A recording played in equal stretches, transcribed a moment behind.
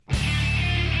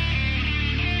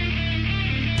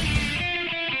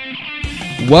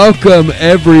Welcome,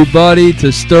 everybody, to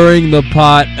Stirring the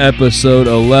Pot, episode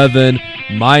 11.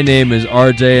 My name is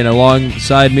RJ, and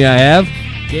alongside me I have...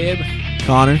 Gabe,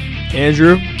 Connor,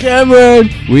 Andrew, Cameron.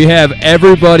 We have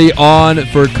everybody on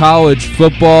for college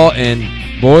football,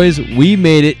 and boys, we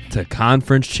made it to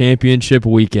conference championship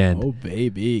weekend. Oh,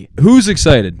 baby. Who's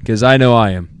excited? Because I know I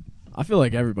am. I feel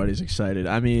like everybody's excited.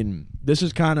 I mean, this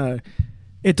is kind of...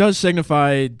 It does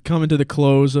signify coming to the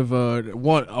close of a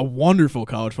wonderful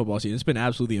college football season. It's been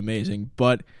absolutely amazing.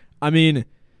 But, I mean,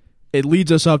 it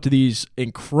leads us up to these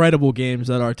incredible games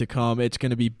that are to come. It's going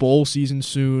to be bowl season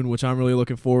soon, which I'm really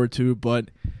looking forward to.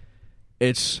 But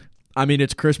it's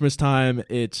Christmas time.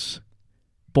 It's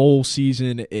bowl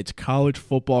season. It's college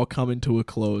football coming to a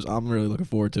close. I'm really looking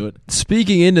forward to it.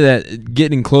 Speaking into that,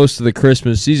 getting close to the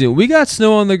Christmas season, we got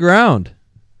snow on the ground.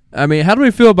 I mean, how do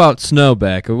we feel about snow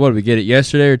back? What did we get it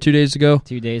yesterday or 2 days ago?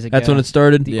 2 days ago. That's when it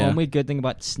started? The only good thing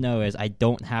about snow is I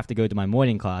don't have to go to my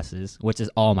morning classes, which is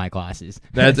all my classes.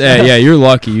 That's yeah, you're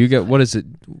lucky. You get, what is it?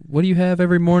 What do you have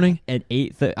every morning? At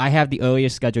 8:30, I have the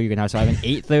earliest schedule you can have. So I have an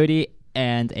 8:30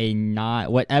 and a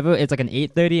whatever. It's like an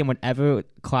 8:30 and whatever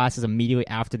class is immediately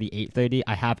after the 8:30,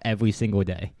 I have every single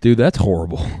day. Dude, that's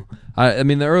horrible. I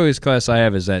mean, the earliest class I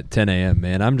have is at 10 a.m.,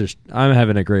 man. I'm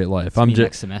having a great life.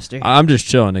 Next semester. I'm just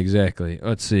chilling, exactly.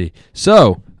 Let's see.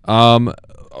 So, who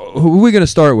are we going to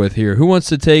start with here? Who wants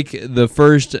to take the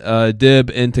first dib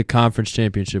into conference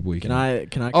championship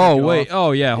weekend? Can I? Oh, wait. Off?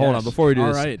 Oh, yeah. Hold on. Before we do All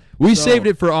this. right. We saved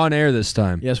it for on air this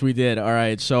time. Yes, we did. All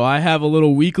right. So I have a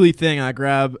little weekly thing. I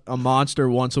grab a monster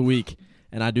once a week,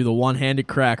 and I do the one-handed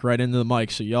crack right into the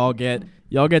mic. So y'all get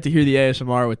to hear the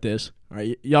ASMR with this. All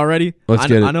right, y'all ready? Let's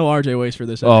get it. I know RJ waits for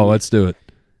this. Oh, let's do it.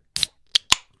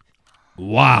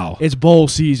 Wow. It's bowl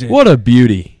season. What a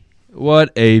beauty. What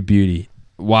a beauty.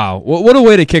 Wow. What a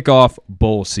way to kick off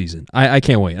bowl season. I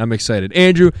can't wait. I'm excited.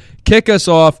 Andrew, kick us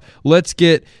off. Let's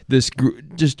get this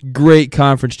just great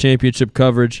conference championship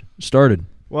coverage started.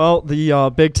 Well, the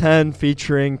Big Ten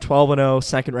featuring 12-0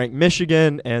 second-ranked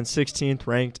Michigan and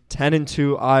 16th-ranked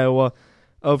 10-2 Iowa.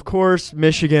 Of course,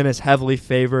 Michigan is heavily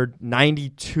favored,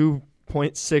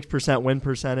 92.6% win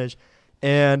percentage,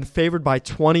 and favored by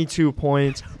 22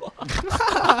 points.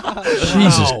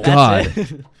 Jesus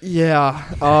God.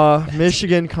 Yeah,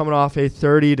 Michigan coming off a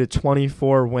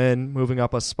 30-24 win, moving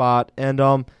up a spot.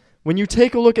 And when you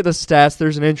take a look at the stats,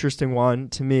 there's an interesting one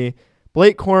to me.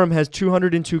 Blake Corum has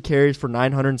 202 carries for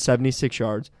 976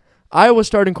 yards. Iowa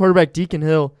starting quarterback Deacon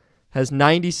Hill has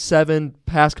 97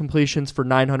 pass completions for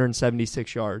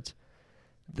 976 yards.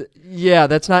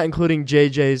 That's not including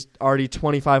JJ's already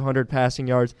 2,500 passing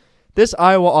yards. This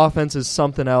Iowa offense is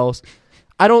something else.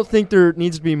 I don't think there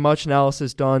needs to be much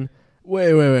analysis done.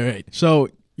 Wait. So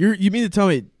you mean to tell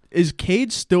me, is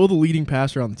Cade still the leading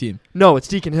passer on the team? No, it's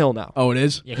Deacon Hill now. Oh, it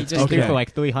is? Yeah, he just threw for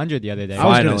like 300 the other day. I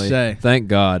was going Finally. to say. Thank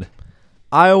God.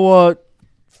 Iowa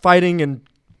fighting and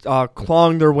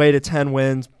clawing their way to 10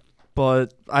 wins,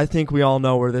 but I think we all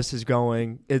know where this is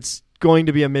going. It's going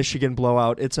to be a Michigan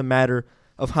blowout. It's a matter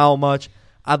of how much.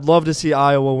 I'd love to see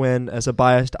Iowa win as a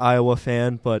biased Iowa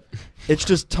fan, but it's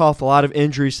just tough. A lot of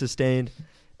injuries sustained,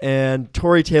 and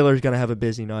Torrey Taylor's going to have a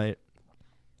busy night.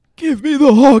 Give me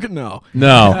the hug. No.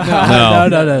 No. I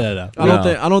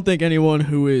don't think anyone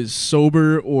who is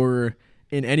sober or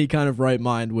in any kind of right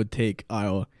mind would take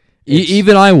Iowa.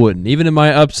 Even I wouldn't. Even in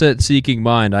my upset-seeking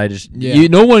mind,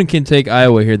 no one can take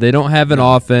Iowa here. They don't have an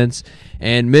offense,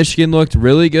 and Michigan looked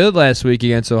really good last week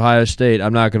against Ohio State.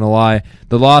 I'm not going to lie.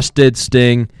 The loss did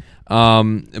sting,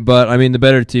 but, I mean, the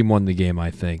better team won the game, I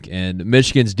think. And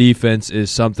Michigan's defense is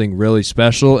something really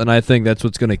special, and I think that's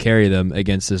what's going to carry them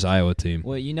against this Iowa team.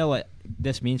 Well, you know what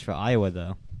this means for Iowa,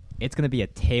 though? It's going to be a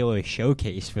Taylor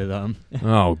showcase for them.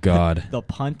 Oh, God. The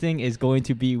punting is going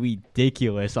to be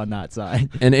ridiculous on that side.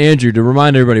 And, Andrew, to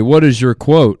remind everybody, what is your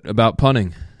quote about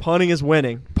punting? Punting is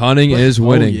winning. Punting is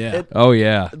winning. Oh,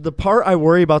 yeah. The part I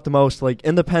worry about the most, like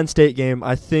in the Penn State game,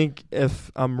 I think if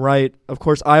I'm right, of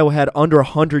course, Iowa had under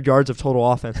 100 yards of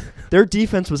total offense. Their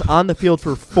defense was on the field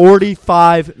for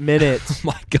 45 minutes.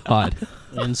 Oh, my God.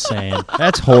 Insane.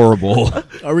 That's horrible.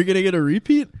 Are we going to get a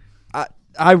repeat?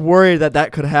 I worry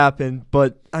that could happen,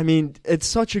 but, I mean, it's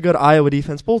such a good Iowa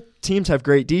defense. Both teams have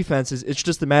great defenses. It's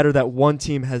just a matter that one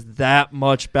team has that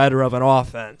much better of an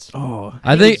offense. Oh,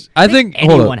 I think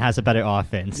anyone has a better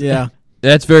offense. Yeah.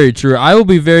 That's very true. I will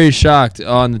be very shocked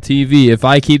on the TV if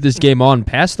I keep this game on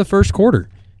past the first quarter.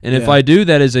 And if I do,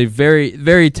 that is a very,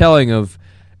 very telling of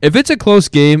if it's a close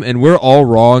game and we're all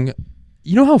wrong,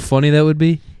 you know how funny that would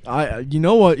be? You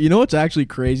know what? You know what's actually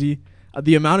crazy?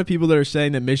 The amount of people that are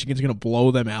saying that Michigan's going to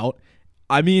blow them out.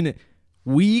 I mean,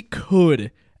 we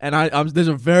could and there's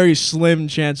a very slim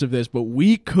chance of this, but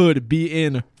we could be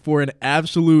in for an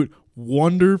absolute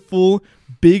wonderful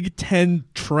Big Ten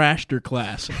trashter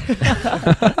class.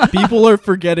 People are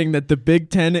forgetting that the Big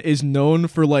Ten is known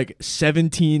for like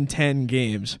 17-10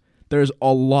 games. There's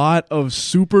a lot of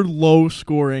super low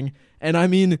scoring, and I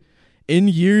mean, in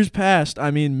years past,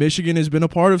 I mean, Michigan has been a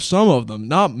part of some of them,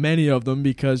 not many of them,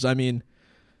 because I mean,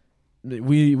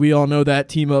 we all know that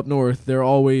team up north, they're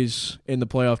always in the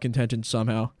playoff contention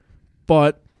somehow.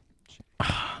 But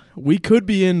we could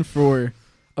be in for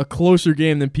a closer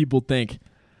game than people think.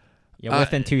 Yeah,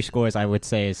 within 2 scores, I would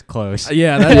say is close.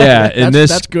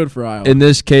 That's good for Iowa. In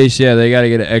this case, yeah, they got to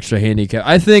get an extra handicap.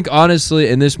 I think, honestly,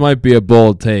 and this might be a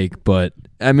bold take, but,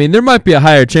 I mean, there might be a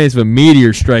higher chance of a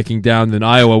meteor striking down than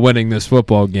Iowa winning this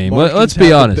football game. Let's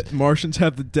be honest. Martians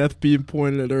have the death beam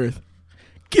pointed at Earth.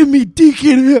 Give me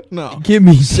Deacon. No. Give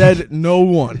me. Said no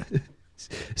one.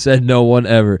 Said no one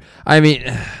ever. I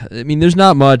mean, there's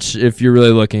not much if you're really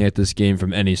looking at this game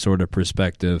from any sort of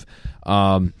perspective.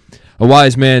 A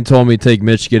wise man told me to take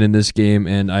Michigan in this game,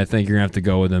 and I think you're going to have to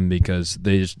go with them because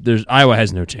Iowa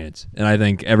has no chance. And I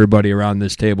think everybody around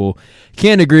this table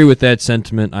can agree with that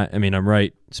sentiment. I mean, I'm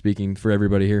right speaking for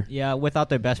everybody here. Yeah, without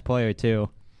their best player, too.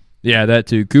 Yeah, that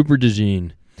too. Cooper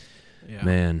DeJean. Yeah.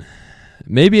 Man.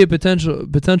 Maybe a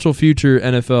potential future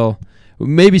NFL.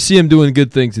 Maybe see him doing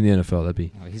good things in the NFL. That'd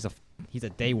be. Oh, he's a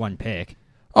day 1 pick.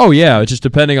 Oh, yeah. It's just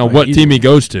depending on what team he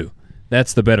goes to.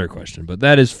 That's the better question. But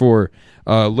that is for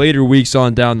later weeks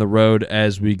on down the road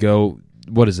as we go.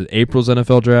 What is it? April's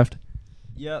NFL draft?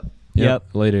 Yep.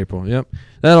 Late April. Yep.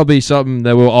 That'll be something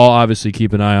that we'll all obviously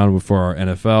keep an eye on for our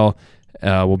NFL.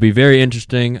 Will be very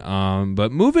interesting.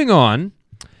 But moving on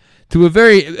to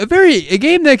a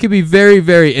game that could be very,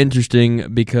 very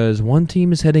interesting because one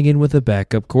team is heading in with a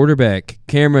backup quarterback.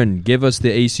 Cameron, give us the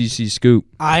ACC scoop.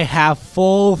 I have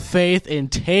full faith in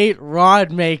Tate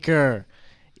Rodmaker.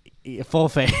 Full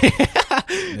faith.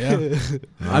 Yeah.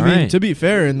 I mean, to be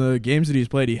fair, in the games that he's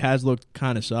played, he has looked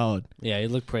kind of solid. Yeah, he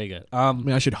looked pretty good. I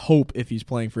mean, I should hope if he's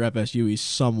playing for FSU, he's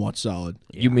somewhat solid.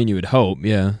 You mean you would hope,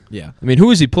 yeah. Yeah. I mean, who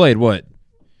has he played? What?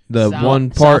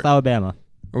 South Alabama.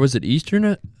 Or was it Eastern?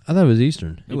 I thought it was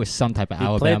Eastern. It was some type of He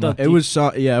Alabama. It was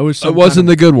It wasn't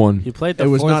the good one. He played the It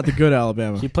was not the good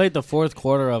Alabama. He played the fourth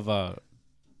quarter of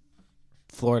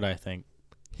Florida, I think.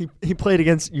 He played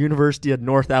against University of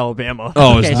North Alabama.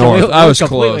 Oh, it was North. I was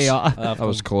completely close. off. I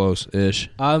was close-ish.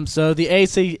 So the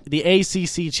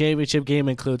ACC championship game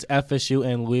includes FSU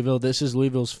and Louisville. This is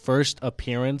Louisville's first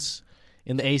appearance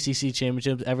in the ACC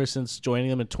championship ever since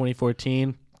joining them in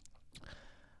 2014.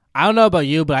 I don't know about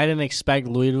you, but I didn't expect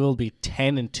Louisville to be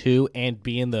 10-2 and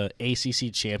be in the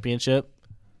ACC championship.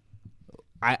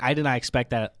 I did not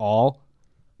expect that at all.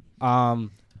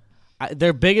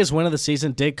 Their biggest win of the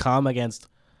season did come against,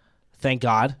 thank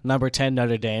God, number 10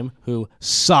 Notre Dame, who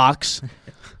sucks.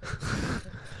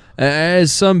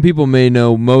 As some people may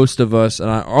know, most of us, and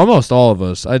almost all of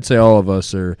us, I'd say all of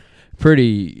us, are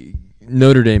pretty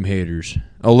Notre Dame haters.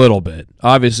 A little bit.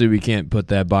 Obviously, we can't put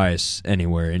that bias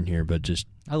anywhere in here, but just...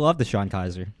 I love the Sean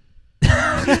Kaiser.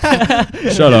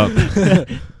 Shut up.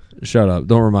 Shut up.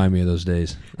 Don't remind me of those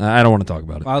days. I don't want to talk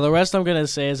about it. The rest I'm going to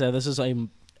say is that this is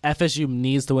FSU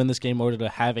needs to win this game in order to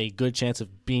have a good chance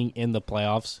of being in the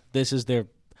playoffs. This is their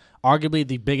arguably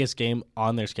the biggest game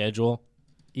on their schedule,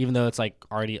 even though it's like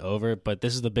already over. But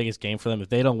this is the biggest game for them. If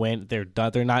they don't win, they're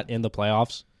done. They're not in the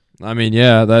playoffs. I mean,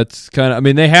 yeah, that's kind of. I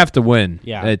mean, they have to win.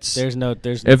 Yeah, there's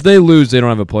if they lose, they don't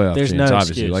have a playoff chance. No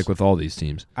obviously, excuse. like with all these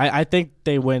teams. I think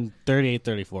they win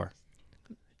 38-34.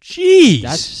 Jeez,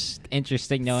 that's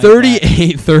interesting.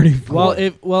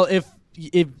 38-34. Well,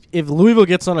 if Louisville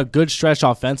gets on a good stretch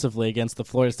offensively against the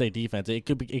Florida State defense, it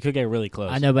could get really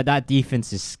close. I know, but that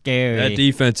defense is scary. That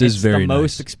defense is very the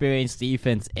most nice. Experienced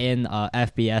defense in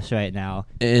FBS right now.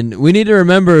 And we need to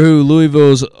remember who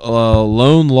Louisville's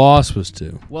lone loss was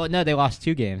to. Well, no, they lost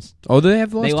 2 games. Oh, they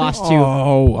have lost. They two? lost 2.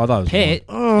 Oh, I thought it was Pitt.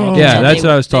 Oh. Yeah, that's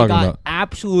what I was talking they got about.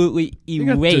 Absolutely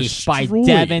erased by destroyed.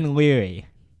 Devin Leary.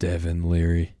 Devin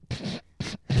Leary.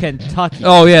 Kentucky.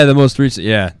 Oh, yeah, the most recent.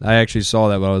 Yeah, I actually saw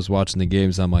that when I was watching the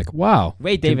games. I'm like, wow.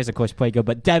 Ray Davis, of course, played good,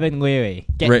 but Devin Leary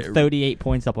getting 38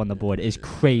 points up on the board is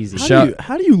crazy.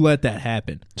 How do you let that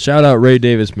happen? Shout out Ray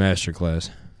Davis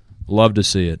Masterclass. Love to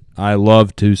see it. I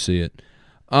love to see it.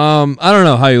 I don't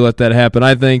know how you let that happen.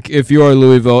 I think if you are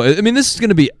Louisville, I mean, this is going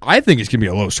to be, I think it's going to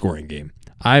be a low-scoring game.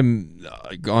 I'm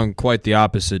on quite the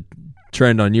opposite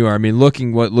trend on you. I mean,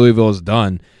 looking what Louisville has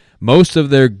done, most of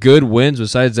their good wins,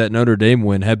 besides that Notre Dame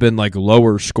win, have been like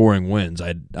lower scoring wins.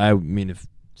 I mean, if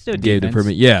Still gave the defense,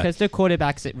 permit, yeah, because their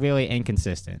quarterback's really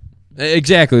inconsistent.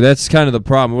 Exactly. That's kind of the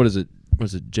problem. What is it?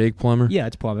 Was it Jake Plummer? Yeah,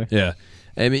 it's Plummer. Yeah.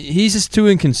 I mean, he's just too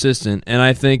inconsistent, and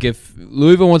I think if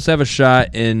Louisville wants to have a shot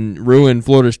and ruin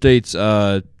Florida State's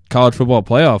college football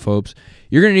playoff hopes,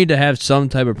 you're going to need to have some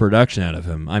type of production out of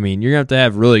him. I mean, you're going to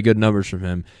have really good numbers from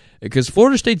him because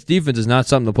Florida State's defense is not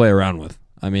something to play around with.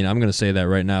 I mean, I'm going to say that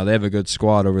right now. They have a good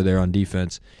squad over there on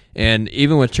defense, and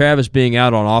even with Travis being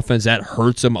out on offense, that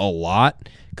hurts him a lot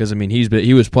because, I mean,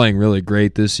 he was playing really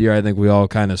great this year. I think we all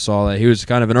kind of saw that. He was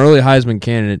kind of an early Heisman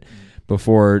candidate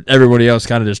before everybody else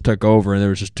kind of just took over and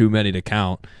there was just too many to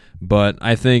count. But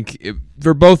I think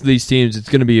for both of these teams, it's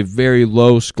going to be a very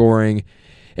low scoring.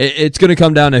 It's going to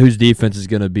come down to whose defense is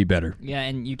going to be better. Yeah,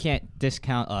 and you can't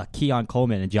discount Keon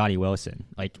Coleman and Johnny Wilson.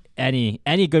 Like any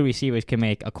good receivers can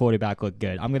make a quarterback look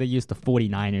good. I'm going to use the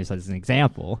 49ers as an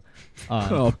example.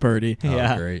 Purdy.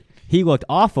 Yeah, great. He looked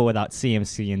awful without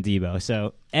CMC and Debo.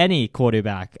 So any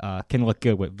quarterback can look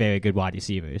good with very good wide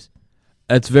receivers.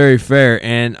 That's very fair,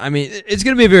 and I mean it's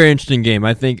going to be a very interesting game.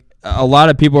 I think a lot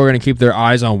of people are going to keep their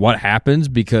eyes on what happens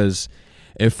because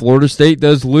if Florida State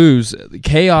does lose, the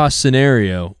chaos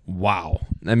scenario, wow.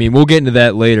 I mean, we'll get into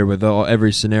that later with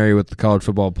every scenario with the college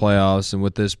football playoffs and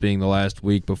with this being the last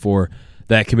week before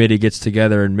that committee gets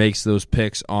together and makes those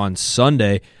picks on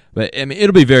Sunday. But I mean,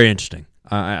 it'll be very interesting.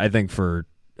 I think for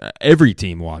every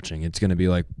team watching, it's going to be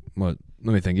like what?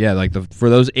 Let me think. Yeah, like for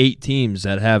those 8 teams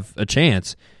that have a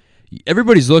chance.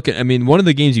 Everybody's looking. I mean, one of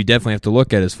the games you definitely have to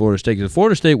look at is Florida State. Because if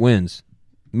Florida State wins,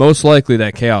 most likely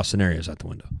that chaos scenario is out the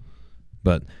window.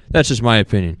 But that's just my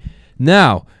opinion.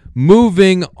 Now,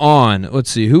 moving on. Let's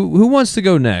see. Who wants to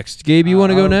go next? Gabe, you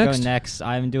want to go next? Go next.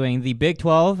 I'm doing the Big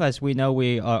 12. As we know,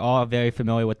 we are all very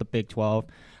familiar with the Big 12.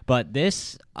 But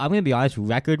this, I'm going to be honest,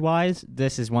 record-wise,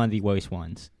 this is one of the worst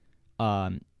ones.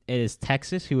 It is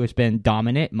Texas, who has been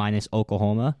dominant, minus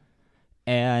Oklahoma.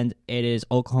 And it is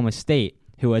Oklahoma State,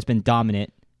 who has been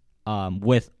dominant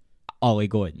with Ollie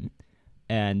Gordon.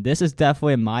 And this is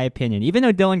definitely, in my opinion, even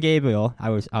though Dylan Gabriel,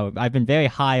 I've been very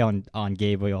high on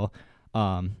Gabriel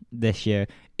this year,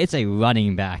 it's a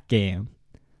running back game.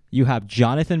 You have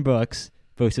Jonathan Brooks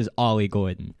versus Ollie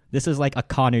Gordon. This is like a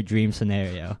Connor Dream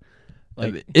scenario.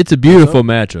 Like, it's a beautiful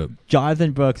matchup.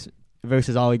 Jonathan Brooks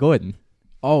versus Ollie Gordon.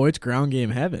 Oh, it's ground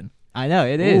game heaven. I know,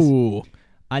 it is. Ooh.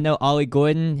 I know Ollie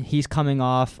Gordon, he's coming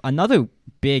off another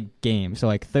big game. So,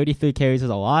 like, 33 carries is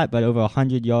a lot, but over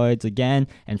 100 yards again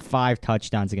and 5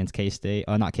 touchdowns against K-State.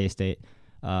 Oh, not K-State.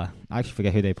 I actually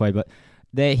forget who they played, but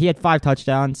he had 5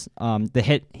 touchdowns.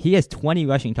 He has 20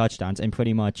 rushing touchdowns, and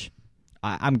pretty much,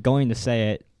 I'm going to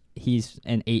say it, he's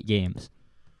in 8 games.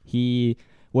 He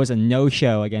was a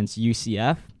no-show against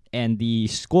UCF, and the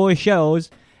score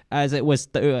shows as it was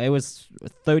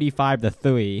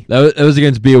 35-3. That was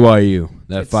against BYU,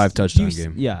 that 5 touchdown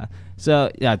game. Yeah.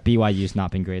 So, yeah, BYU's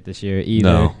not been great this year either.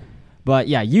 No. But,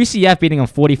 yeah, UCF beating them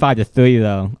 45-3,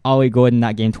 though. Ollie Gordon,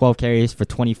 that game, 12 carries for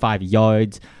 25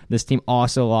 yards. This team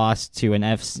also lost to an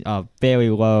very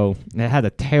low. They had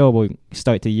a terrible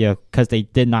start to the year because they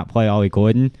did not play Ollie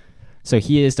Gordon. So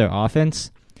he is their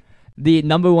offense. The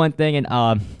number one thing in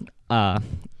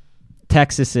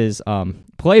Texas's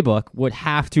playbook would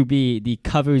have to be the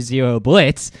cover 0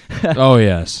 blitz. Oh,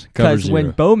 yes. Cover 0. Because when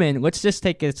Bowman, let's just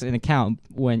take this into account,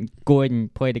 when Gordon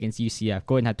played against UCF,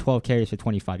 Gordon had 12 carries for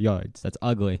 25 yards. That's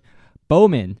ugly.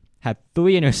 Bowman had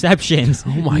 3 interceptions,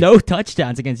 no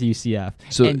touchdowns against UCF.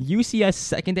 And UCF's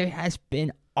secondary has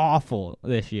been awful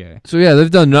this year. So, yeah,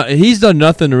 he's done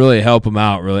nothing to really help him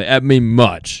out, really. I mean,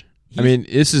 much.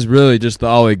 This is really just the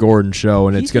Ollie Gordon show,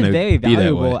 and it's going to be that way. He's been very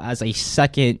valuable as a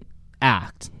second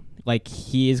act. Like,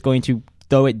 he is going to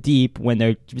throw it deep when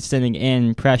they're sending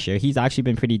in pressure. He's actually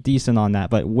been pretty decent on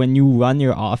that. But when you run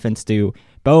your offense to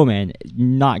Bowman,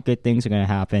 not good things are going to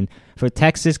happen. For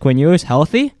Texas, Quinn Ewers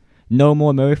healthy. No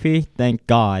more Murphy, thank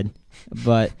God.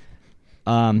 But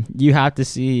you have to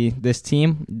see this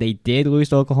team. They did lose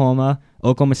to Oklahoma.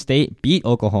 Oklahoma State beat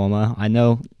Oklahoma. I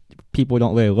know people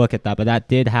don't really look at that, but that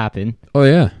did happen. Oh,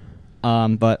 yeah.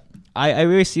 But I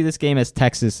really see this game as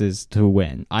Texas's to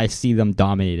win. I see them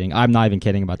dominating. I'm not even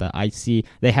kidding about that. I see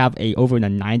they have around a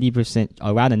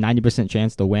 90%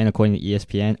 chance to win according to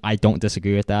ESPN. I don't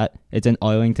disagree with that. It's in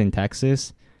Arlington,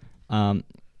 Texas.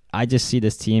 I just see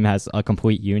this team has a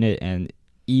complete unit and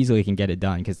easily can get it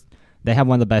done because they have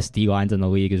one of the best D-lines in the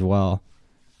league as well.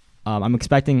 I'm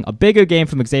expecting a bigger game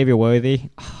from Xavier Worthy.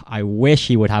 I wish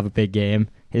he would have a big game.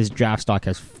 His draft stock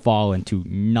has fallen to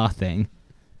nothing.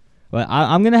 But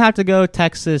I'm going to have to go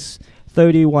Texas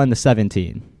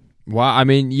 31-17. Wow,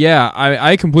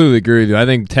 I completely agree with you. I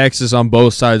think Texas on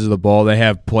both sides of the ball, they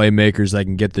have playmakers that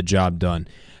can get the job done.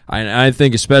 I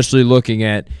think especially looking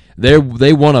at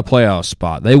they want a playoff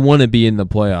spot. They want to be in the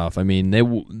playoff. I mean,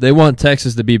 they want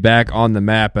Texas to be back on the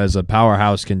map as a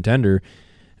powerhouse contender.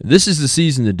 This is the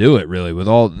season to do it, really, with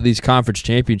all these conference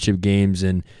championship games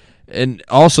and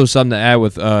also something to add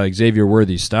with Xavier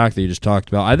Worthy's stock that you just talked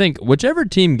about. I think whichever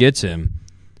team gets him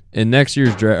in next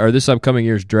year's draft or this upcoming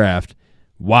year's draft,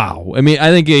 wow. I mean, I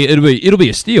think it'll be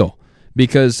a steal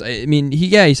because I mean,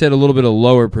 he said a little bit of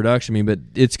lower production, but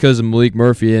it's because of Malik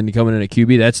Murphy and coming in at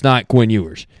QB. That's not Quinn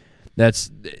Ewers.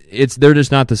 They're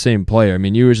just not the same player. I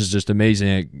mean, Ewers is just amazing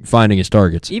at finding his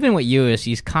targets. Even with Ewers,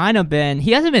 he hasn't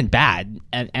been bad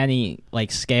at any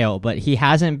scale, but he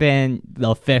hasn't been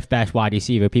the fifth best wide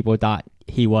receiver people thought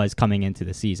he was coming into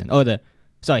the season.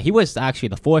 He was actually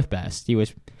the fourth best. He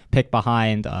was picked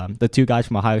behind the two guys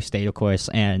from Ohio State, of course,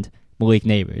 and Malik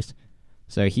Neighbors.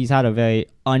 So he's had a very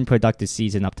unproductive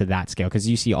season up to that scale because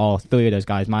you see all three of those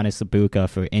guys minus Sabuka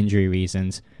for injury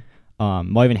reasons.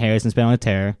 Marvin Harrison's been on a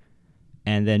tear.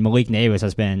 And then Malik Neighbors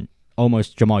has been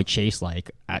almost Jamar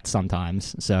Chase-like at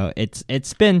sometimes. So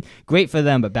it's been great for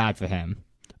them, but bad for him.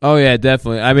 Oh, yeah,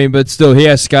 definitely. I mean, but still, he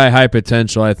has sky-high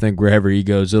potential. I think wherever he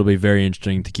goes, it'll be very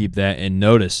interesting to keep that in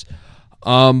notice.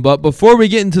 But before we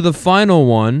get into the final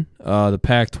one, the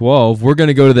Pac-12, we're going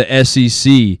to go to the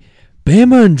SEC.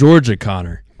 Bama and Georgia,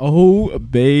 Connor. Oh,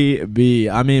 baby.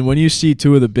 I mean, when you see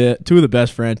two of the best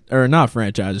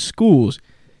schools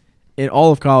in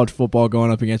all of college football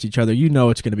going up against each other, you know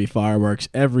it's going to be fireworks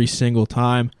every single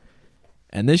time.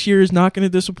 And this year is not going to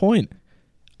disappoint.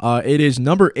 It is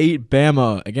number 8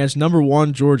 Bama against number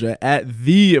 1 Georgia at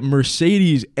the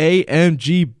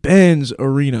Mercedes-AMG Benz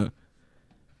Arena.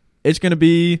 It's going to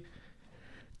be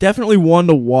definitely one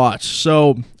to watch.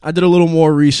 So I did a little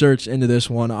more research into this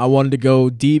one. I wanted to go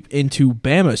deep into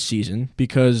Bama's season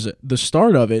because the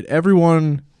start of it,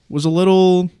 everyone was a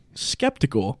little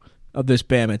skeptical of this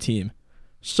Bama team.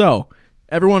 So,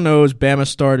 everyone knows Bama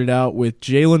started out with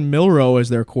Jalen Milroe as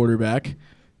their quarterback.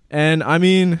 And, I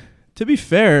mean, to be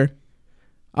fair,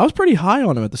 I was pretty high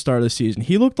on him at the start of the season.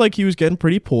 He looked like he was getting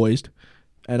pretty poised.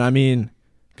 And, I mean,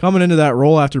 coming into that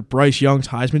role after Bryce Young's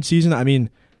Heisman season, I mean,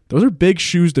 those are big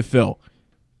shoes to fill.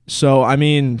 So, I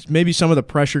mean, maybe some of the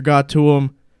pressure got to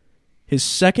him. His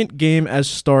second game as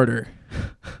starter,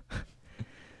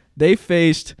 they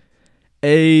faced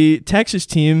a Texas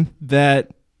team that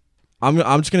I'm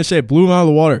just going to say blew him out of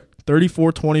the water,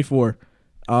 34-24.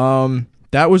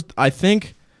 That was, I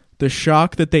think, the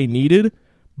shock that they needed.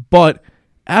 But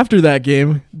after that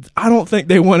game, I don't think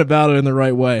they went about it in the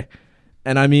right way.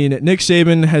 And, I mean, Nick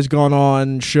Saban has gone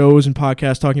on shows and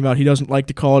podcasts talking about he doesn't like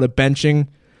to call it a benching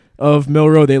of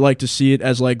Milroe. They like to see it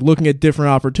as, looking at different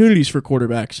opportunities for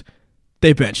quarterbacks.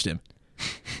 They benched him.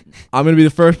 I'm going to be the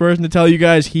first person to tell you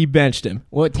guys he benched him.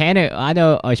 Well, I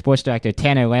know our sports director,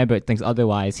 Tanner Lambert, thinks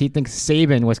otherwise. He thinks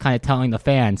Saban was kind of telling the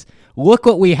fans, look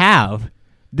what we have.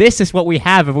 This is what we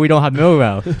have if we don't have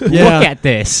Milroe. Yeah, look at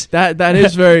this. That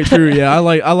is very true. Yeah, I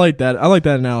like that. I like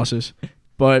that analysis.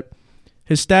 But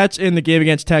his stats in the game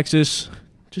against Texas,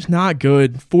 just not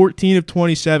good. 14 of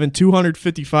 27,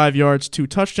 255 yards, 2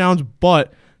 touchdowns,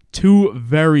 but 2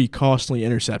 very costly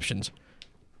interceptions.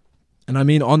 And I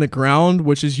mean, on the ground,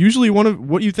 which is usually one of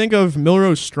what you think of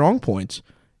Milroe's strong points,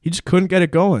 he just couldn't get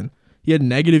it going. He had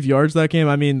negative yards that game.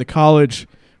 I mean, the college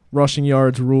rushing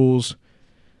yards rules,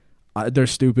 they're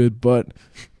stupid, but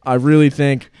I really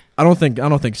think I don't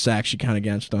think sacks should count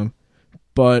against them.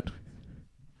 But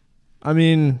I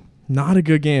mean, not a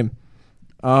good game.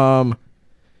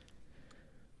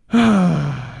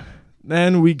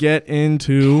 Then we get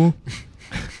into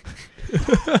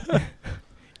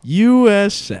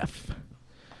USF.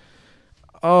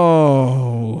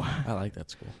 Oh, I like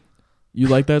that school. You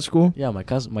like that school? Yeah, my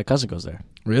cousin goes there.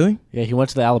 Really? Yeah, he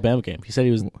went to the Alabama game. He said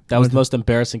that was the most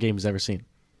embarrassing game he's ever seen.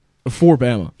 For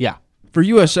Bama. Yeah. For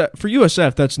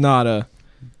USF, that's not an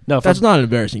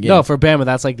embarrassing game. No, for Bama,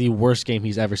 that's the worst game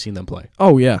he's ever seen them play.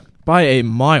 Oh yeah, by a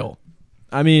mile.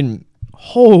 I mean,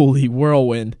 holy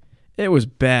whirlwind. It was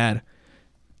bad.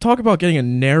 Talk about getting a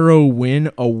narrow win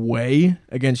away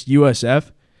against USF.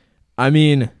 I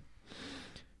mean,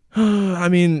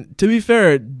 to be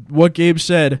fair, what Gabe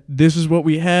said, this is what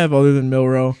we have other than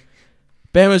Milroe.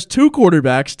 Bama's 2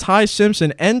 quarterbacks, Ty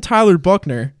Simpson and Tyler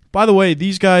Buckner. By the way,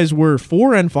 these guys were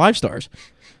 4 and 5 stars.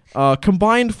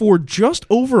 Combined for just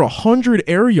over 100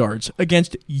 air yards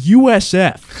against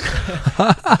USF.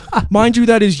 Mind you,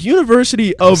 that is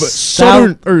University of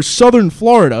Southern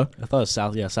Florida. I thought it was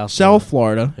South. Yeah, South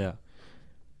Florida. Yeah.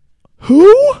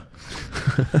 Who?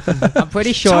 I'm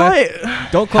pretty sure.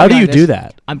 Don't call. How do you do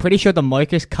that? I'm pretty sure the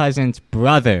Marcus Cousins'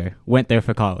 brother went there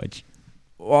for college.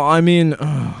 Well, I mean,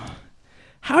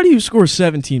 How do you score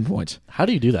 17 points? How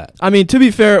do you do that? I mean, to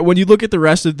be fair, when you look at the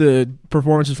rest of the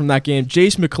performances from that game,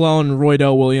 Jace McClellan and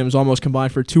Roydell Williams almost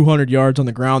combined for 200 yards on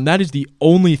the ground. That is the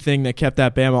only thing that kept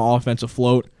that Bama offense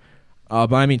afloat.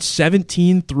 But I mean,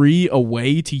 17-3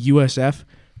 away to USF.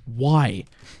 Why?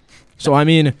 So, I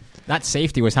mean... That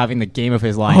safety was having the game of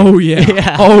his life. Oh, yeah.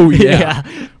 Yeah. Oh, yeah.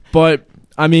 But,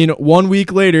 I mean, 1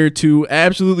 week later, to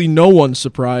absolutely no one's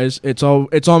surprise, it's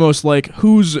almost like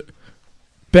who's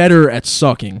better at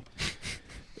sucking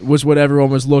was what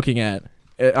everyone was looking at.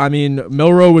 I mean,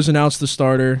 Milroe was announced the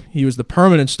starter. He was the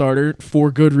permanent starter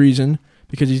for good reason,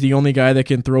 because he's the only guy that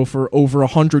can throw for over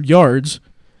 100 yards.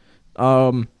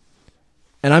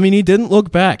 And, I mean, he didn't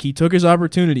look back. He took his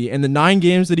opportunity. In the 9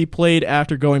 games that he played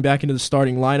after going back into the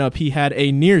starting lineup, he had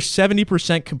a near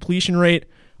 70% completion rate,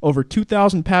 over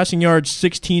 2,000 passing yards,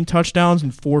 16 touchdowns,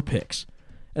 and 4 picks.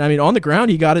 And, I mean, on the ground,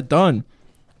 he got it done.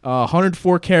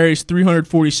 104 carries,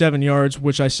 347 yards,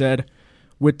 which I said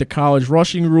with the college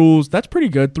rushing rules, that's pretty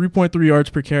good. 3.3 yards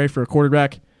per carry for a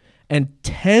quarterback, and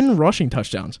 10 rushing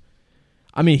touchdowns.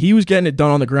 I mean, he was getting it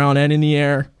done on the ground and in the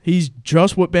air. He's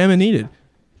just what Bama needed.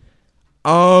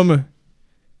 I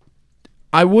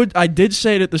did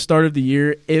say it at the start of the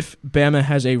year, if Bama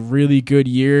has a really good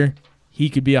year, he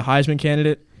could be a Heisman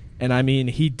candidate. And I mean,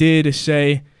 he did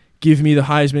say, give me the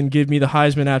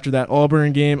Heisman after that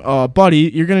Auburn game. Buddy,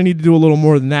 you're going to need to do a little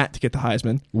more than that to get the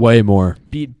Heisman. Way more.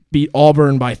 Beat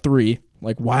Auburn by 3.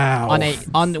 Like, wow.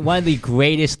 On one of the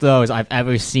greatest throws I've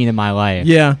ever seen in my life.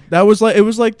 Yeah, it was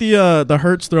like the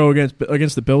Hurts throw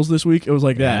against the Bills this week. It was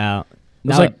like that. Yeah. It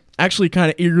was like actually kind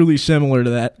of eerily similar to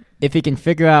that. If he can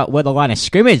figure out where the line of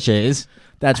scrimmage is.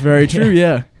 That's very true,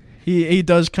 yeah. He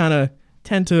does kind of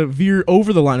tend to veer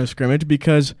over the line of scrimmage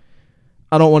because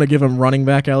I don't want to give him running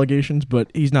back allegations, but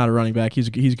he's not a running back. He's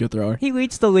a good thrower. He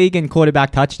leads the league in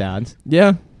quarterback touchdowns.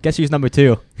 Yeah. Guess who's number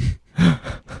 2?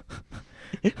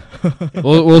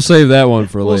 We'll save that one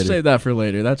for later. We'll save that for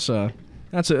later. That's a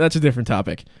different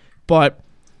topic. But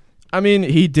I mean,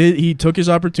 he took his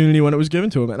opportunity when it was given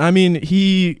to him. And I mean,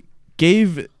 he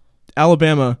gave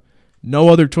Alabama no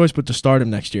other choice but to start him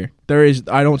next year.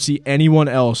 I don't see anyone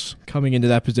else coming into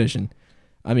that position.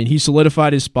 I mean, he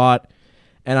solidified his spot.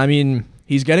 And I mean,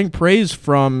 he's getting praise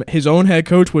from his own head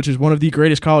coach, which is one of the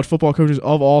greatest college football coaches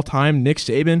of all time, Nick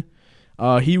Saban.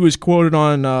 He was quoted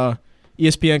on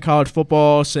ESPN College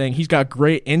Football saying he's got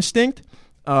great instinct.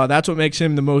 That's what makes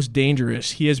him the most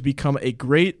dangerous. He has become a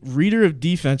great reader of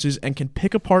defenses and can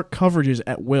pick apart coverages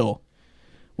at will,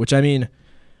 which, I mean,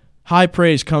 high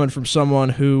praise coming from someone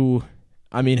who,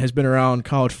 I mean, has been around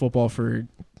college football for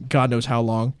God knows how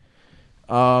long.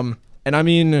 And, I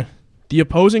mean, the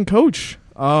opposing coach,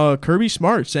 Kirby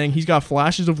Smart, saying he's got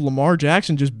flashes of Lamar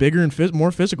Jackson, just bigger and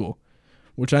more physical,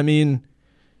 which, I mean,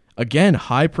 again,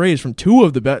 high praise from two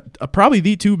of the probably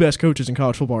the 2 best coaches in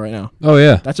college football right now. Oh,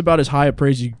 yeah. That's about as high a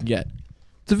praise you can get.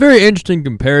 It's a very interesting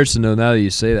comparison, though, now that you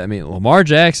say that. I mean, Lamar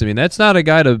Jackson, I mean, that's not a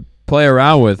guy to play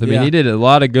around with. I mean, he did a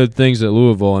lot of good things at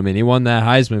Louisville. I mean, he won that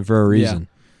Heisman for a reason.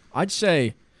 Yeah. I'd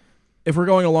say, if we're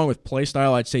going along with play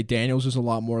style, I'd say Daniels is a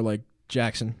lot more like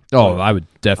Jackson. Oh, I would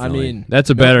definitely. I mean, that's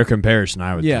a better comparison,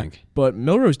 I would think. But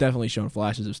Milroe's definitely shown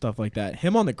flashes of stuff like that.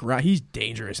 Him on the ground, he's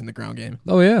dangerous in the ground game.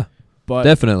 Oh, yeah. But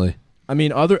definitely. I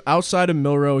mean, outside of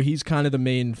Milroe, he's kind of the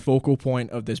main focal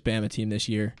point of this Bama team this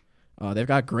year. They've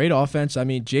got great offense. I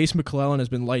mean, Jace McClellan has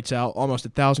been lights out, almost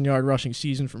 1,000-yard rushing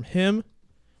season from him.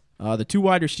 The 2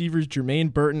 wide receivers,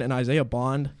 Jermaine Burton and Isaiah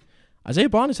Bond. Isaiah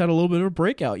Bond has had a little bit of a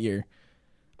breakout year.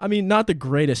 I mean, not the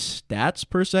greatest stats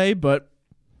per se, but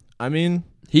I mean,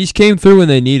 he's came through when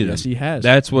they needed him. Yes, he has.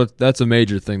 That's a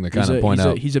major thing to kind of point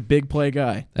out. He's a big play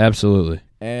guy. Absolutely.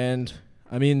 And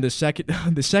I mean, the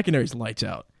secondary's lights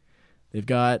out. They've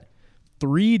got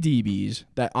 3 DBs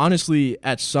that honestly,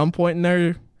 at some point in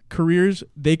their careers,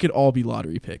 they could all be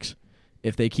lottery picks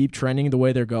if they keep trending the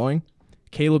way they're going.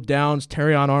 Caleb Downs,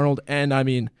 Terrion Arnold, and I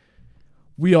mean,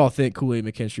 we all think Kool-Aid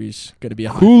McKinstry's going to be a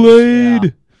high Kool-Aid. Yeah.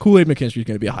 Kool-Aid McKinstry's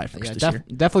going to be a high for this year.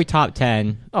 Definitely top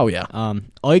 10. Oh yeah.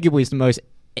 Arguably the most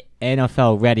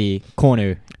NFL ready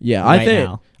corner. Yeah, right I think.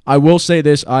 now. I will say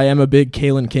this: I am a big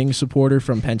Kalen King supporter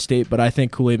from Penn State, but I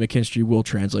think Kool-Aid McKinstry will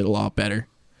translate a lot better.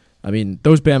 I mean,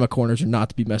 those Bama corners are not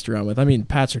to be messed around with. I mean,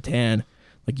 Pat Surtain,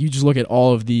 like, you just look at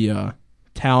all of the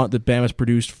talent that Bama's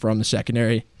produced from the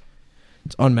secondary.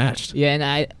 It's unmatched. Yeah,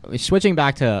 and switching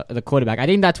back to the quarterback, I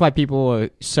think that's why people are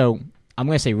so, I'm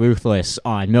going to say, ruthless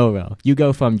on Milroe. You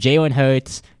go from Jalen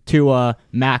Hurts to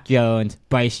Mac Jones,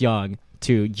 Bryce Young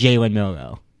to Jalen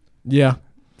Milroe. Yeah.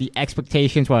 The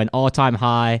expectations were an all-time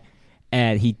high,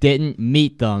 and he didn't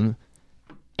meet them,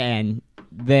 and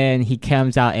then he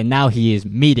comes out, and now he is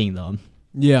meeting them.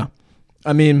 Yeah.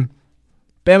 I mean,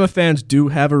 Bama fans do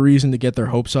have a reason to get their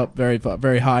hopes up very,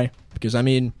 very high because, I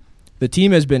mean, the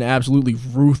team has been absolutely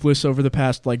ruthless over the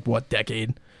past,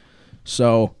 decade.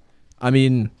 So, I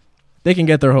mean, they can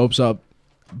get their hopes up.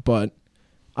 But,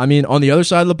 I mean, on the other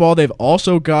side of the ball, they've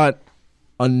also got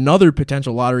another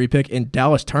potential lottery pick in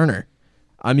Dallas Turner.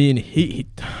 I mean,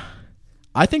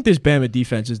 I think this Bama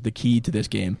defense is the key to this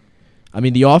game. I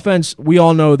mean, the offense, we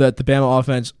all know that the Bama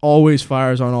offense always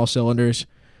fires on all cylinders.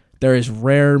 There is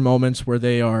rare moments where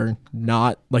they are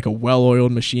not like a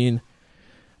well-oiled machine,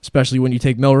 especially when you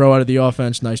take Milroe out of the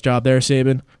offense. Nice job there,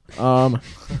 Saban.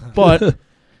 But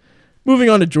moving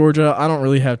on to Georgia, I don't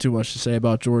really have too much to say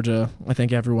about Georgia. I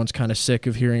think everyone's kind of sick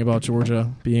of hearing about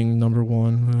Georgia being number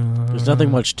one. There's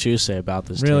nothing much to say about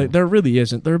this team. There really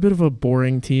isn't. They're a bit of a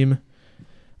boring team.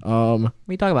 What are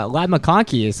you talking about? Ladd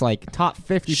McConkey is like top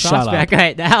 50 prospect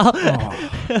right now.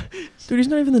 Dude, he's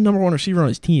not even the number one receiver on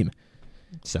his team.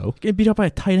 So? Getting beat up by a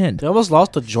tight end. They almost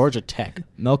lost to Georgia Tech.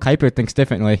 Mel Kiper thinks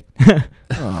differently.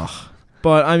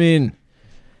 But, I mean,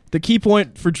 the key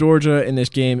point for Georgia in this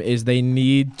game is they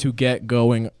need to get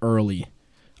going early.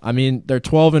 I mean, they're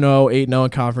 12-0, 8-0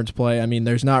 in conference play. I mean,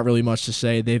 there's not really much to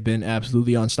say. They've been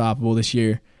absolutely unstoppable this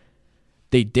year.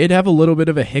 They did have a little bit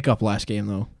of a hiccup last game,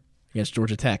 though, against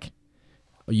Georgia Tech.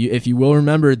 If you will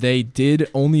remember, they did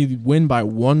only win by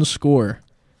one score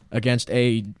against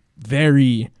a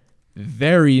very,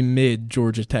 very mid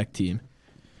Georgia Tech team.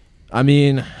 I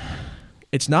mean,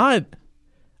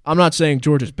 I'm not saying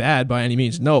Georgia's bad by any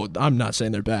means. No, I'm not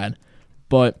saying they're bad.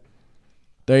 But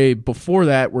they, before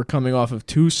that, were coming off of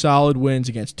two solid wins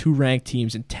against two ranked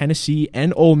teams in Tennessee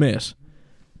and Ole Miss.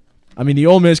 I mean, the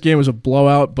Ole Miss game was a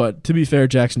blowout, but to be fair,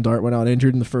 Jackson Dart went out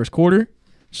injured in the first quarter.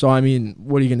 So, I mean,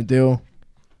 what are you going to do?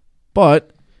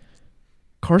 But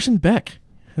Carson Beck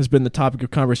has been the topic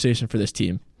of conversation for this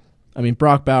team. I mean,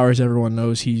 Brock Bowers, everyone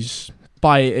knows he's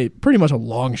by pretty much a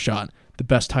long shot the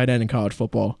best tight end in college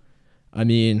football. I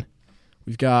mean,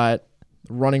 we've got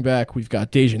running back, we've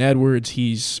got Dejan Edwards.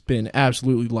 He's been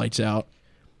absolutely lights out.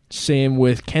 Same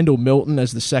with Kendall Milton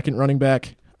as the second running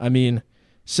back. I mean,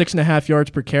 6.5 yards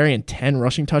per carry and 10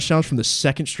 rushing touchdowns from the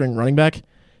second string running back.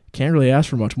 Can't really ask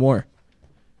for much more.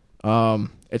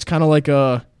 It's kind of like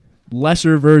a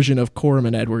lesser version of Corum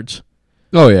and Edwards.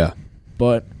 Oh, yeah.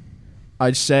 But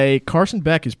I'd say Carson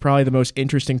Beck is probably the most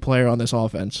interesting player on this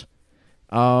offense.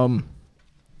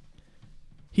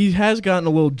 He has gotten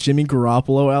a little Jimmy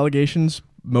Garoppolo allegations,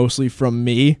 mostly from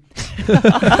me.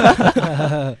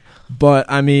 But,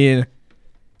 I mean,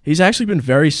 he's actually been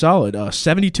very solid.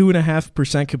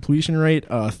 72.5% completion rate,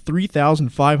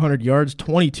 3,500 yards,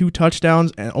 22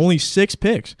 touchdowns, and only 6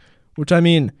 picks. Which, I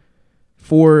mean,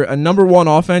 for a number one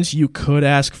offense, you could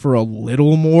ask for a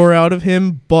little more out of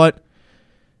him, but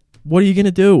what are you going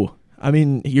to do? I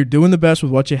mean, you're doing the best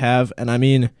with what you have, and I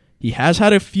mean, he has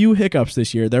had a few hiccups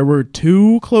this year. There were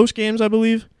 2 close games, I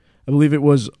believe. I believe it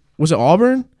was it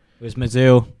Auburn? It was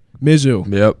Mizzou.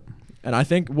 Yep. And I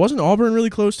think, wasn't Auburn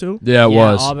really close too? Yeah, it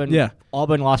was.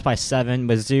 Auburn lost by 7.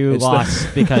 Mizzou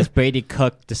lost because Brady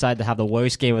Cook decided to have the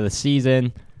worst game of the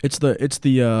season. It's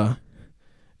the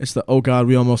oh god,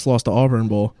 we almost lost the Auburn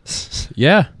Bowl.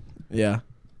 Yeah. Yeah.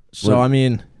 So I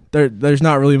mean, there's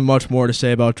not really much more to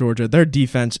say about Georgia. Their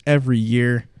defense every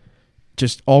year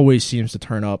just always seems to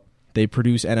turn up. They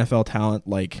produce NFL talent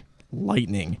like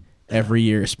lightning every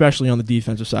year, especially on the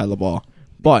defensive side of the ball.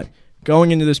 But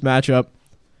going into this matchup,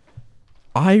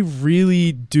 I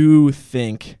really do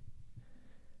think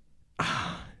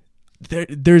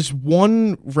there's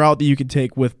one route that you could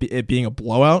take with it being a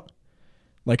blowout.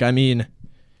 Like, I mean,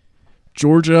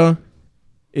 Georgia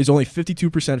is only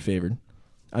 52% favored.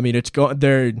 I mean,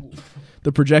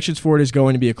 the projections for it is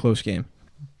going to be a close game.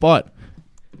 But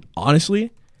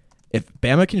honestly, if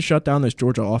Bama can shut down this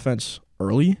Georgia offense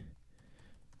early,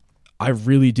 I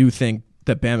really do think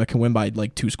that Bama can win by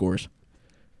like 2 scores.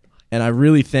 And I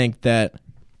really do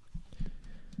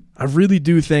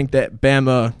think that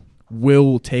Bama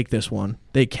will take this one.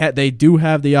 They do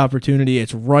have the opportunity.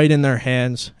 It's right in their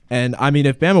hands. And I mean,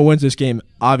 if Bama wins this game,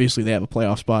 obviously they have a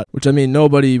playoff spot, which I mean,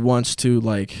 nobody wants to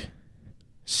like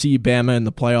see Bama in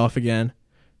the playoff again.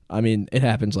 I mean, it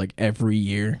happens like every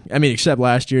year. I mean, except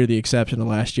last year, the exception of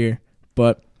last year.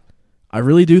 But I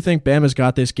really do think Bama's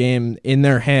got this game in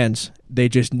their hands. They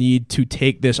just need to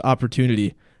take this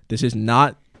opportunity. This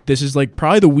is like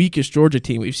probably the weakest Georgia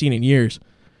team we've seen in years.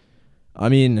 I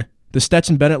mean, the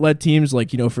Stetson Bennett-led teams,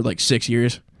 like, you know, for like 6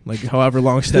 years, like however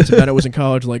long Stetson Bennett was in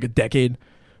college, like a decade.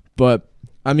 But,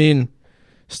 I mean,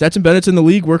 Stetson Bennett's in the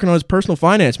league working on his personal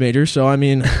finance major, so, I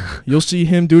mean, you'll see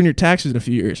him doing your taxes in a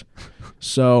few years.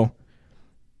 So,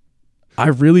 I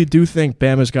really do think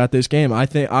Bama's got this game. I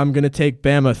think I'm going to take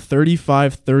Bama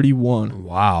 35-31.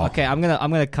 Wow. Okay, I'm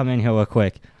gonna come in here real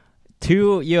quick.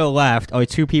 To your left are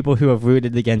two people who have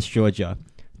rooted against Georgia.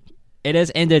 It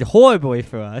has ended horribly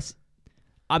for us.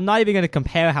 I'm not even gonna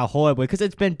compare how horribly because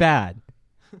it's been bad.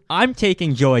 I'm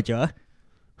taking Georgia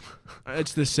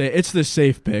It's the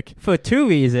safe pick. for two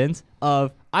reasons.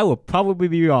 I will probably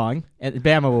be wrong and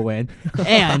Bama will win,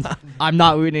 and I'm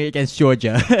not rooting against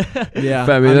Georgia. Yeah,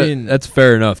 I mean, that's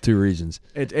fair enough. 2 reasons.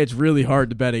 It's really hard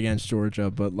to bet against Georgia,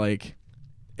 but like,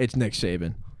 it's Nick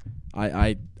Saban.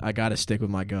 I got to stick with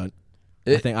my gut.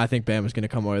 I think Bama's going to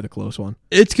come away with a close one.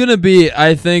 It's going to be,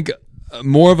 I think,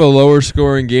 more of a lower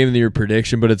scoring game than your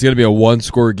prediction, but it's going to be a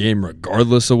 1-score game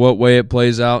regardless of what way it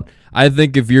plays out. I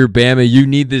think if you're Bama, you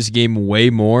need this game way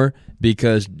more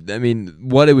because, I mean,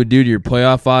 what it would do to your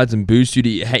playoff odds and boost you to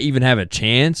even have a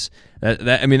chance,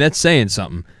 that's saying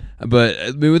something. But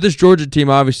I mean, with this Georgia team,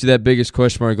 obviously that biggest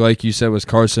question mark, like you said, was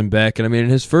Carson Beck. And, I mean, in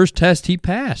his first test, he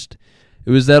passed. It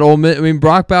was that old. I mean,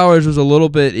 Brock Bowers was a little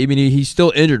bit. I mean, he's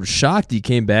still injured. Shocked he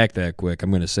came back that quick.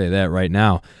 I'm going to say that right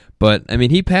now. But I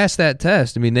mean, he passed that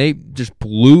test. I mean, they just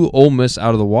blew Ole Miss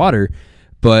out of the water.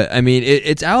 But I mean,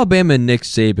 it's Alabama and Nick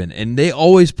Saban, and they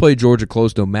always play Georgia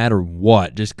close no matter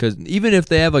what. Just because even if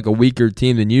they have like a weaker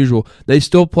team than usual, they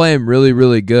still play them really,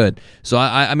 really good. So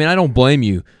I mean, I don't blame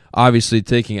you obviously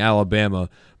taking Alabama.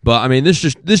 But I mean,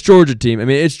 this Georgia team. I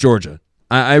mean, it's Georgia.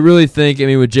 I really think, I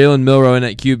mean, with Jalen Milroe in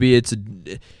at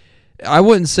QB, I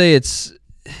wouldn't say it's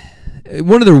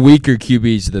one of their weaker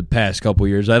QBs the past couple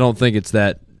years. I don't think it's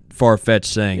that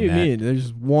far-fetched saying that. What do you mean?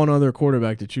 There's one other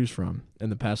quarterback to choose from in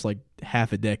the past, like,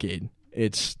 half a decade.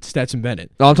 It's Stetson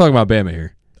Bennett. No, I'm talking about Bama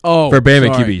here. Oh, for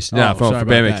Bama sorry. QBs. No, for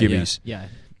Bama QBs. Yeah.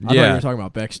 I thought you were talking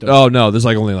about Beck still. Oh, no, there's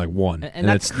like only like one. And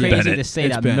that's it's crazy Bennett. to say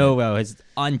It's that Bennett. Milroe is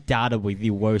undoubtedly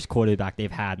the worst quarterback they've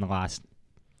had in the last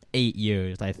 8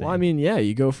 years, I think. Well, I mean, yeah,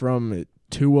 you go from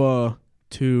Tua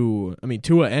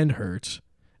and Hurts,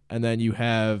 and then you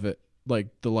have like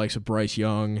the likes of Bryce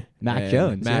Young, Mac and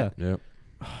Jones. Matt. Yeah. Yep.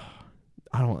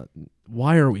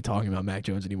 Why are we talking about Mac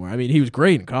Jones anymore? I mean, he was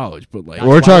great in college, but like, That's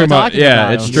We're why talking we're about, talking yeah,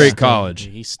 about it's him. straight college.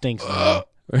 He stinks. Now.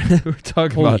 We're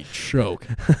talking holy about. choke.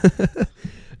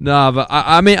 No, but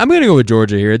I mean, I'm going to go with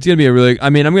Georgia here. It's going to be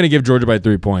I'm going to give Georgia by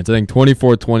 3 points. I think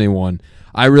 24-21.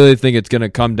 I really think it's going to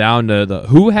come down to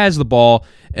who has the ball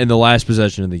in the last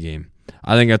possession of the game.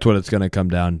 I think that's what it's going to come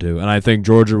down to. And I think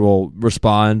Georgia will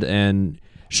respond and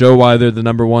show why they're the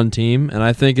number one team. And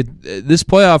I think this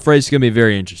playoff race is going to be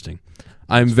very interesting.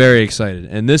 I'm very excited.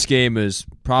 And this game is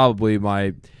probably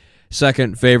my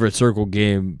second favorite circle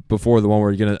game before the one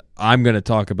I'm going to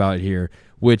talk about here,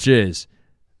 which is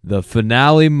the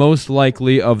finale most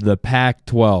likely of the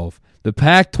Pac-12. The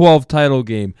Pac-12 title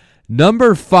game.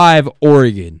 Number 5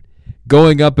 Oregon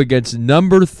going up against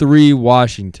number 3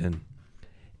 Washington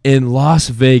in Las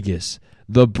Vegas.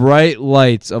 The bright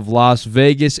lights of Las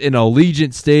Vegas in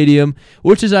Allegiant Stadium,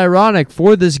 which is ironic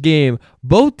for this game.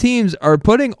 Both teams are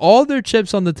putting all their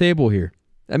chips on the table here.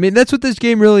 I mean, that's what this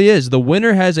game really is. The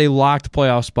winner has a locked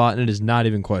playoff spot, and it is not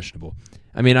even questionable.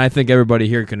 I mean, I think everybody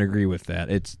here can agree with that.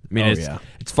 It's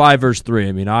 5 versus 3.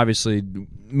 I mean, obviously,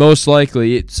 most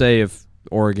likely, say if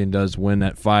Oregon does win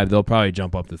at 5, they'll probably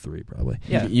jump up to 3, probably.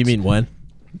 Yeah. You mean when?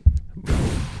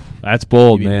 That's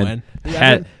bold, You mean man.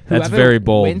 when? That's very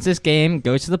bold. Wins this game,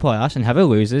 goes to the playoffs, and whoever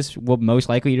loses will most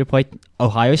likely either play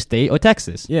Ohio State or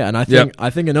Texas. Yeah, and I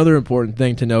think another important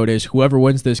thing to note is whoever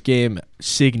wins this game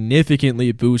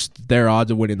significantly boosts their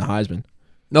odds of winning the Heisman.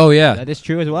 Oh, yeah. That is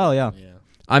true as well, yeah.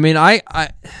 I mean, I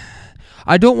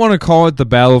don't want to call it the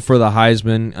battle for the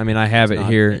Heisman. I mean, I have it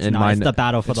here in my. It's the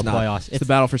battle for It's the not. playoffs. It's the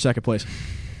battle for second place.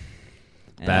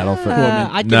 battle for.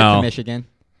 I'd give it to Michigan.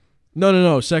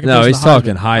 No. Second No, place. he's the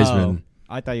talking Heisman. Heisman.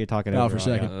 I thought you were talking Battle over for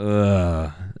second. I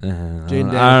Jaden don't know, Daniels,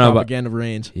 but propaganda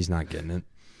reigns. he's not getting it.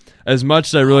 As much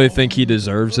as I really think he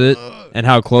deserves it, and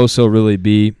how close he'll really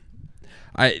be,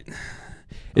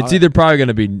 it's either probably going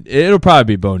to be. It'll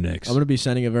probably be Bo Nix. I'm going to be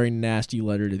sending a very nasty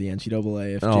letter to the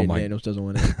NCAA if Jaden Daniels doesn't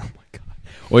win it. Oh my god!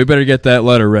 Well, you better get that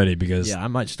letter ready because Yeah, I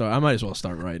might as well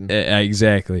start writing.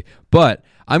 Exactly. But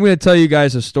I'm going to tell you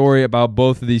guys a story about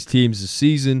both of these teams this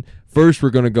season. First,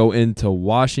 we're going to go into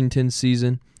Washington's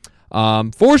season.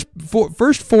 First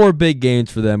 4 big games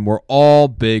for them were all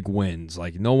big wins.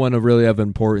 Like, no one really of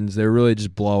importance. They're really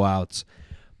just blowouts.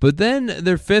 But then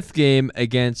their 5th game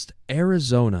against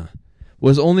Arizona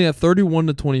was only a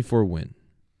 31-24 win.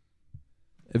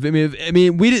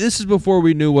 This is before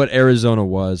we knew what Arizona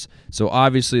was. So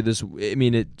obviously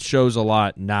it shows a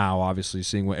lot now, obviously,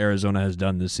 seeing what Arizona has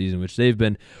done this season, which they've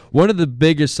been one of the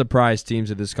biggest surprise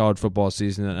teams of this college football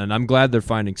season. And I'm glad they're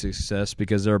finding success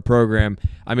because they're a program,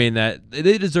 that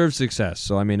they deserve success.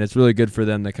 So, it's really good for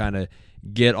them to kind of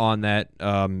get on that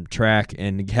track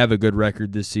and have a good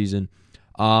record this season.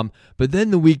 But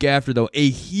then the week after, though, a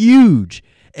huge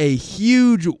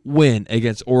win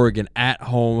against Oregon at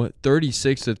home,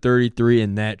 36-33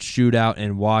 in that shootout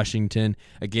in Washington.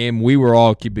 A game we were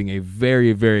all keeping a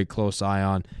very, very close eye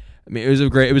on. It was a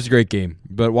great game,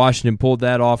 but Washington pulled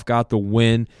that off, got the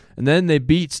win, and then they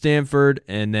beat Stanford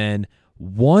and then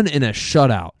won in a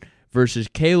shutout versus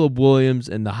Caleb Williams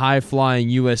and the high-flying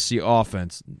USC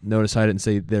offense. Notice I didn't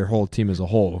say their whole team as a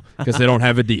whole because they don't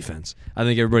have a defense. I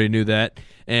think everybody knew that.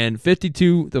 And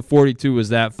 52-42 was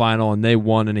that final, and they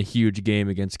won in a huge game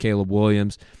against Caleb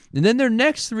Williams. And then their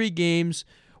next 3 games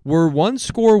were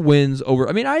one-score wins over,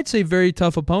 I'd say very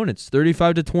tough opponents.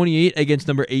 35-28 against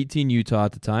number 18 Utah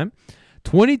at the time.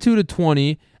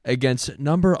 22-20 against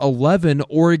number 11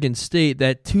 Oregon State,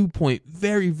 that 2-point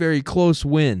very, very close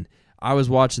win. I was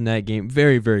watching that game,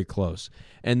 very, very close.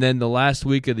 And then the last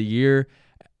week of the year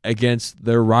against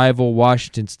their rival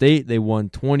Washington State, they won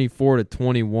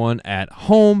 24-21 at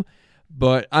home.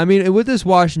 But, with this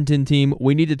Washington team,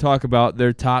 we need to talk about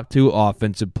their top 2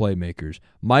 offensive playmakers,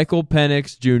 Michael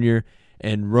Penix Jr.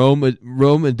 and Rome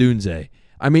Odunze.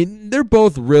 They're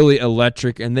both really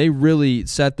electric, and they really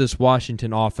set this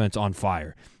Washington offense on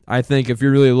fire. I think if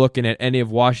you're really looking at any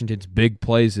of Washington's big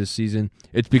plays this season,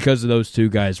 it's because of those 2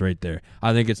 guys right there.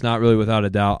 I think it's not really without a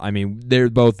doubt. They're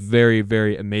both very,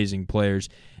 very amazing players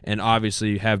and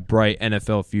obviously have bright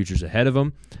NFL futures ahead of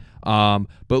them.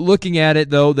 But looking at it,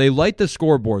 though, they light the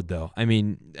scoreboard, though.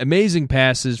 Amazing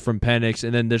passes from Penix,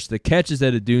 and then there's the catches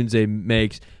that Odunze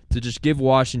makes to just give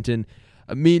Washington –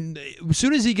 as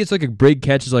soon as he gets like a big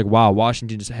catch, it's like, wow,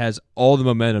 Washington just has all the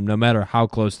momentum no matter how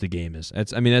close the game is.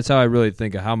 That's how I really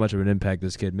think of how much of an impact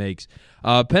this kid makes.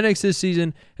 Penix this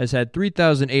season has had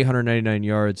 3,899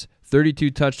 yards, 32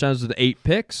 touchdowns with 8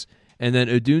 picks, and then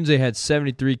Odunze had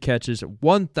 73 catches,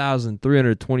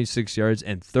 1,326 yards,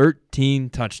 and 13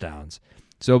 touchdowns.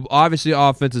 So obviously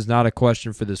offense is not a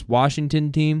question for this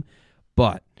Washington team,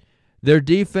 but their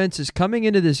defense is coming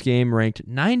into this game ranked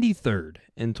 93rd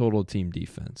in total team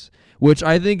defense, which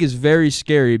I think is very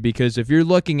scary because if you're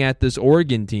looking at this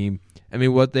Oregon team,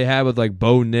 what they have with like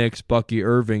Bo Nix, Bucky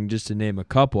Irving, just to name a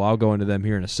couple, I'll go into them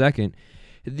here in a second,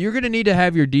 you're going to need to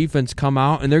have your defense come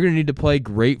out, and they're going to need to play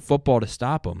great football to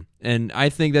stop them. And I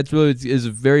think that's really is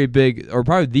a very big, or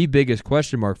probably the biggest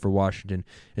question mark for Washington,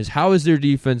 is how is their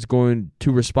defense going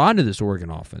to respond to this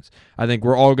Oregon offense? I think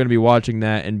we're all going to be watching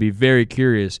that and be very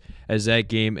curious as that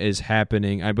game is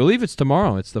happening. I believe it's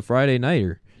tomorrow. It's the Friday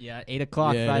nighter. Yeah, 8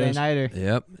 o'clock Friday nighter.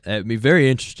 Yep. It'd be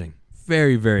very interesting.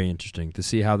 Very, very interesting to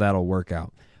see how that'll work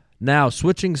out. Now,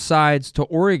 switching sides to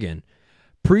Oregon.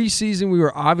 Preseason, we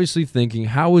were obviously thinking,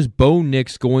 how is Bo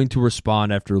Nix going to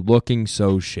respond after looking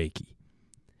so shaky?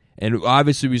 And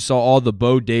obviously, we saw all the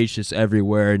bodacious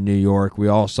everywhere in New York. We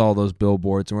all saw those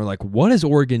billboards, and we're like, what is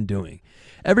Oregon doing?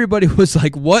 Everybody was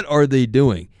like, what are they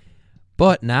doing?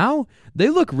 But now, they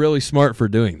look really smart for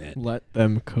doing that. Let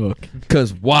them cook.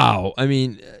 Because, wow.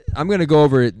 I'm going to go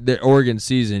over the Oregon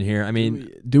season here.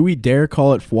 Do we dare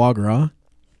call it foie gras?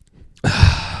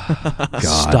 God.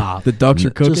 Stop. The Ducks are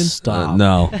cooking? Just stop.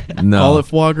 No. Call it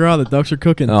foie gras. The Ducks are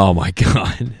cooking. Oh, my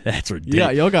God. That's ridiculous.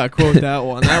 Yeah, y'all got to quote that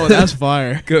one. That's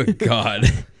fire. Good God.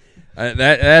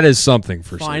 That is something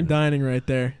for Fine sure. dining right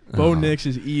there. Bo Nix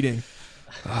is eating.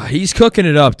 He's cooking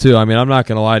it up, too. I'm not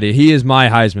going to lie to you. He is my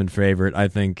Heisman favorite. I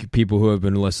think people who have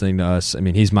been listening to us,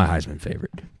 he's my Heisman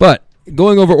favorite. But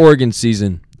going over Oregon's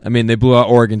season, they blew out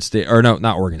Portland State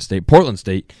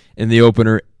in the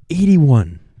opener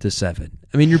 81-7.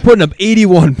 You're putting up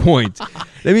 81 points.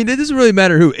 It doesn't really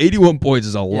matter who. 81 points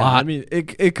is a lot.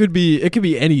 It could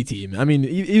be any team.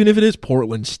 Even if it is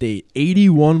Portland State,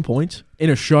 81 points in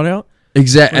a shutout.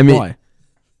 Exactly. Why?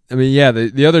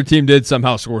 The other team did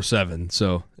somehow score 7,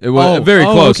 so it was very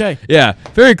close. Okay. Yeah,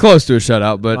 very close to a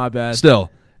shutout, but my bad. Still,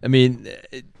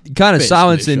 kind of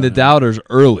silencing the doubters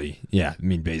early. Yeah,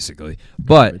 basically.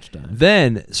 But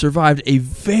then survived a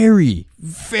very,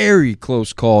 very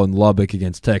close call in Lubbock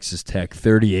against Texas Tech,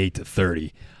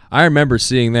 38-30. I remember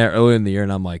seeing that early in the year,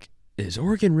 and I'm like, is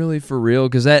Oregon really for real?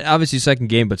 Because that obviously second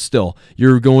game, but still,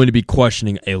 you're going to be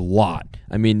questioning a lot.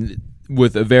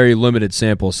 With a very limited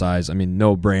sample size,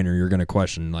 no brainer. You're going to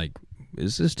question,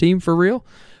 is this team for real?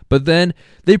 But then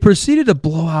they proceeded to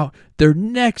blow out their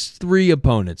next 3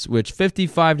 opponents, which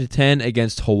 55-10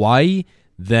 against Hawaii,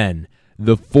 then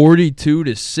the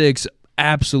 42-6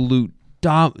 absolute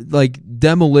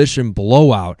demolition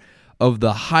blowout of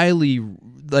the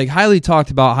highly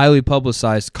talked about, highly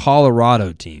publicized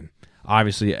Colorado team.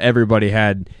 Obviously, everybody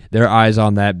had their eyes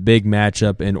on that big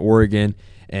matchup in Oregon,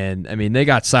 and I mean they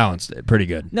got silenced pretty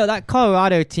good. No, that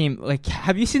Colorado team, like,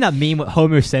 have you seen that meme with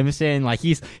Homer Simpson? Like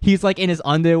he's like in his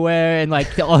underwear and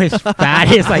like all his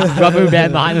fat is like rubber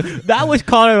band behind him. That was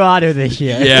Colorado this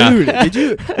year. Yeah. Dude, did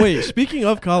you wait? Speaking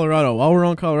of Colorado, while we're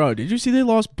on Colorado, did you see they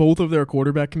lost both of their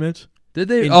quarterback commits? Did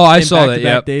they? I saw that.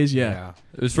 Yeah. Days, yeah.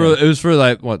 It was for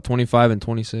like what 25 and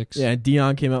 26. Yeah, and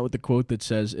Dion came out with the quote that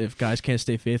says, "If guys can't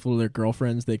stay faithful to their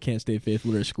girlfriends, they can't stay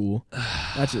faithful to their school."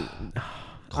 That's it.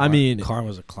 I mean,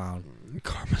 Karma's a clown.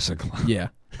 Karma's a clown. Yeah,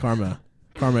 karma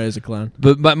is a clown.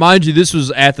 But mind you, this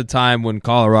was at the time when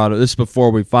Colorado. This is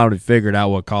before we finally figured out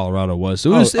what Colorado was.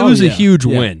 So it was a huge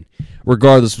win.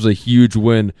 Regardless, it was a huge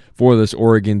win for this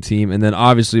Oregon team, and then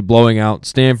obviously blowing out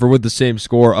Stanford with the same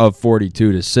score of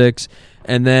 42-6,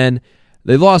 and then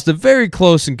they lost a very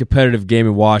close and competitive game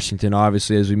in Washington.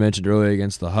 Obviously, as we mentioned earlier,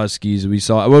 against the Huskies, we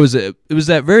saw what was it? It was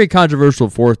that very controversial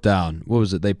fourth down. What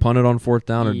was it? They punted on fourth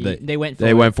down, or they went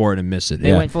for it and missed it.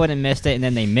 They went for it and missed it, and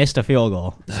then they missed a field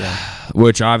goal,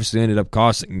 which obviously ended up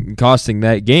costing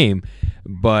that game.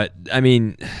 But I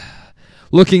mean,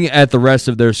 looking at the rest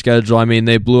of their schedule, I mean,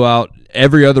 they blew out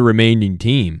every other remaining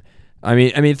team. I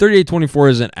mean, 38-24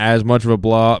 isn't as much of a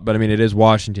blowout, but I mean, it is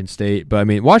Washington State. But I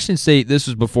mean, Washington State, this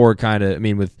was before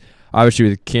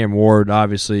with Cam Ward.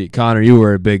 Obviously, Connor, you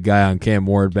were a big guy on Cam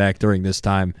Ward back during this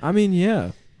time. I mean,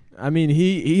 yeah. I mean,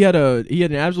 he had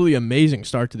an absolutely amazing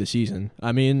start to the season.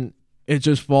 I mean, it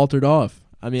just faltered off.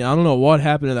 I mean, I don't know what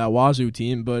happened to that Wazoo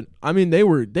team, but I mean,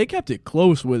 they kept it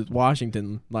close with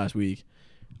Washington last week.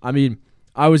 I mean,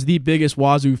 I was the biggest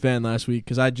Wazoo fan last week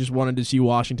because I just wanted to see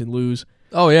Washington lose.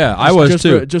 Oh yeah, I was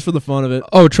too. Just for the fun of it.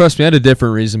 Oh, trust me, I had a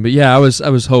different reason, but yeah, I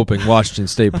was hoping Washington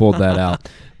State pulled that out.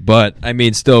 But I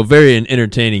mean, still very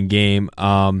entertaining game.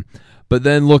 But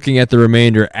then looking at the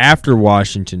remainder after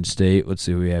Washington State, let's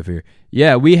see who we have here.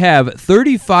 Yeah, we have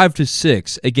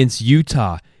 35-6 against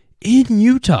Utah in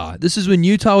Utah. This is when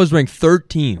Utah was ranked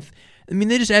 13th. I mean,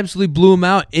 they just absolutely blew them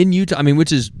out in Utah. I mean,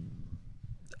 which is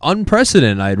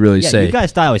unprecedented, I'd really say. You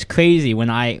guys thought I was crazy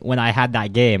when I had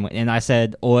that game, and I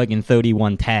said Oregon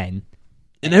 31-10.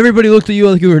 And everybody looked at you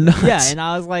like you were nuts. Yeah, and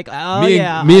I was like,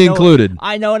 me included.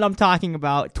 I know what I'm talking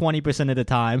about 20% of the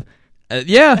time.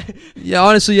 Yeah,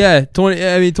 honestly, yeah.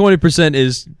 20%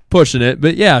 is pushing it,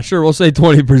 but yeah, sure, we'll say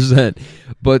 20%.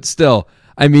 But still,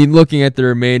 I mean, looking at the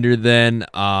remainder, then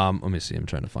let me see. I'm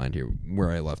trying to find here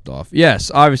where I left off. Yes,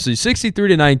 obviously,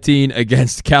 63-19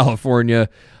 against California.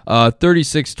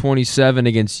 36-27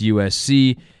 against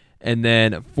USC, and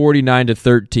then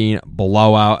 49-13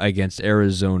 blowout against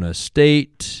Arizona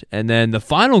State. And then the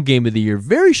final game of the year,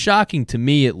 very shocking to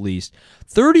me at least,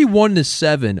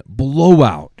 31-7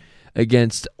 blowout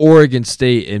against Oregon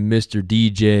State and Mr.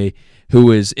 DJ,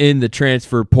 who is in the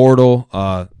transfer portal.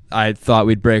 I thought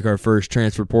we'd break our first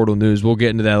transfer portal news. We'll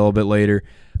get into that a little bit later.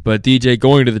 But DJ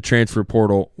going to the transfer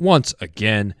portal once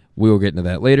again. We will get into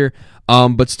that later.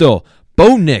 But still,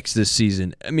 Bo Nix this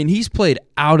season, I mean, he's played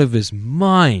out of his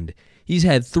mind. He's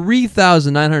had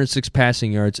 3,906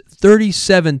 passing yards,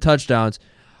 37 touchdowns.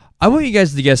 I want you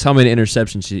guys to guess how many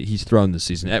interceptions he's thrown this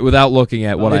season without looking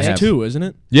at what I have. It's 2, isn't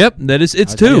it? Yep,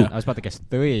 it's 2. I was about to guess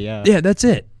 3, yeah. Yeah, that's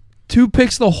it. 2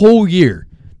 picks the whole year.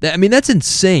 I mean, that's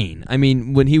insane. I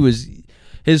mean, when he was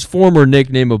his former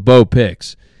nickname of Bo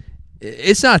Picks,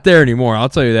 it's not there anymore. I'll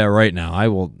tell you that right now. I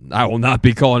will not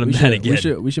be calling him that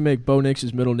again. We should make Bo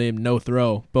Nix's middle name No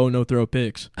Throw. Bo No Throw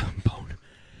Picks.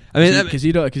 I mean, because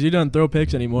he doesn't throw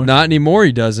picks anymore. Not anymore.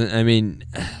 He doesn't. I mean,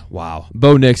 wow.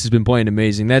 Bo Nix has been playing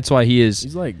amazing. That's why he is.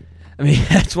 He's like. I mean,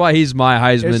 that's why he's my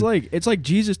Heisman. It's like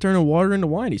Jesus turning water into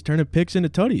wine. He's turning picks into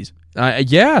tutties.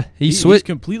 Yeah, he's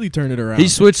completely turned it around. He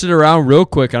switched it around real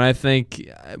quick, and I think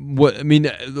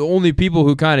the only people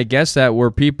who kind of guessed that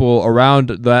were people around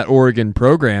that Oregon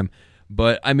program.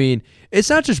 But I mean,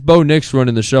 it's not just Bo Nix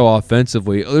running the show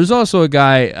offensively. There's also a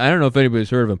guy, I don't know if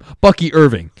anybody's heard of him, Bucky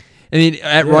Irving. I mean,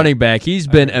 at running back, he's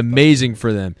been amazing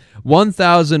for them.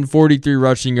 1,043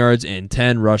 rushing yards and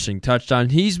 10 rushing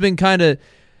touchdowns. He's been kind of.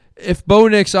 If Bo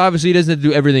Nix obviously doesn't have to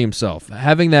do everything himself,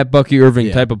 having that Bucky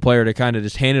Irving type of player to kind of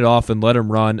just hand it off and let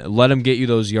him run, let him get you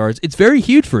those yards, it's very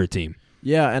huge for a team.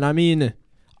 Yeah, and I mean,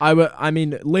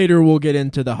 later we'll get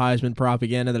into the Heisman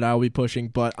propaganda that I'll be pushing,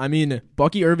 but I mean,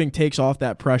 Bucky Irving takes off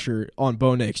that pressure on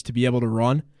Bo Nix to be able to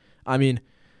run. I mean,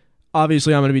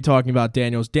 obviously I'm going to be talking about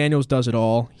Daniels. Daniels does it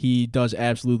all. He does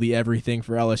absolutely everything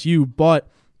for LSU, but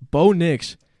Bo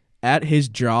Nix, at his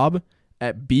job,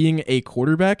 at being a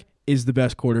quarterback, is the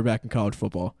best quarterback in college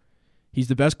football. He's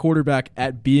the best quarterback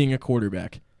at being a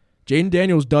quarterback. Jaden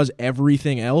Daniels does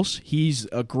everything else. He's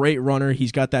a great runner.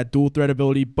 He's got that dual threat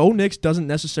ability. Bo Nix doesn't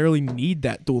necessarily need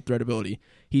that dual threat ability.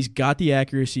 He's got the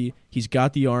accuracy, he's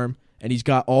got the arm, and he's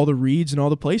got all the reads and all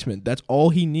the placement. That's all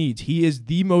he needs. He is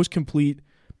the most complete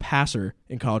passer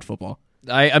in college football.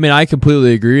 I mean, I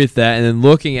completely agree with that. And then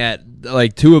looking at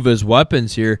like two of his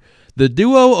weapons here, the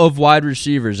duo of wide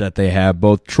receivers that they have,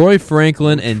 both Troy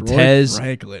Franklin and Tez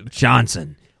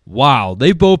Johnson. Wow,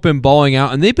 they've both been balling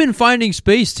out, and they've been finding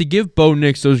space to give Bo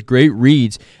Nix those great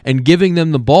reads and giving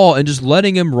them the ball and just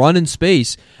letting him run in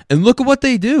space. And look at what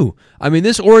they do. I mean,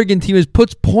 this Oregon team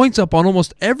puts points up on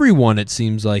almost everyone, it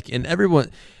seems like, and everyone.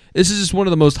 This is just one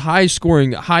of the most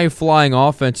high-scoring, high-flying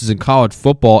offenses in college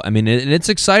football. I mean, and it's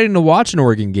exciting to watch an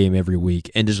Oregon game every week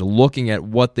and just looking at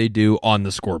what they do on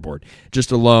the scoreboard.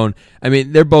 Just alone, I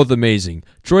mean, they're both amazing.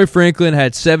 Troy Franklin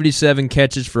had 77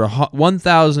 catches for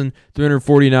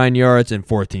 1,349 yards and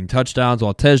 14 touchdowns,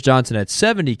 while Tez Johnson had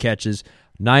 70 catches,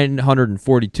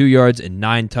 942 yards, and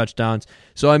 9 touchdowns.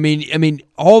 So, I mean,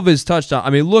 all of his touchdowns,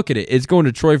 I mean, look at it. It's going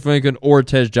to Troy Franklin or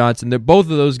Tez Johnson. Both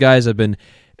of those guys have been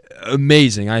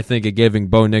amazing, I think, at giving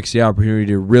Bo Nix the opportunity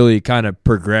to really kind of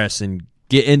progress and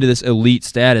get into this elite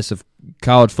status of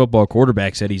college football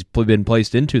quarterbacks that he's been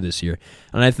placed into this year.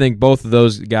 And I think both of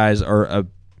those guys are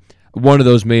one of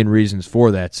those main reasons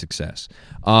for that success.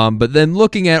 But then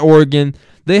looking at Oregon,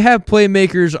 they have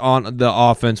playmakers on the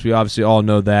offense. We obviously all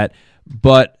know that.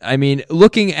 But, I mean,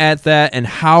 looking at that and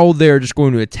how they're just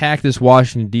going to attack this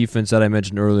Washington defense that I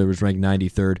mentioned earlier was ranked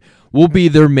 93rd will be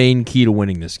their main key to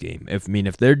winning this game.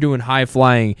 If they're doing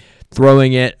high-flying,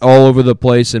 throwing it all over the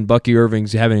place, and Bucky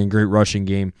Irving's having a great rushing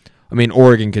game, I mean,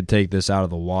 Oregon could take this out of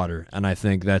the water. And I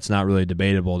think that's not really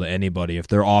debatable to anybody if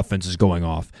their offense is going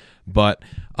off. But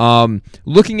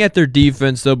looking at their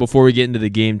defense, though, before we get into the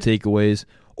game takeaways,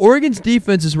 Oregon's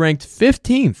defense is ranked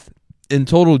 15th in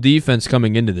total defense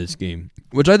coming into this game,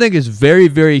 which I think is very,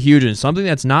 very huge and something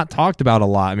that's not talked about a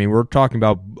lot. I mean, we're talking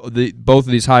about both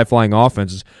of these high-flying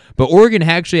offenses, but Oregon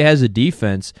actually has a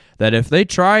defense that if they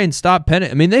try and stop Penix,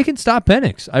 I mean, they can stop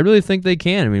Penix. I really think they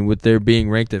can. I mean, with their being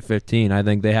ranked at 15, I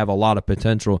think they have a lot of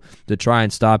potential to try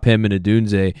and stop him and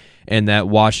Adunze and that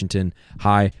Washington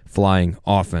high-flying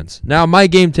offense. Now, my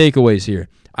game takeaways here.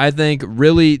 I think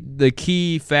really the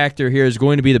key factor here is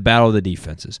going to be the battle of the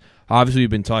defenses. Obviously, we've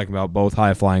been talking about both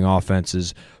high-flying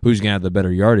offenses, who's going to have the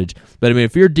better yardage. But, I mean,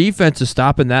 if your defense is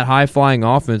stopping that high-flying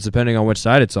offense, depending on which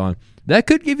side it's on, that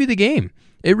could give you the game.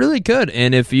 It really could.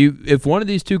 And if one of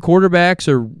these two quarterbacks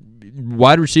or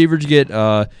wide receivers get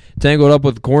tangled up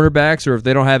with cornerbacks, or if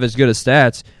they don't have as good of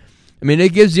stats, I mean,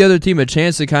 it gives the other team a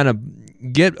chance to kind of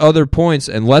get other points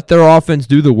and let their offense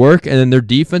do the work, and then their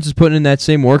defense is putting in that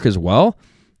same work as well.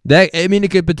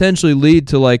 It could potentially lead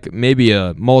to like maybe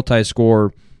a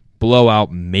multi-score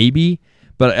blowout, maybe,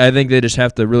 but I think they just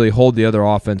have to really hold the other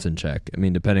offense in check. I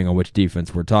mean, depending on which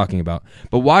defense we're talking about.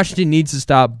 But Washington needs to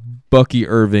stop Bucky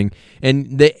Irving,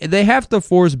 and they have to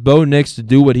force Bo Nix to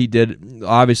do what he did,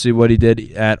 obviously what he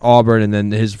did at Auburn and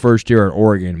then his first year at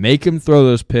Oregon. Make him throw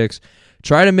those picks.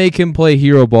 Try to make him play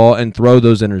hero ball and throw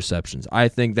those interceptions. I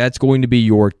think that's going to be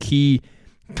your key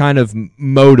kind of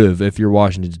motive if you're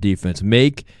Washington's defense.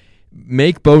 Make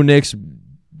Bo Nix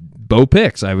Bo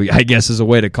picks, I guess is a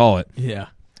way to call it. Yeah.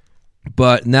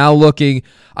 But now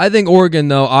I think Oregon,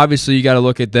 though, obviously you got to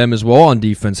look at them as well on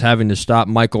defense, having to stop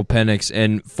Michael Penix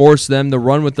and force them to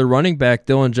run with their running back,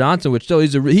 Dylan Johnson, which still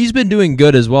he's been doing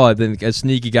good as well. I think a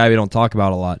sneaky guy we don't talk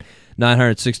about a lot.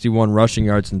 961 rushing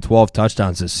yards and 12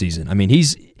 touchdowns this season. I mean,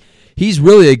 he's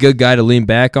really a good guy to lean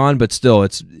back on, but still,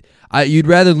 you'd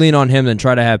rather lean on him than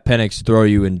try to have Penix throw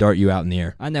you and dart you out in the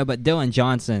air. I know, but Dylan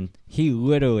Johnson, he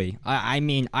literally, I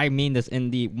mean this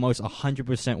in the most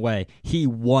 100% way, he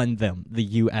won them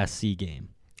the USC game.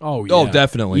 Oh, yeah. Oh,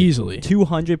 definitely. Easily.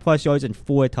 200-plus yards and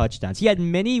 4 touchdowns. He had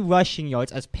many rushing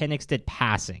yards as Penix did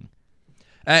passing.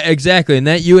 Exactly, and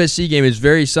that USC game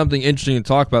is something interesting to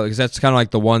talk about because that's kind of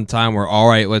like the one time where, all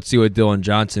right, let's see what Dylan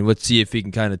Johnson, let's see if he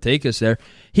can kind of take us there.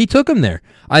 He took him there.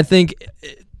 I think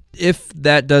if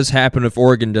that does happen, if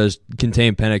Oregon does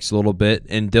contain Penix a little bit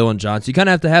and Dylan Johnson, you kind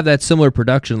of have to have that similar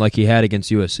production like he had against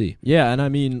USC. Yeah, and I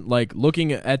mean, like,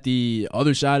 looking at the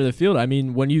other side of the field, I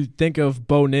mean, when you think of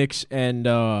Bo Nix and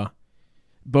Irving,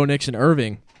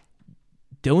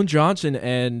 Dylan Johnson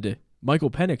and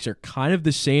Michael Penix are kind of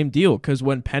the same deal because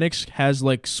when Penix has,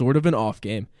 like, sort of an off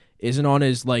game, isn't on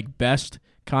his, like, best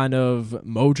kind of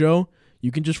mojo,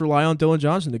 you can just rely on Dylan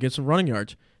Johnson to get some running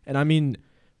yards. And, I mean,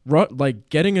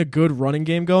 getting a good running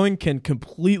game going can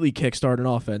completely kickstart an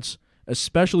offense,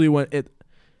 especially when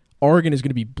Oregon is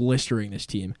going to be blistering this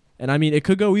team. And, I mean, it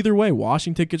could go either way.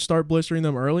 Washington could start blistering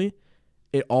them early.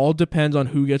 It all depends on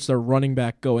who gets their running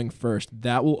back going first.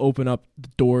 That will open up the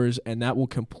doors, and that will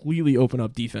completely open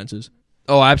up defenses.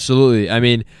 Oh, absolutely. I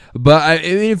mean,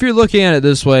 if you're looking at it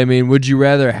this way, I mean, would you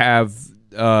rather have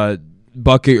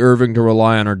Bucky Irving to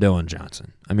rely on or Dylan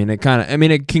Johnson? I mean, it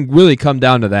can really come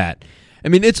down to that. I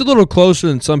mean, it's a little closer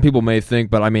than some people may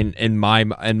think, but I mean, in my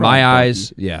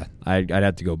eyes, yeah, I'd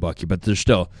have to go Bucky. But there's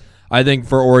still, I think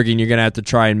for Oregon, you're gonna have to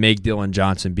try and make Dylan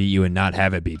Johnson beat you and not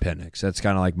have it be Penix. That's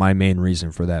kind of like my main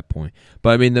reason for that point. But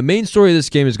I mean, the main story of this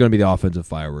game is going to be the offensive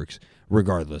fireworks.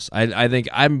 Regardless, I think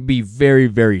I'd be very,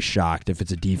 very shocked if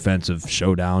it's a defensive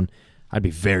showdown. I'd be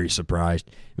very surprised.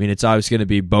 I mean, it's obviously going to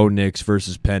be Bo Nix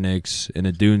versus Penix and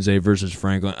Adunze versus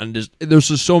Franklin. And there's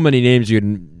just so many names you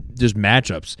can just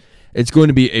matchups. It's going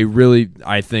to be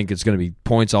I think it's going to be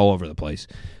points all over the place.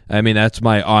 I mean, that's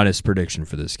my honest prediction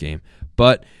for this game.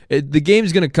 But the game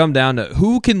is going to come down to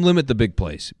who can limit the big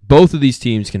plays. Both of these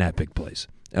teams can have big plays.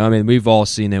 I mean, we've all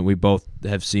seen it. We both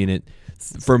have seen it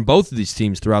from both of these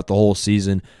teams throughout the whole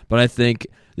season, but I think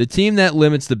the team that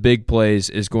limits the big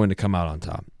plays is going to come out on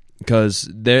top because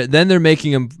they're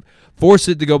making them force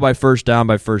it to go by first down,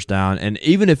 and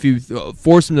even if you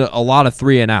force them to a lot of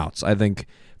 3-and-outs, I think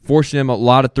forcing them a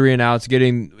lot of 3-and-outs,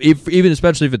 even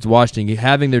especially if it's Washington,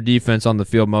 having their defense on the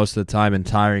field most of the time and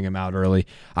tiring them out early,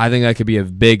 I think that could be a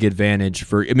big advantage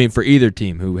for either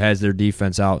team who has their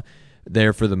defense out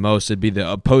there for the most. It'd be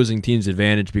the opposing team's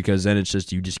advantage because then it's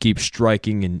just you just keep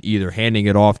striking and either handing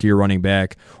it off to your running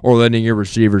back or letting your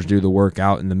receivers do the work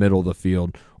out in the middle of the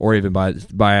field or even by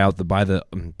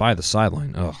the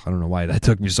sideline. Oh, I don't know why that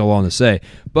took me so long to say,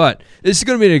 but this is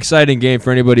going to be an exciting game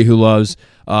for anybody who loves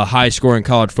high-scoring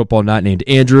college football not named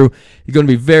Andrew. It's going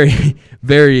to be very,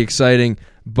 very exciting,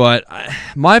 but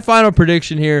my final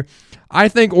prediction here, I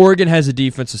think Oregon has a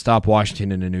defense to stop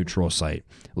Washington in a neutral site.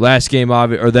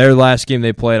 Their last game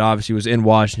they played obviously was in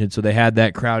Washington, so they had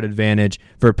that crowd advantage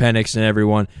for Penix and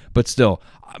everyone. But still,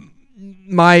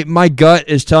 my gut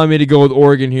is telling me to go with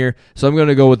Oregon here, so I'm going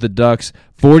to go with the Ducks,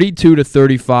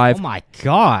 42-35. Oh my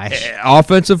gosh!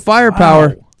 Offensive firepower,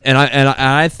 wow. and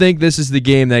I think this is the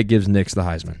game that gives Nix the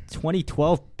Heisman.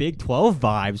 2012 Big 12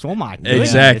 vibes. Oh my goodness!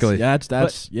 Exactly.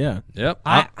 Yeah. Yep.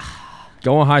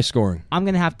 Going high scoring. I'm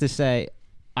going to have to say,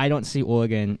 I don't see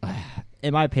Oregon.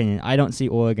 In my opinion, I don't see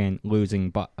Oregon losing,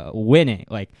 but winning.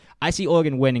 Like I see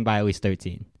Oregon winning by at least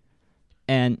 13.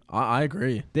 And I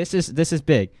agree. This is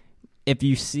big. If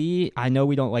you see, I know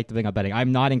we don't like to bring up betting.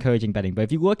 I'm not encouraging betting, but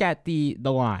if you look at the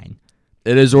line,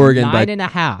 it is Oregon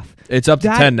 9.5. It's up to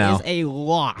 10 now. That is a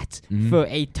lot for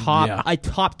a top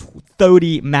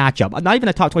 30 matchup. Not even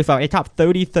a top 25, a top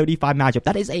 30, 35 matchup.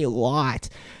 That is a lot.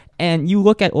 And you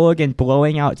look at Oregon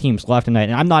blowing out teams left and right,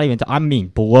 and I mean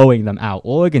blowing them out.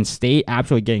 Oregon State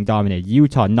absolutely getting dominated.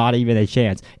 Utah, not even a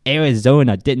chance.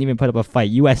 Arizona didn't even put up a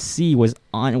fight. USC was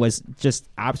just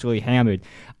absolutely hammered.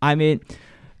 I mean,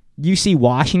 you see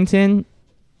Washington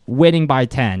winning by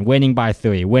 10, winning by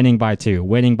 3, winning by 2,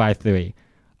 winning by 3.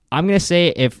 I'm going to say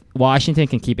if Washington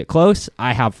can keep it close,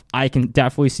 I can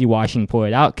definitely see Washington pull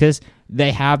it out because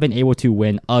they have been able to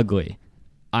win ugly.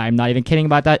 I'm not even kidding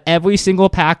about that. Every single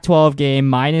Pac-12 game,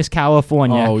 minus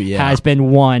California, has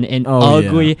been won in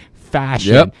ugly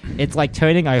fashion. Yep. It's like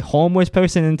turning a homeless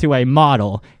person into a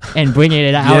model and bringing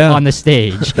it out on the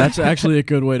stage. That's actually a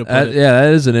good way to put it. Yeah,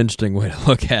 that is an interesting way to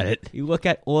look at it. You look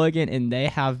at Oregon, and they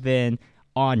have been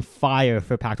on fire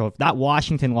for Pac-12. That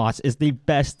Washington loss is the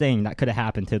best thing that could have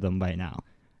happened to them right now.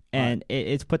 And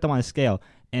it's put them on a scale.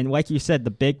 And like you said,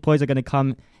 the big plays are going to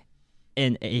come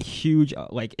in a huge,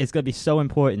 it's going to be so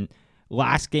important.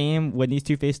 Last game, when these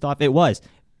two faced off, it was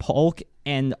Polk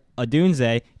and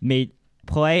Adunze made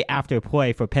play after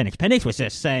play for Penix. Penix was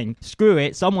just saying, screw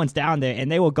it, someone's down there, and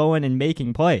they were going and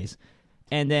making plays.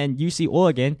 And then UC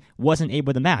Oregon wasn't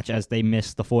able to match as they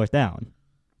missed the fourth down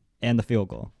and the field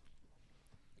goal.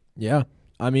 Yeah.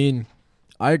 I mean,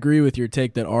 I agree with your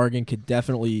take that Oregon could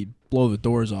definitely blow the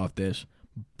doors off this,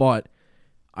 but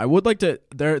I would like to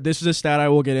this is a stat I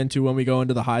will get into when we go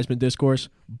into the Heisman discourse,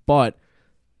 but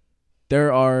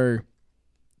there's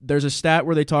a stat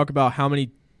where they talk about how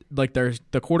many, there's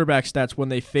the quarterback stats when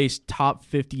they face top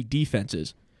 50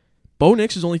 defenses. Bo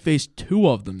Nix has only faced 2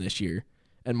 of them this year,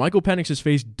 and Michael Penix has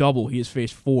faced double. He has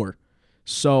faced 4.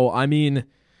 So, I mean,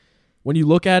 when you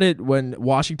look at it, when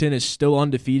Washington is still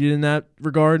undefeated in that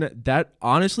regard, that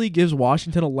honestly gives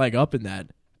Washington a leg up in that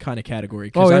kind of category.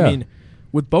 Because, I mean,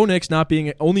 with Bo Nix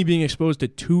only being exposed to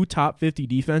 2 top 50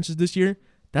 defenses this year,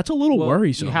 That's a little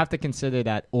worrisome. You have to consider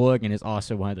that Oregon is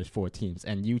also one of those 4 teams,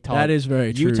 and Utah. That is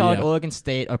very true. Utah and Oregon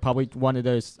State are probably one of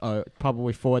those,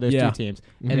 probably 4 of those 2 teams,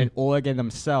 and then Oregon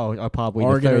themselves are probably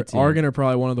the 3rd team. Oregon are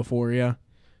probably one of the 4. Yeah.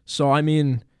 So I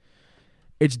mean,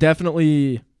 it's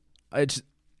definitely a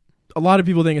lot of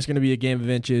people think it's going to be a game of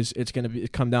inches. It's going to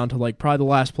come down to like probably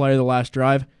the last play, the last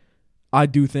drive. I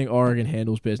do think Oregon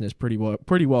handles business pretty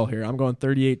well here. I'm going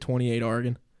 38-28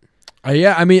 Oregon.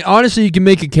 Yeah, I mean, honestly, you can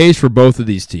make a case for both of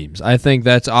these teams. I think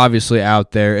that's obviously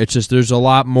out there. It's just there's a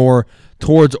lot more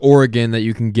towards Oregon that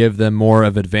you can give them more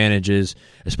of advantages,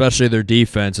 especially their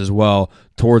defense as well,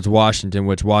 towards Washington,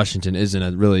 which Washington isn't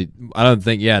a really, I don't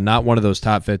think, not one of those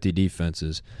top 50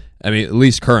 defenses. I mean, at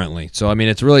least currently. So, I mean,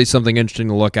 it's really something interesting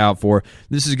to look out for.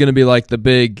 This is going to be like the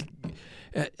big...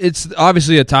 It's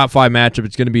obviously a top 5 matchup.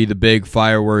 It's going to be the big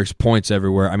fireworks, points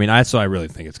everywhere. I mean, that's what I really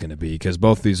think it's going to be because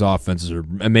both these offenses are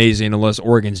amazing unless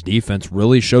Oregon's defense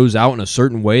really shows out in a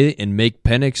certain way and make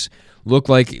Penix look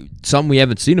like something we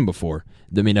haven't seen him before.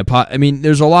 I mean,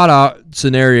 there's a lot of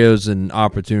scenarios and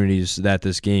opportunities that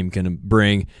this game can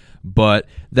bring, but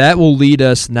that will lead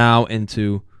us now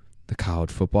into the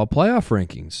college football playoff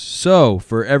rankings. So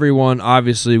for everyone,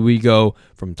 obviously we go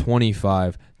from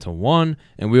 25 to 1,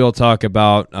 and we'll talk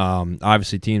about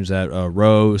obviously teams that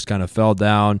rose, kind of fell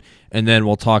down, and then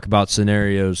we'll talk about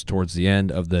scenarios towards the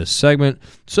end of this segment.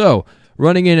 So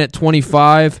running in at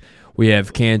 25, we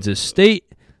have Kansas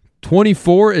State.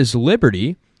 24 is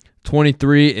Liberty.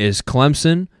 23 is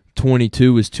Clemson.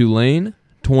 22 is Tulane.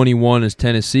 21 is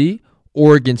Tennessee.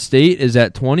 Oregon State is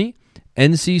at 20.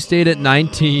 NC State at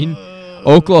 19,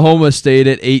 Oklahoma State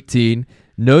at 18,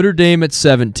 Notre Dame at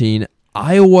 17,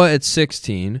 Iowa at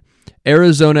 16,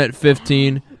 Arizona at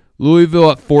 15,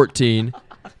 Louisville at 14,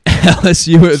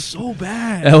 LSU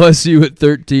at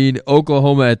 13,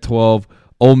 Oklahoma at 12,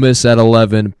 Ole Miss at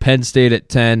 11, Penn State at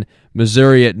 10,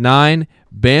 Missouri at 9,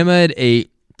 Bama at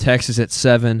 8, Texas at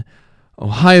 7,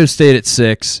 Ohio State at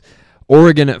 6,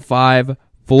 Oregon at 5,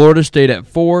 Florida State at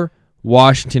 4,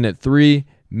 Washington at 3,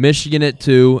 Michigan at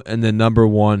 2, and then number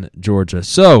 1, Georgia.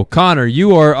 So, Connor,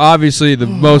 you are obviously the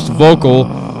most vocal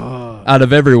out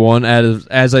of everyone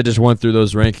as I just went through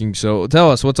those rankings. So, tell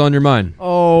us, what's on your mind?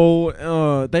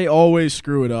 They always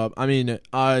screw it up. I mean,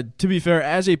 to be fair,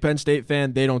 as a Penn State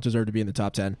fan, they don't deserve to be in the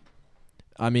top 10.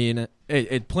 I mean,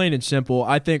 it plain and simple.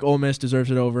 I think Ole Miss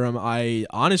deserves it over them. I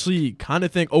honestly kind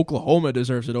of think Oklahoma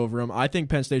deserves it over them. I think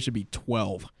Penn State should be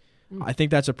 12. I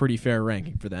think that's a pretty fair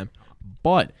ranking for them.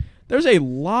 But there's a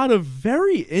lot of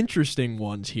very interesting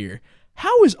ones here.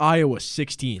 How is Iowa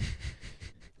 16?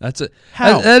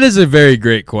 That is a very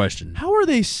great question. How are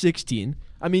they 16?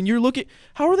 I mean,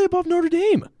 how are they above Notre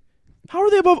Dame? How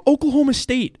are they above Oklahoma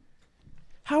State?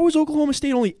 How is Oklahoma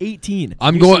State only 18?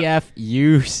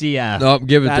 UCF. No,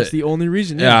 give it. That's the only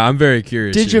reason. Yeah, I'm very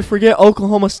curious. Did you forget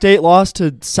Oklahoma State lost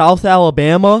to South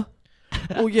Alabama?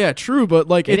 Well, yeah, true, but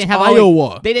like it's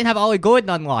Iowa. They didn't have Ollie Gordon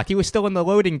unlocked. He was still in the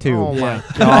loading tube. Oh my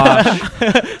gosh.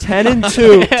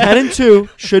 10-2. 10-2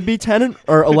 should be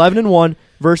 11-1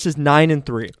 versus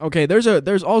 9-3. Okay,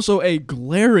 there's also a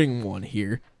glaring one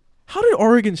here. How did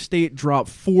Oregon State drop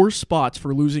 4 spots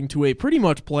for losing to a pretty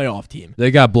much playoff team?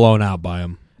 They got blown out by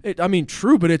them.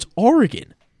 True, but it's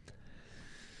Oregon.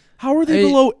 How are they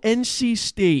below NC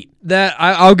State?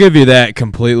 I'll give you that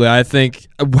completely. I think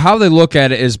how they look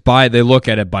at it is by the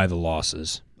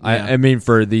losses. Yeah. I mean,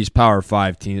 for these Power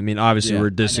 5 teams. I mean, obviously we're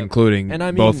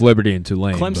disincluding both Liberty and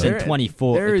Tulane. Clemson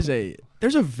 24.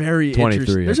 There's a very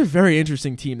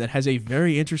interesting team that has a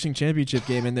very interesting championship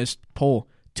game in this poll.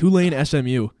 Tulane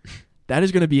SMU. That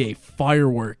is going to be a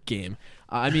firework game.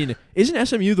 I mean, isn't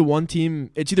SMU the one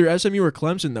team? It's either SMU or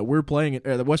Clemson that we're playing,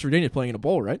 or that West Virginia is playing in a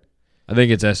bowl, right? I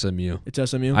think it's SMU. It's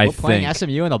SMU. We're playing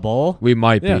SMU in a bowl. We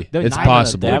might be. It's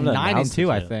possible. They're 9-2,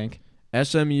 I think.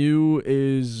 SMU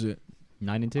is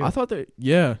 9-2. I thought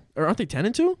or aren't they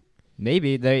 10-2?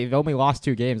 Maybe they've only lost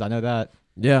 2 games. I know that.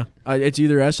 Yeah, it's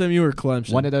either SMU or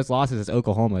Clemson. One of those losses is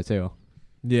Oklahoma too.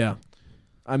 Yeah.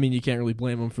 I mean, you can't really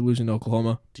blame them for losing to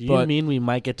Oklahoma. Do you mean we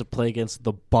might get to play against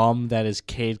the bum that is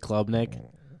Cade Klubnik?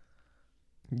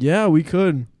 Yeah, we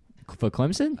could. For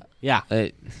Clemson? Yeah.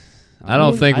 I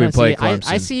don't think we play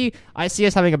Clemson. I see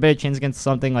us having a better chance against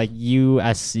something like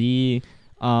USC.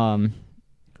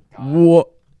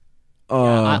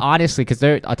 Honestly, because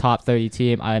they're a top 30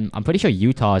 team. I'm pretty sure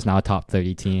Utah is now a top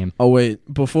 30 team. Oh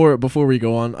wait, before we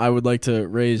go on, I would like to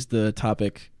raise the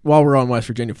topic while we're on West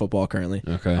Virginia football currently.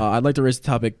 Okay. I'd like to raise the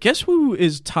topic. Guess who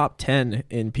is top 10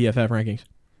 in PFF rankings?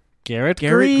 Garrett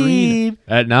Green.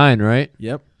 At 9, right?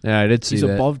 Yep. Yeah, I did see he's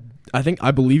that. Above.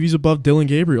 I believe he's above Dylan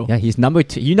Gabriel. Yeah, he's number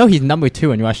 2. You know he's number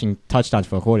 2 in rushing touchdowns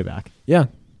for a quarterback. Yeah.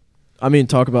 I mean,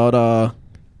 talk about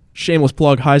shameless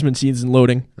plug, Heisman season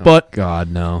loading. Oh, but God,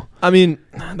 no. I mean,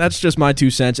 that's just my 2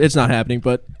 cents. It's not happening,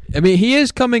 but I mean, he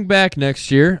is coming back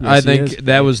next year. Yes, I he think is.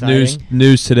 that was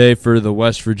news today for the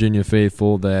West Virginia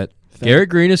faithful that Garrett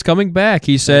Green is coming back.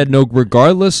 He said, "No,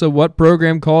 regardless of what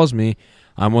program calls me,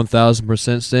 I'm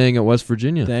 1,000% staying at West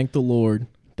Virginia." thank the Lord.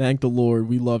 Thank the Lord.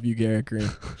 We love you, Garrett Green.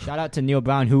 Shout out to Neil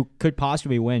Brown, who could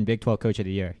possibly win Big 12 Coach of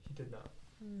the Year.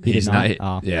 He's did not? not.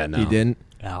 Oh. Yeah, no. He didn't.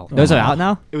 Those are out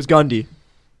now? It was Gundy.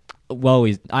 Well,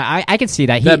 I can see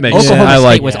that. That makes Oklahoma sense. I State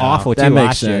like was that. awful That too makes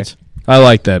last year. sense. I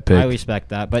like that pick. I respect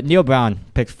that. But Neil Brown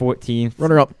picked 14th.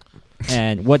 Runner up.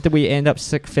 And what did we end up,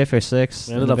 5th or 6th?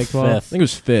 We in ended the up Big 12? 5th. I think it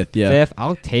was 5th. Yeah. 5th?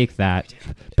 I'll take that.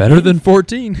 Better than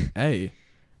 14. Hey,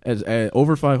 as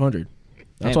over 500.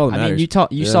 That's all that I matters. mean,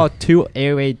 you saw 2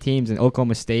 air raid teams in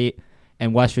Oklahoma State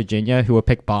and West Virginia who were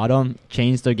picked bottom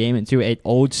change their game into an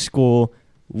old school,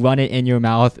 run it in your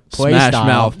mouth play Smash style.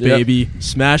 mouth, baby.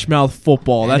 Smash mouth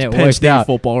football. And That's it Penn worked State out.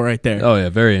 football right there. Oh, yeah,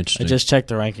 very I interesting. just checked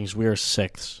the rankings. We are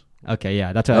 6th. Okay,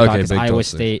 yeah, that's what I thought. Okay, 'Cause Big 12 Iowa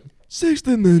six. State, 6th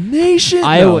in the nation.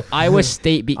 Iowa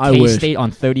State beat I wish. K-State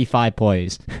on 35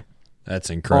 plays.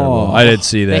 That's incredible. Oh. I did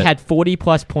see that. They had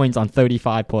 40-plus points on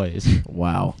 35 plays.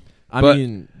 Wow. I But-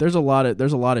 mean, there's a lot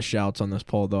of shouts on this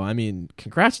poll though. I mean,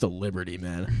 congrats to Liberty,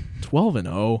 man.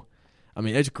 12-0. I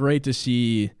mean, it's great to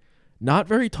see not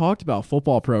very talked about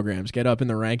football programs get up in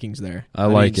the rankings there. I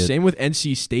like mean, it. Same with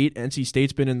NC State. NC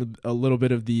State's been in a little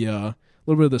bit of the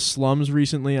slums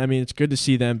recently. I mean, it's good to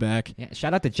see them back. Yeah,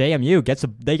 shout out to JMU.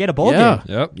 They get a bowl Yeah.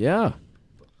 game. Yep. Yeah.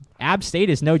 App State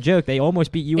is no joke. They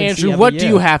almost beat UNC. Andrew, every what year. do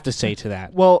you have to say to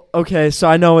that? Well, okay, so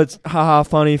I know it's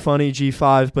funny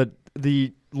G5, but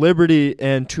the Liberty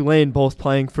and Tulane both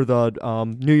playing for the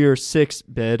New Year's 6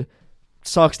 bid.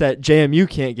 Sucks that JMU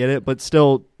can't get it, but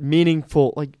still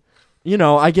meaningful. Like, you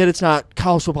know, I get it's not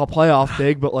college football playoff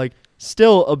big, but like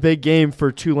still a big game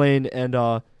for Tulane and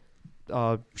the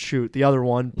other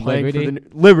one playing Liberty? for the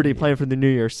Liberty playing for the New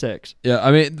Year's 6. Yeah,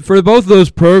 I mean, for both those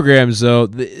programs, though,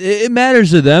 it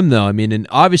matters to them, though. I mean, and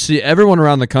obviously everyone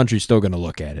around the country is still going to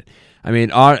look at it. I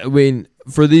mean,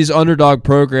 for these underdog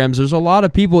programs, there's a lot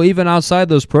of people even outside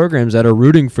those programs that are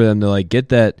rooting for them to like get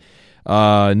that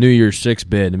New Year's 6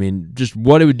 bid. I mean, just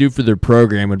what it would do for their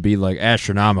program would be like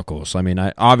astronomical. So, I mean,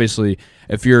 obviously,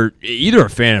 if you're either a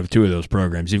fan of two of those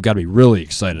programs, you've got to be really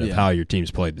excited of how your team's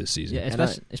played this season. Yeah,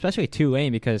 especially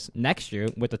Tulane, because next year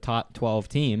with the top 12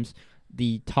 teams,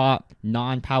 the top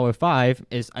non-Power 5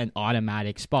 is an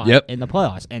automatic spot in the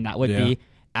playoffs, and that would be,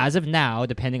 as of now,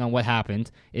 depending on what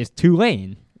happens, is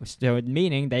Tulane. So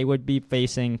meaning they would be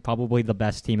facing probably the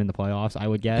best team in the playoffs, I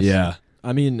would guess. Yeah.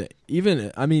 I mean,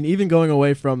 even going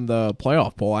away from the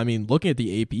playoff poll, I mean, looking at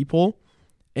the AP poll,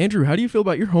 Andrew, how do you feel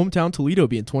about your hometown Toledo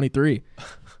being 23?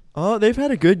 They've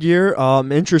had a good year.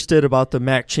 Interested about the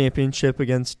MAC championship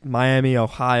against Miami,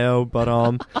 Ohio, but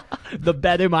The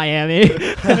better Miami.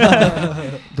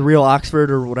 the real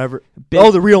Oxford or whatever.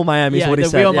 The real Miami is what he the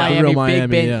said. real Yeah. Miami, The real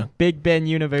Miami, Big Ben Just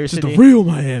University. the real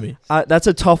Miami. That's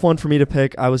a tough one for me to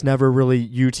pick. I was never really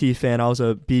UT fan. I was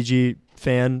a BG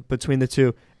fan between the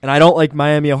two. And I don't like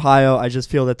Miami, Ohio. I just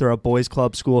feel that they're a boys'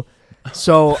 club school.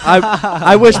 So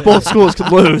I wish both schools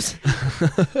could lose.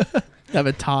 Have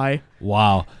a tie.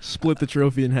 Wow. Split the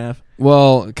trophy in half.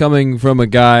 Well, coming from a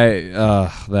guy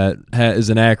that is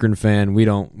an Akron fan, we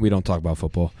don't talk about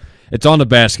football. It's on to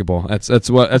basketball. That's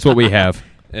what we have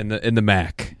in the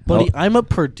MAC. Buddy, I'm a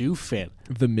Purdue fan.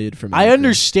 The mid from I Akron.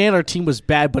 understand our team was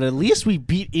bad, but at least we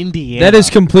beat Indiana. That is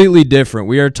completely different.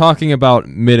 We are talking about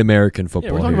Mid-American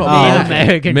football. we're talking here. about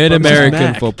Mid-American Mid-American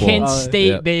MAC. football. Kent State,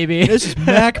 yeah. baby. This is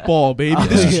MAC ball, baby.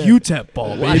 This is UTEP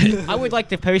ball, baby. I would like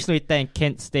to personally thank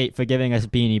Kent State for giving us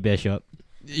Beanie Bishop.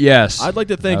 Yes. I'd like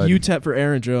to thank I would- UTEP for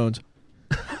Aaron Jones.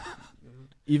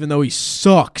 Even though he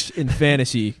sucks in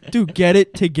fantasy. Dude, get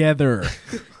it together.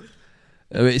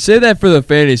 I mean, say that for the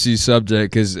fantasy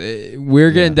subject because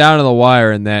we're getting down to the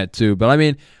wire in that too. But I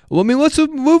mean, let's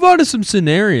move on to some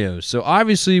scenarios. So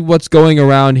obviously, what's going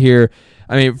around here,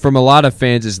 I mean, from a lot of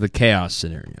fans, is the chaos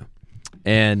scenario,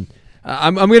 and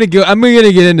I'm gonna get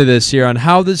into this here on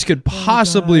how this could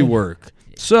possibly work.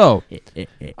 So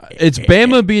it's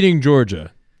Bama beating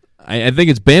Georgia. I think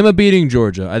it's Bama beating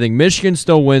Georgia. I think Michigan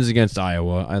still wins against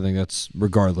Iowa. I think that's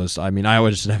regardless. I mean,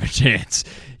 Iowa doesn't have a chance.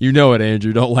 You know it,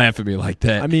 Andrew. Don't laugh at me like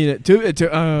that. I mean,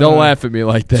 Don't laugh at me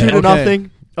like that.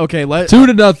 2-0. Okay,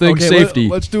 2-0 safety.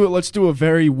 Let's do it. Let's do a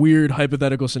very weird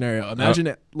hypothetical scenario. Imagine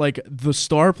it, like the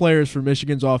star players for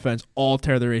Michigan's offense all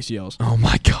tear their ACLs. Oh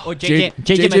my god. Or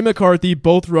JJ McCarthy,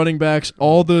 both running backs,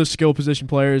 all the skill position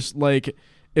players. Like,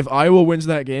 if Iowa wins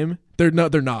that game, they're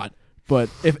not. But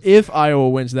if Iowa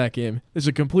wins that game, it's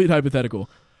a complete hypothetical.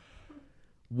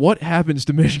 what happens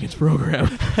to Michigan's program?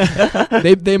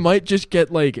 they might just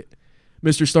get like,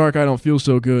 Mr. Stark, I don't feel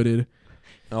so good. And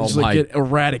just get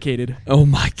eradicated. Oh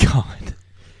my God!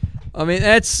 I mean,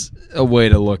 that's a way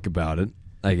to look about it.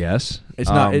 I guess it's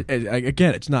not.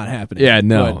 Again, it's not happening. Yeah,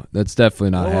 no, that's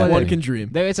definitely not happening. One can dream.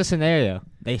 There is a scenario.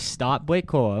 They stop Blake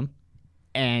Corum,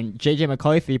 and J.J.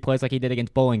 McCarthy plays like he did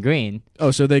against Bowling Green.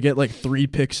 Oh, so they get like 3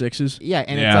 pick sixes? Yeah,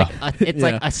 and it's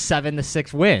like a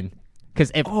 7-6 win. Because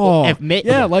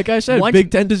like I said,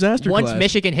 Big Ten disaster Once class.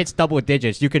 Michigan hits double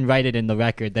digits, you can write it in the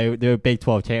record. They're a Big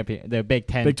 12 champion. They're Big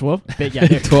 10. Big 12? Yeah,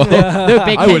 they're 12. They're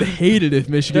Big 10. I would hate it if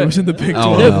Michigan was in the Big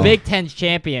 12. They're Big 10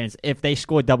 champions if they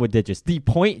score double digits. The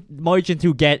point margin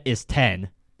to get is 10.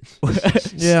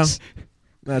 Yeah,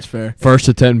 that's fair. First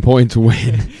to 10 points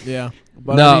win. Yeah.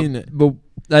 But but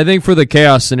I think for the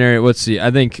chaos scenario, let's see. I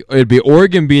think it'd be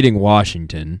Oregon beating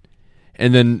Washington,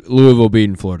 and then Louisville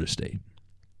beating Florida State.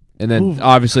 And then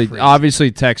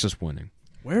obviously Texas winning.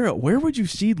 Where would you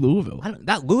seed Louisville?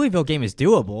 That Louisville game is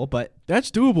doable, but that's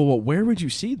doable. But where would you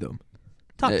seed them?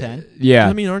 Top 10. Yeah,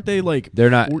 I mean, aren't they like they're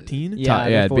not 14?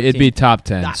 Yeah, it'd be top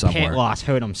 10 that somewhere. Pitt loss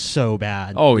hurt them so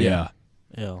bad. Oh yeah.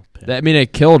 Ew,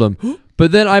 It killed them.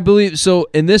 But then I believe so.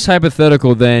 In this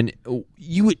hypothetical, then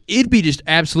it'd be just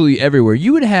absolutely everywhere.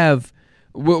 You would have.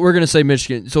 We're gonna say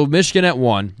Michigan. So Michigan at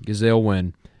 1 because they'll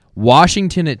win.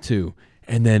 Washington at 2,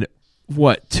 and then.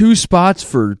 2 spots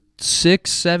for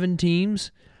 6-7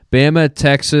 teams? Bama,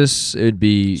 Texas, it'd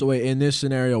be... So wait, in this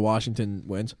scenario, Washington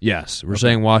wins? Yes, we're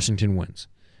saying Washington wins.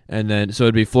 And then, so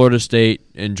it'd be Florida State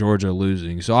and Georgia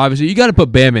losing. So obviously, you got to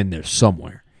put Bama in there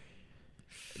somewhere.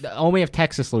 Only if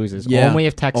Texas loses. Yeah. Only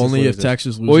if Texas loses. If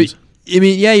Texas loses. Well, I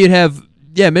mean, you'd have...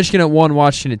 Yeah, Michigan at 1,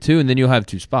 Washington at 2, and then you'll have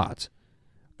 2 spots.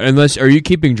 Are you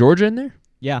keeping Georgia in there?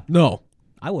 Yeah. No.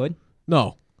 I would.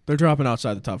 No. They're dropping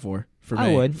outside the top 4.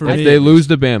 I would. If they lose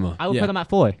to Bama. I would put them at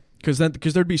 4. Because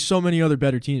there'd be so many other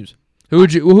better teams. Who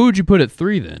would you put at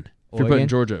 3 then? If you're putting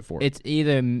Georgia at 4. It'd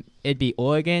be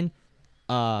Oregon.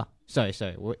 Sorry.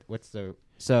 What's the...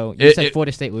 So you said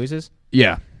Florida State loses?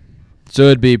 Yeah. So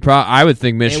it'd be I would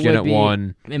think Michigan at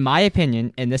 1. In my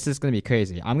opinion, and this is going to be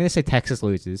crazy, I'm going to say Texas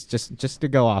loses just to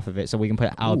go off of it so we can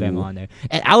put Alabama on there.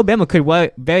 And Alabama could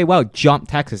very well jump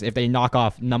Texas if they knock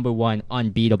off number 1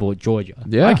 unbeatable Georgia.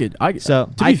 Yeah. To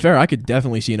be fair, I could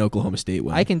definitely see an Oklahoma State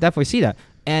win. I can definitely see that.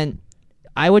 And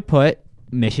I would put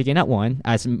Michigan at 1,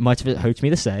 as much as it hurts me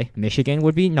to say. Michigan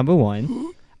would be number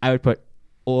 1. I would put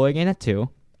Oregon at 2.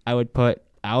 I would put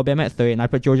Alabama at 3, and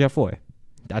I'd put Georgia at 4.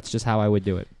 That's just how I would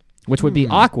do it. Which would be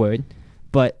awkward,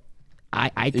 but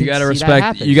I could you gotta see respect. that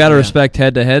happen. You gotta respect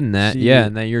head to head in that. See,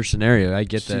 in that your scenario, I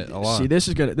get that a lot. See, this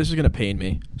is gonna pain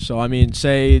me. So I mean,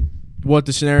 say what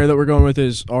the scenario that we're going with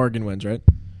is Oregon wins, right?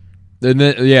 For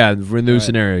new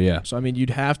scenario, yeah. So I mean,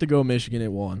 you'd have to go Michigan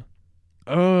at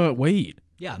 1. Wait.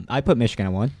 Yeah, I put Michigan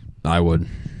at 1. I would.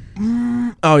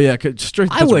 Oh yeah,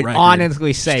 strictly. I would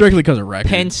honestly say strictly because of record.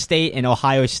 Penn State and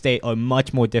Ohio State are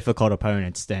much more difficult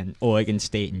opponents than Oregon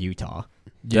State and Utah.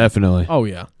 Definitely. Oh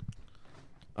yeah.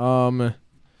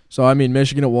 So I mean,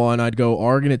 Michigan at 1. I'd go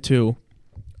Oregon at 2.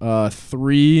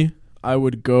 3, I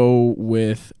would go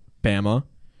with Bama,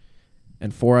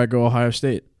 and 4, I'd go Ohio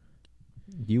State.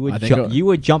 You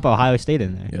would jump Ohio State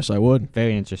in there. Yes, I would.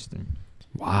 Very interesting.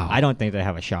 Wow. I don't think they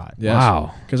have a shot. Yes.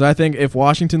 Wow. Because I think if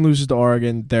Washington loses to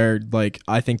Oregon,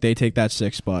 I think they take that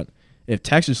 6th spot. If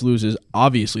Texas loses,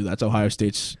 obviously that's Ohio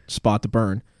State's spot to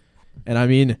burn. And I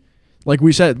mean, like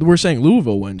we said, we're saying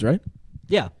Louisville wins, right?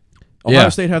 Yeah. Ohio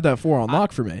State have that 4 on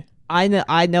lock for me. I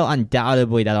know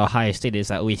undoubtedly that Ohio State is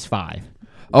at least 5.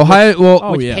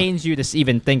 Ohio, which pains you to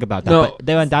even think about that. But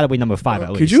they're undoubtedly number 5 at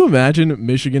least. Could you imagine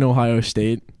Michigan Ohio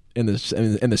State in the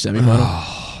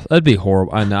semifinal? that'd be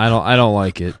horrible. I don't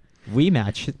like it.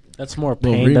 Rematch. That's more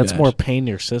pain. That's more pain in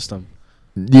your system.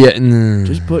 Yeah.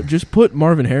 Just put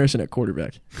Marvin Harrison at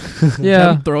quarterback.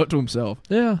 Yeah. Throw it to himself.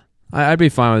 Yeah. I'd be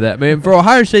fine with that. Man, for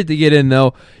Ohio State to get in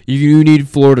though, you need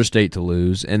Florida State to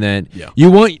lose, and then you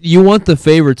want the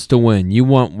favorites to win. You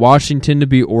want Washington to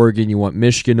beat Oregon. You want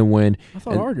Michigan to win. I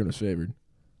thought Oregon was favored.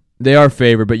 They are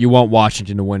favored, but you want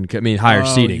Washington to win. I mean, higher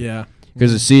seeding. Yeah.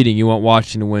 Because of seeding, you want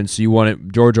Washington to win, so you want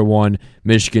it Georgia 1,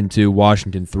 Michigan 2,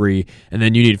 Washington 3, and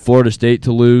then you need Florida State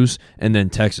to lose, and then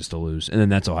Texas to lose, and then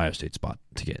that's Ohio State's spot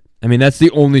to get. I mean, that's the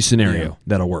only scenario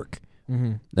that'll work.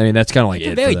 Mm-hmm. I mean, that's kind of like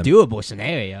it's a very doable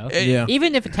scenario. Yeah.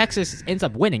 Even if Texas ends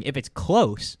up winning, if it's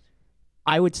close,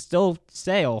 I would still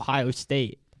say Ohio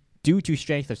State, due to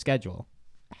strength of schedule,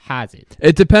 has it.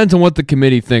 It depends on what the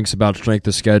committee thinks about strength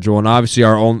of schedule, and obviously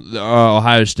our own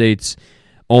Ohio State's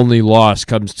only loss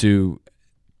comes to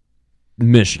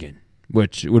Michigan,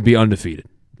 which would be undefeated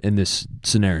in this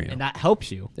scenario. And that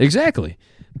helps you. Exactly.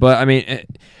 But, I mean,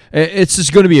 it's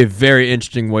just going to be a very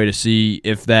interesting way to see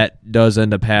if that does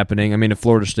end up happening. I mean, if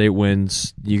Florida State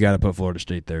wins, you got to put Florida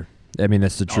State there. I mean,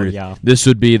 that's the truth. Yeah. This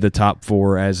would be the top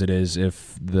 4 as it is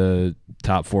if the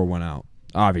top 4 went out,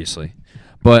 obviously.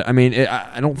 But, I mean,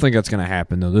 I don't think that's going to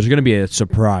happen, though. There's going to be a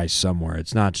surprise somewhere.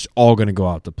 It's not just all going to go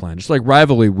out the plan. Just like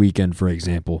rivalry weekend, for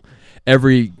example.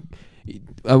 Every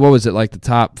what was it, like the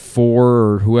top 4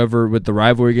 or whoever with the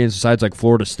rivalry games besides like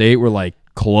Florida State were like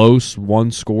close,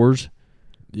 one scores?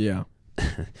 Yeah.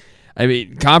 I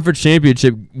mean, conference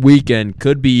championship weekend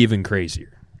could be even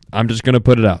crazier. I'm just going to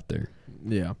put it out there.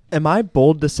 Yeah. Am I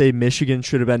bold to say Michigan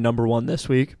should have been number 1 this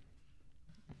week?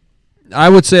 I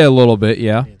would say a little bit,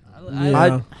 yeah.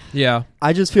 Yeah.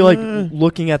 I just feel like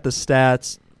looking at the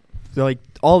stats, like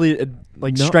all the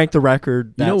strength of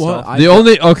record. You know what? Actually,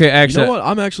 you know what?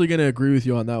 I'm actually going to agree with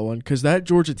you on that one because that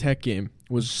Georgia Tech game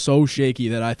was so shaky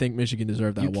that I think Michigan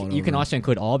deserved that one. You can also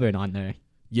include Auburn on there.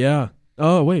 Yeah.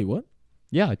 Oh wait, what?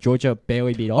 Yeah, Georgia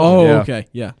barely beat Auburn. Oh, Yeah. okay,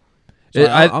 yeah.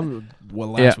 So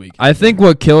last week. I think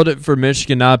what killed it for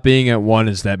Michigan not being at 1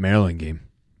 is that Maryland game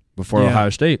before Ohio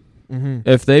State. Mm-hmm.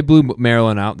 If they blew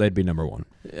Maryland out, they'd be number 1.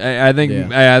 I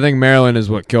think Maryland is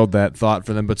what killed that thought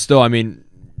for them. But still, I mean,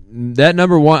 that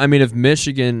number 1. I mean, if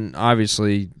Michigan,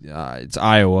 obviously, it's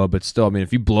Iowa, but still, I mean,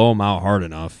 if you blow them out hard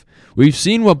enough, we've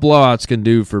seen what blowouts can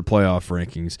do for playoff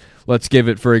rankings. Let's give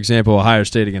it, for example, Ohio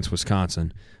State against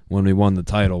Wisconsin when we won the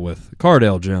title with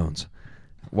Cardale Jones.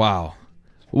 Wow,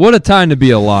 what a time to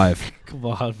be alive! Come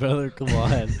on, brother. Come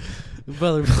on,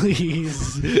 brother.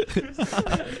 Please.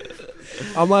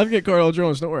 I'm laughing at Cardale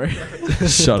Jones. Don't worry.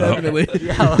 Shut Definitely.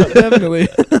 Yeah. Definitely.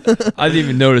 I didn't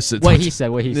even notice it. What he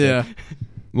said. Yeah.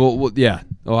 Well, yeah.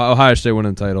 Ohio State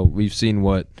winning the title. We've seen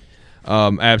what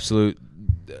absolute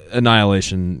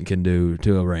annihilation can do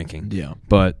to a ranking. Yeah.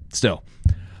 But still,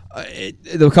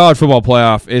 the college football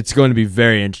playoff, it's going to be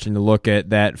very interesting to look at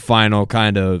that final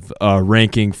kind of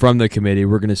ranking from the committee.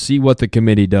 We're going to see what the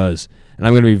committee does. And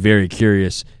I'm going to be very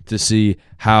curious to see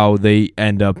how they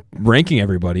end up ranking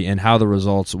everybody and how the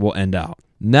results will end out.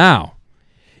 Now,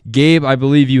 Gabe, I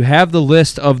believe you have the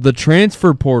list of the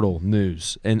transfer portal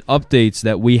news and updates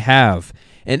that we have.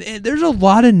 And there's a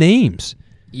lot of names.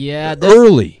 Yeah.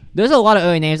 Early. There's a lot of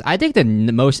early names. I think the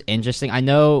most interesting, I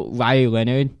know Riley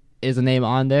Leonard is a name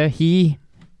on there. He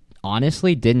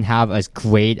honestly didn't have as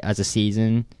great as a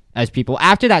season as people.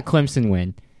 After that Clemson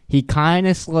win, he kind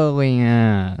of slowly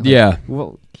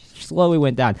slowly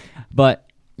went down. But,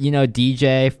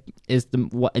 DJ is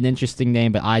an interesting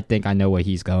name, but I think I know where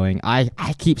he's going. I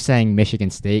keep saying Michigan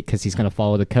State because he's going to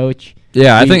follow the coach.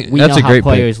 Yeah, I think that's a great pick.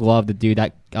 Players love to do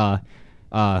that.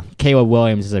 Caleb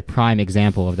Williams is a prime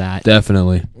example of that.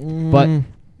 Definitely. But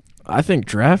I think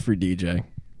draft for DJ.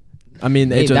 I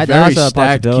mean, it's a that's very also a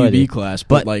stacked possibility. QB class,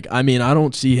 but I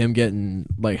don't see him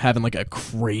having a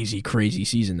crazy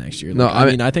season next year. No, I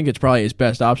mean, I think it's probably his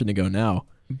best option to go now.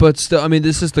 But still, I mean,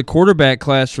 this is the quarterback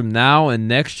class from now and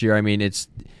next year. I mean,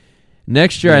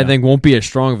 next year. I think won't be as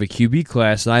strong of a QB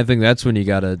class, and I think that's when you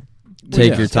got to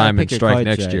take your time and strike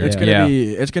next year.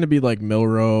 It's gonna be like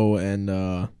Milroe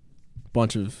and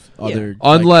bunch of other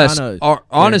unless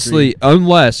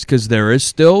because there is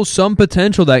still some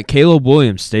potential that Caleb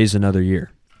Williams stays another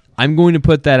year. I'm going to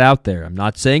put that out there. I'm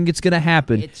not saying it's going to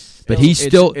happen, but he's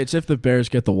still. It's if the Bears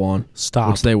get the one,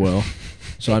 Stop. which they will.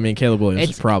 So I mean, Caleb Williams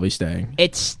is probably staying.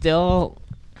 It's still,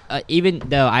 even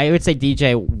though I would say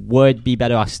DJ would be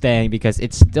better off staying because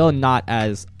it's still not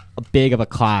as big of a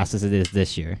class as it is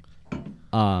this year.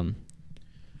 I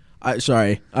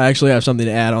actually have something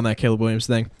to add on that Caleb Williams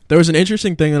thing. There was an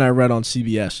interesting thing that I read on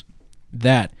CBS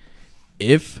that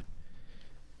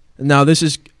now this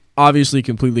is obviously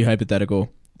completely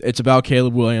hypothetical. It's about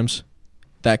Caleb Williams.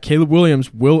 That Caleb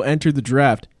Williams will enter the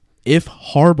draft if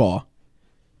Harbaugh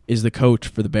is the coach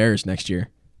for the Bears next year.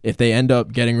 If they end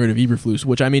up getting rid of Eberflus,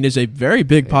 which I mean is a very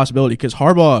big possibility because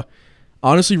Harbaugh,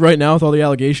 honestly, right now with all the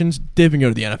allegations, dipping out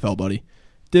of the NFL, buddy.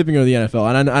 Dipping out of the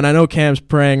NFL. And I know Cam's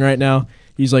praying right now.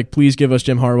 He's like, please give us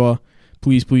Jim Harbaugh.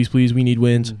 Please, please, please. We need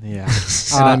wins. Yeah.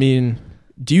 And I mean,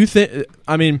 do you think?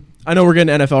 I mean, I know we're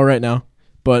getting NFL right now,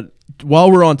 but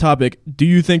while we're on topic, do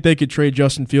you think they could trade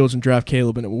Justin Fields and draft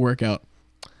Caleb and it will work out?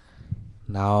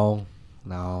 No.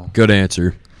 Good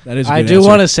answer. That is. A I good do answer.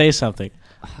 want to say something.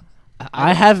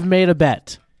 I have made a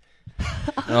bet.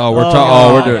 Oh,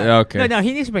 we're doing okay. No,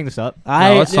 he needs to bring this up.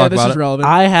 Let's talk this about is it. relevant.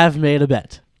 I have made a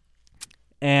bet,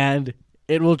 and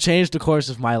it will change the course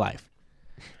of my life.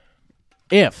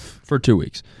 For 2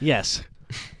 weeks. Yes.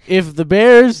 If the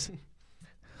Bears...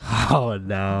 Oh,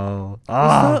 no.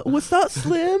 What's that,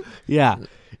 Slim? Yeah.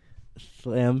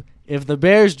 Slim. If the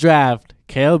Bears draft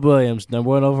Caleb Williams, number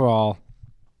 1 overall,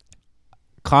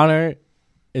 Connor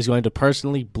is going to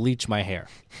personally bleach my hair.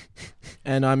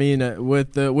 And I mean,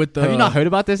 with the Have you not heard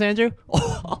about this, Andrew?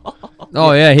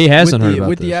 Oh yeah, he hasn't heard about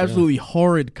with this. the absolutely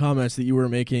horrid comments that you were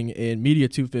making in Media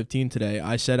 215 today.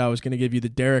 I said I was going to give you the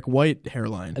Derek White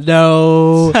hairline.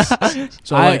 No.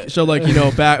 So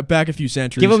back a few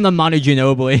centuries. Give him the Manu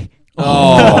Ginobili.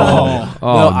 Oh,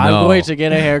 No, I'm no. going to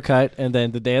get a haircut, and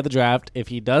then the day of the draft, if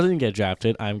he doesn't get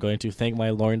drafted, I'm going to thank my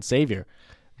Lord and Savior.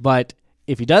 But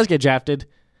if he does get drafted,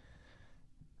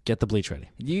 get the bleach ready.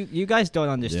 You guys don't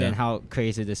understand how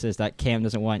crazy this is that Cam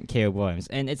doesn't want Caleb Williams.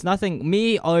 And it's nothing.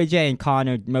 Me, RJ, and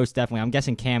Connor, most definitely. I'm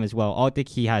guessing Cam as well. I think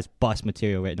he has bust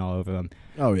material written all over him.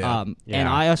 Oh, yeah. And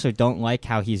I also don't like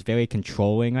how he's very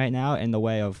controlling right now in the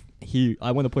way of,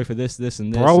 I want to play for this,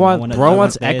 and this. Bro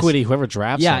wants equity, whoever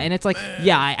drafts him. And it's like,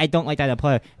 I don't like that in a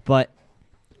player. But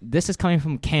this is coming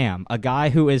from Cam, a guy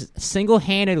who is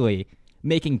single-handedly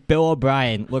making Bill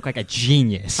O'Brien look like a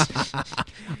genius.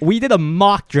 We did a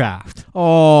mock draft.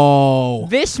 Oh.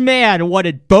 This man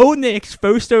wanted Bo Nix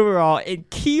first overall and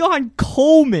Keon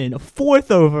Coleman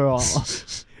fourth overall.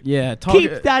 Yeah.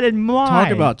 Keep that in mind. Talk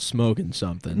about smoking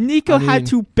something. Nico had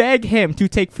to beg him to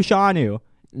take Fashanu.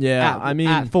 Yeah,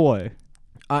 at 4.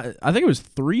 I think it was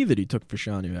 3 that he took for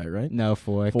Shanu at, right? No,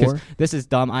 4. 4? This is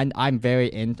dumb. I'm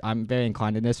very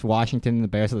inclined in this. Washington and the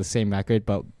Bears have the same record,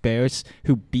 but Bears,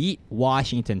 who beat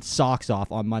Washington socks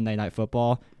off on Monday Night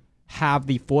Football, have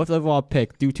the 4th overall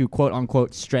pick due to quote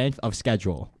unquote strength of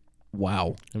schedule.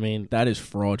 Wow. I mean, that is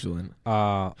fraudulent.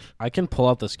 I can pull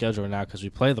up the schedule now because we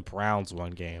play the Browns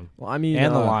one game. Well, I mean,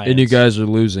 and the Lions. And you guys are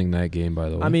losing that game, by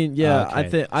the way. I mean, yeah,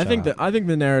 Okay, I think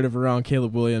the narrative around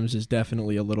Caleb Williams is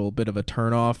definitely a little bit of a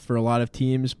turnoff for a lot of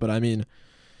teams. But I mean,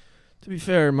 to be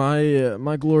fair,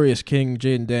 my glorious king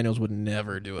Jaden Daniels would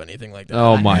never do anything like that.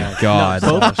 Oh my God!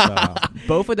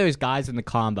 Both of those guys in the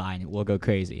combine will go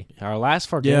crazy. Our last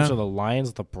 4 games are the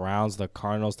Lions, the Browns, the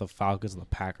Cardinals, the Falcons, and the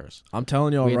Packers. I'm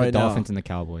telling y'all We have right the now. Dolphins and the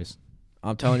Cowboys.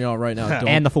 I'm telling y'all right now.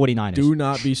 And the 49ers. Do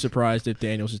not be surprised if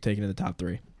Daniels is taken in the top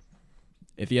 3.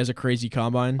 If he has a crazy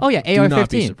combine, Oh yeah, do not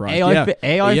be AR-15. surprised.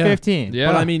 AR-15.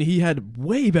 Yeah. But I mean, he had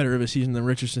way better of a season than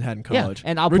Richardson had in college.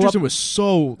 And Richardson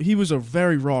was a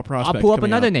very raw prospect. I'll pull up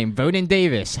coming another out. name. Vernon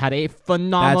Davis had a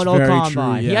phenomenal very combine.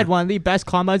 true, He yeah. had one of the best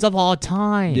combines of all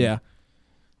time. Yeah,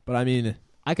 but I mean,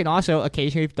 I can also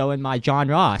occasionally throw in my John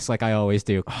Ross, like I always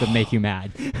do, to make you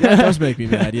mad. that does make me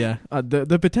mad. Yeah,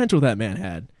 the potential that man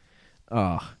had,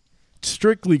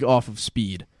 strictly off of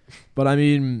speed. But I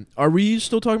mean, are we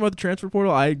still talking about the transfer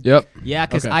portal? Yep. Yeah,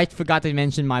 because Okay. I forgot to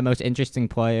mention my most interesting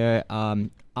player.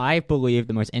 I believe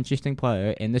the most interesting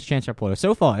player in this transfer portal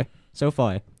so far,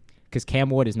 because Cam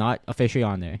Ward is not officially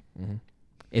on there,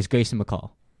 is Grayson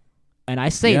McCall. And I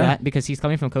say that because he's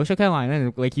coming from Coastal Carolina,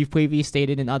 and like you've previously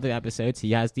stated in other episodes,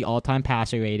 he has the all-time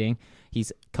passer rating.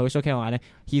 He's Coastal Carolina.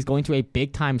 He's going to a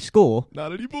big-time school.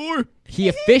 Not anymore. He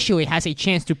officially has a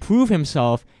chance to prove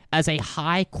himself as a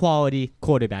high-quality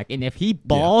quarterback. And if he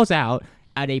balls out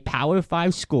at a Power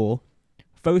 5 school,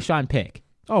 first-round pick.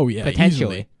 Oh yeah,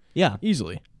 Potentially.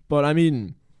 easily. But I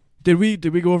mean, did we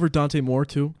go over Dante Moore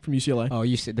too from UCLA? Oh,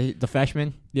 you said the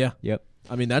freshman? Yeah. Yep.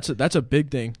 I mean, that's a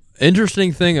big thing.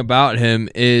 Interesting thing about him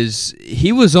is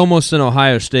he was almost an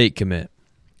Ohio State commit.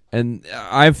 And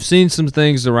I've seen some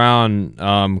things around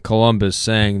Columbus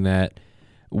saying that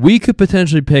we could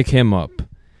potentially pick him up.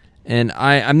 And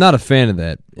I'm not a fan of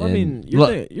that. Well, I mean, you're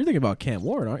thinking about Cam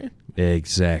Ward, aren't you?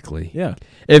 Exactly. Yeah.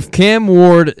 If Cam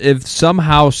Ward, if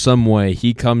somehow, some way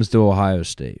he comes to Ohio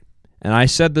State, and I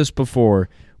said this before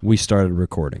we started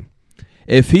recording,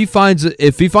 if he finds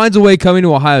a way coming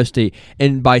to Ohio State,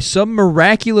 and by some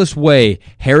miraculous way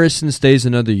Harrison stays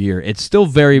another year, it's still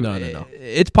very No.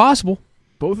 It's possible.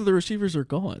 Both of the receivers are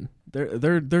gone.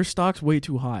 Their stock's way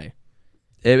too high.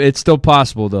 It's still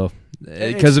possible though,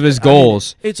 because of his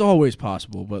goals. I mean, it's always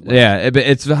possible, but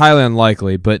It's highly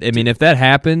unlikely. But I mean, if that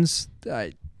happens,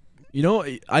 I think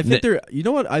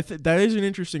that is an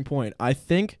interesting point. I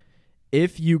think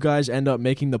if you guys end up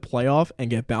making the playoff and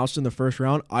get bounced in the first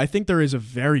round, I think there is a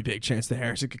very big chance that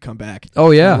Harrison could come back. Oh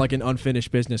yeah, like an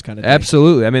unfinished business kind of thing.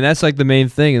 Absolutely. I mean, that's like the main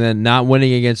thing. And then not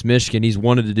winning against Michigan, he's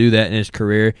wanted to do that in his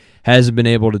career, hasn't been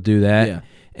able to do that. Yeah.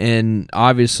 And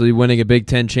obviously, winning a Big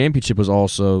Ten championship was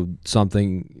also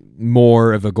something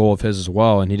more of a goal of his as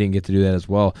well, and he didn't get to do that as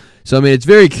well. So, I mean, it's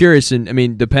very curious, and I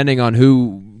mean, depending on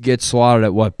who gets slotted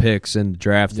at what picks and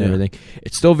draft and everything,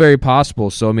 it's still very possible.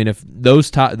 So, I mean, if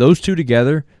those two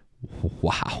together,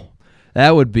 wow,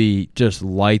 that would be just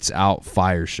lights out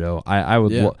fire show. I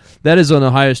would. That is an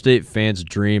Ohio State fan's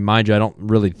dream, mind you. I don't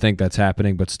really think that's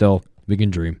happening, but still, we can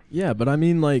dream. Yeah, but I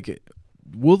mean, like,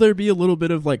 will there be a little bit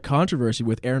of like controversy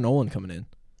with Aaron Nolan coming in?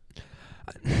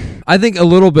 I think a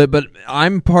little bit, but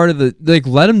I'm part of the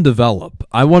let him develop.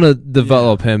 I want to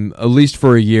develop him at least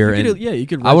for a year. You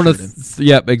could. I want to.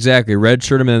 Yep, exactly.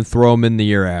 Redshirt him and throw him in the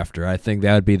year after. I think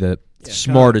that would be the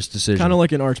smartest decision. Kind of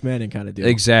like an Arch Manning kind of deal.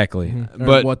 Exactly. Mm-hmm.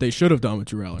 But what they should have done with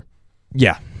Drew Eller.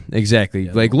 Yeah, exactly.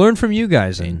 Learn from you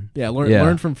guys and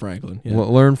learn from Franklin. Yeah.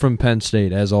 Learn from Penn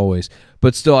State as always.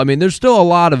 But still, I mean, there's still a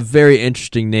lot of very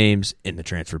interesting names in the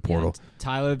transfer portal. Yeah,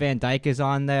 Tyler Van Dyke is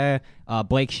on there.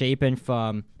 Blake Shapen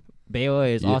from Baylor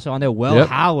is also on there. Will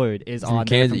Howard is on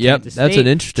there from Kansas State. That's an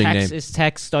interesting name. Texas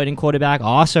Tech starting quarterback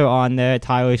also on there.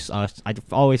 Tyler, I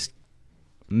always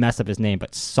mess up his name,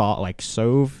 but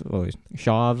Shove or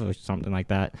something like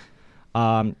that.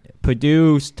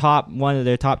 Purdue's one of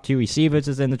their top 2 receivers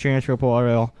is in the transfer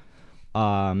portal.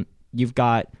 You've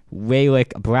got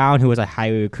Raylick Brown, who was a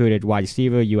highly recruited wide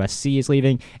receiver. USC is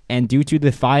leaving. And due to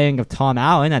the firing of Tom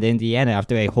Allen at Indiana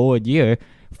after a whole year,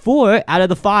 4 out of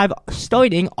the 5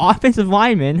 starting offensive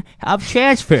linemen have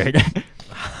transferred.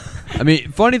 I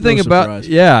mean,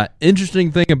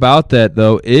 interesting thing about that,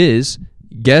 though, is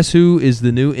guess who is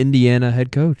the new Indiana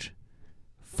head coach?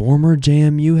 Former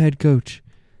JMU head coach.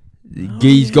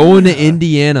 He's going to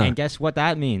Indiana. And guess what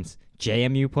that means?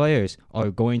 JMU players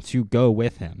are going to go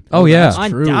with him. Oh, yeah.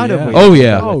 Undoubtedly. Oh,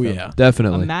 yeah.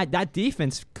 Definitely. That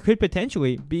defense could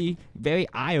potentially be very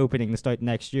eye-opening to start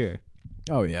next year.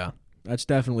 Oh, yeah. That's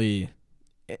definitely...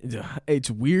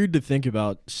 It's weird to think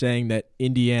about saying that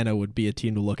Indiana would be a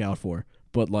team to look out for.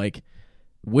 But,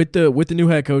 with the new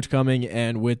head coach coming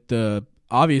and with the...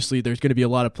 Obviously, there's going to be a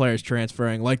lot of players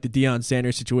transferring, like the Deion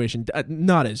Sanders situation.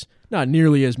 Not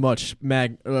nearly as much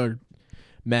magnetism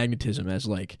as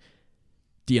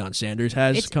Deion Sanders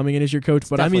has coming in as your coach.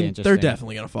 But I mean, they're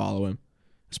definitely going to follow him,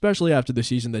 especially after the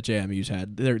season that JMU's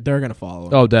had. They're going to follow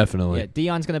him. Oh, definitely. Yeah,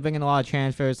 Deion's going to bring in a lot of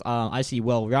transfers. I see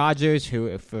Will Rogers,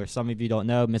 who, for some of you don't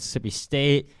know, Mississippi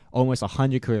State, almost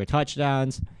 100 career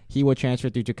touchdowns. He will transfer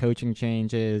due to coaching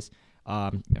changes.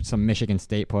 Some Michigan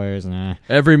State players.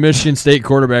 Every Michigan State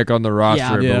quarterback on the roster,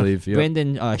 I believe. Yep.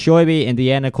 Brendan Schorby,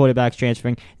 Indiana quarterback's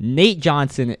transferring. Nate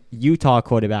Johnson, Utah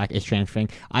quarterback, is transferring.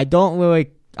 I'm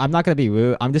not going to be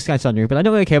rude. I'm just going to sound rude, but I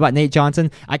don't really care about Nate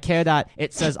Johnson. I care that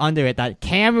it says under it that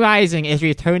Cam Rising is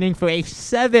returning for a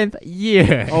 7th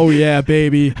year. Oh, yeah,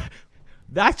 baby.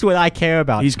 That's what I care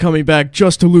about. He's coming back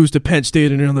just to lose to Penn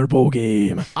State in another bowl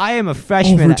game. I am a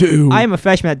freshman. I am a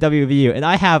freshman at WVU, and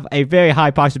I have a very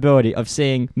high possibility of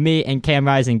seeing me and Cam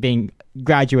Rising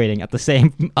graduating at the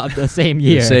same year, the same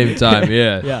time.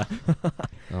 Yeah. Yeah.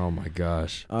 Oh my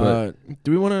gosh. Do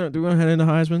we want to head into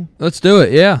Heisman? Let's do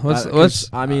it. Yeah. Let's. Or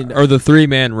the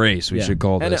 3-man race. We should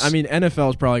call this.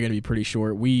 NFL is probably going to be pretty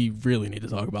short. We really need to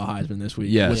talk about Heisman this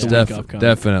week. Yes,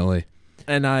 definitely.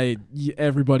 And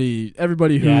everybody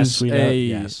who's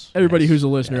who's a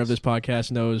listener of this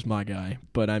podcast knows my guy.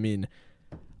 But I mean,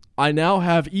 I now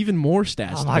have even more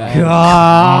stats. Oh my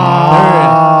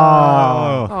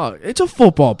god! It's a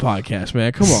football podcast,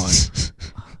 man. Come on.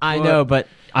 I know, but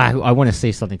I want to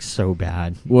say something so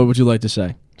bad. What would you like to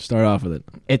say? Start off with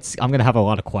it. I'm gonna have a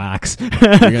lot of quacks. You're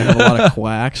gonna have a lot of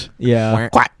quacks. Yeah.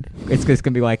 Quack. It's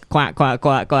gonna be like quack, quack,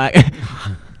 quack, quack.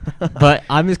 But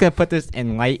I'm just gonna put this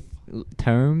in light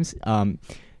terms.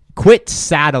 Quit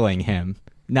saddling him.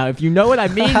 Now, if you know what I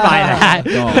mean by that,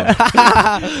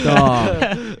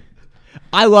 dog.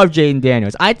 I love Jaden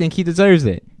Daniels. I think he deserves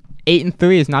it.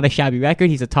 8-3 is not a shabby record.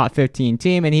 He's a top 15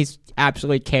 team, and he's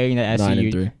absolutely carrying the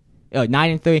SU.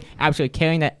 9-3, absolutely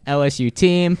carrying that LSU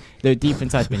team. Their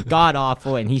defense has been god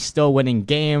awful, and he's still winning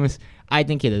games. I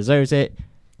think he deserves it,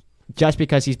 just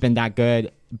because he's been that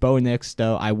good. Bo Nix,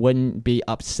 though, I wouldn't be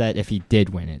upset if he did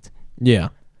win it. Yeah.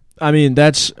 I mean,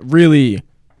 that's really,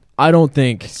 I don't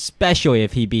think... Especially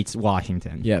if he beats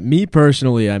Washington. Yeah, me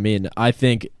personally, I mean, I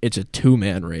think it's a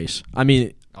 2-man race. I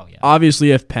mean,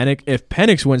 obviously, if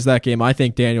Penix wins that game, I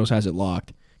think Daniels has it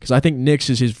locked. Because I think Nix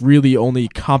is his really only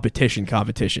competition.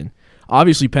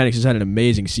 Obviously, Penix has had an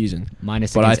amazing season.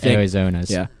 Minus against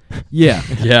Arizona's. Yeah. Yeah.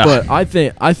 But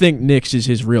I think Nix is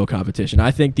his real competition.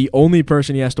 I think the only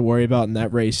person he has to worry about in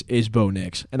that race is Bo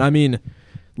Nix. And I mean...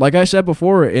 Like I said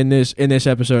before in this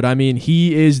episode, I mean,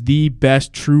 he is the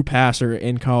best true passer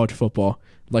in college football,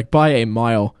 by a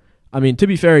mile. I mean, to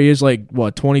be fair, he is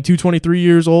 22, 23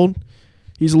 years old.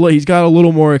 He's got a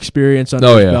little more experience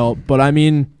under his belt, but I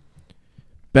mean,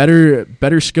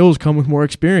 better skills come with more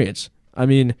experience. I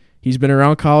mean, he's been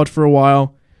around college for a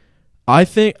while. I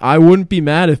think I wouldn't be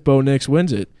mad if Bo Nix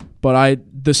wins it, but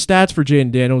the stats for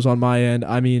Jaden Daniels on my end,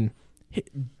 I mean,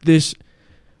 this.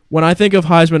 When I think of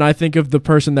Heisman, I think of the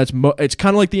person that's it's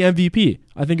kind of like the MVP.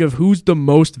 I think of who's the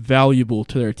most valuable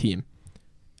to their team.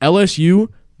 LSU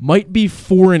might be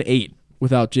 4-8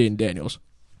 without Jaden Daniels.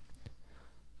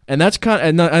 And that's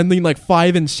I mean like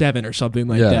 5-7 or something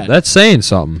like that. Yeah, that's saying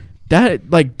something.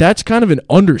 That's kind of an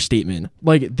understatement.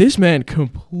 Like, this man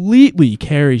completely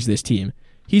carries this team.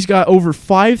 He's got over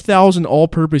 5,000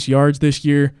 all-purpose yards this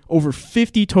year, over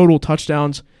 50 total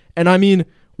touchdowns. And I mean,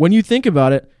 when you think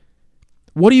about it,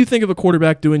 what do you think of a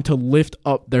quarterback doing to lift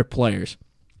up their players?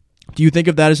 Do you think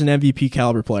of that as an MVP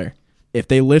caliber player? If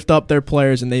they lift up their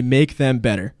players and they make them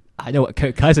better. I know what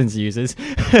Kirk Cousins uses. We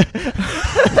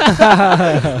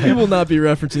will not be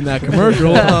referencing that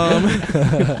commercial.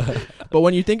 But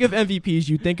when you think of MVPs,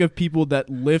 you think of people that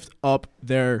lift up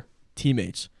their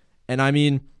teammates. And I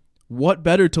mean, what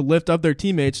better to lift up their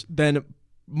teammates than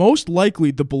most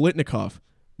likely the Bolitnikov,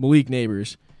 Malik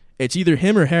Neighbors. It's either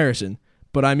him or Harrison.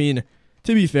 But I mean,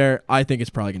 to be fair, I think it's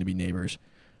probably going to be Neighbors.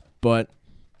 But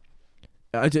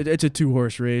it's a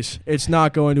two-horse race. It's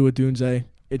not going to a Dunze.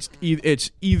 It's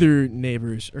either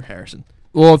Neighbors or Harrison.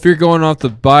 Well, if you're going off the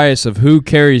bias of who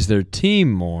carries their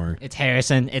team more, It's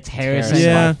Harrison. It's Harrison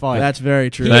Yeah, by far. that's very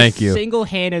true. Thank you.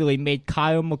 Single-handedly made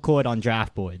Kyle McCord on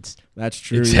draft boards. That's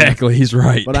true. exactly, he's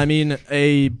right. But I mean,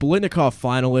 a Bolitnikov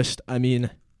finalist, I mean,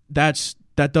 that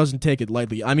doesn't take it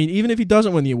lightly. I mean, even if he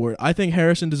doesn't win the award, I think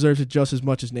Harrison deserves it just as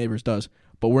much as Neighbors does.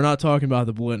 But we're not talking about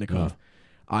the Bolitnikov. No.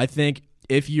 I think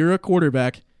if you're a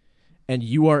quarterback and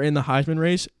you are in the Heisman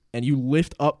race and you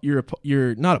lift up your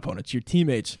not opponents, your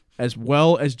teammates, as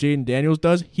well as Jaden Daniels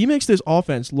does, he makes this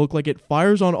offense look like it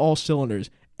fires on all cylinders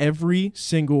every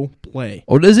single play.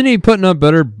 Well, isn't he putting up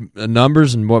better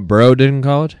numbers than what Burrow did in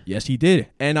college? Yes, he did.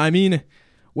 And I mean,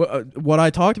 what I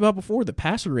talked about before, the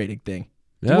passer rating thing.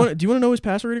 Yeah. Do you want to know his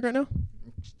passer rating right now?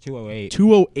 208.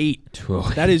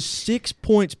 208. That is 6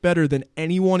 points better than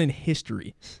anyone in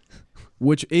history,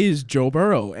 which is Joe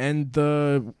Burrow and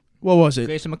what was it?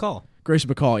 Grayson McCall. Grayson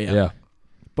McCall, yeah. Yeah.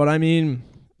 But I mean,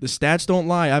 the stats don't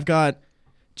lie. I've got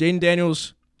Jaden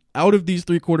Daniels out of these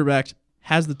three quarterbacks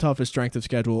has the toughest strength of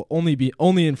schedule,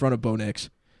 only in front of Bo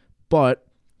Nix. But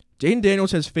Jaden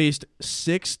Daniels has faced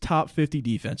 6 top 50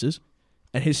 defenses,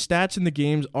 and his stats in the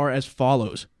games are as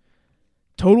follows.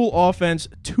 Total offense,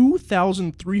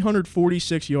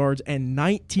 2,346 yards and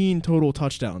 19 total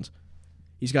touchdowns.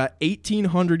 He's got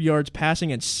 1,800 yards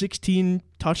passing and 16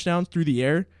 touchdowns through the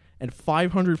air and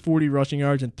 540 rushing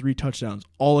yards and 3 touchdowns,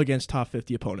 all against top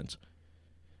 50 opponents.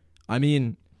 I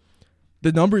mean,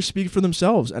 the numbers speak for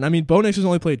themselves. And I mean, Bo Nix has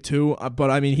only played 2,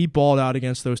 but I mean, he balled out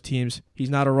against those teams.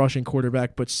 He's not a rushing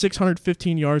quarterback, but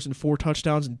 615 yards and 4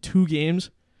 touchdowns in 2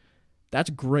 games, that's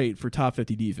great for top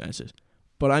 50 defenses.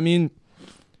 But I mean,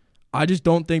 I just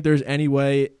don't think there's any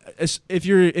way. If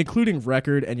you're including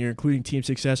record and you're including team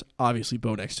success, obviously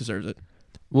Bo Nix deserves it.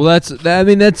 Well, that's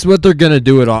what they're going to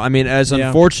do it all. I mean, as Yeah.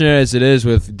 unfortunate as it is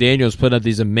with Daniels putting up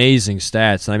these amazing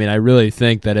stats, I mean, I really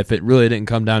think that if it really didn't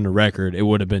come down to record, it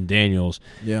would have been Daniels.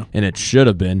 Yeah. And it should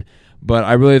have been. But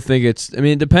I really think it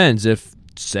depends. If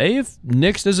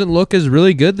Nix doesn't look as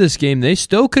really good this game, they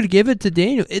still could give it to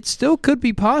Daniel. It still could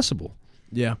be possible.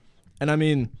 Yeah. And I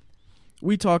mean,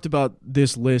 we talked about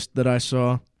this list that I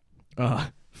saw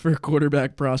for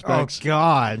quarterback prospects. Oh,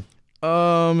 God.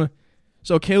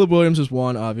 So Caleb Williams is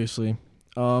 1, obviously.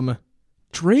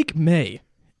 Drake May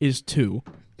is 2.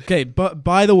 Okay, but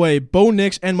by the way, Bo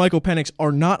Nix and Michael Penix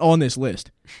are not on this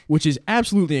list, which is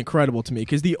absolutely incredible to me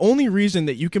because the only reason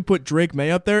that you can put Drake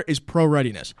May up there is pro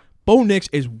readiness. Bo Nix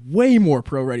is way more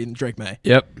pro ready than Drake May.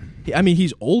 Yep. I mean,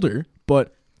 he's older,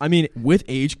 but I mean, with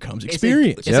age comes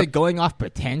experience. Is it going off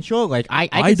potential? Like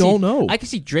I don't know. I can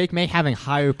see Drake May having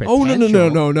higher potential.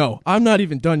 Oh, no. I'm not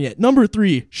even done yet. Number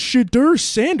 3, Shadur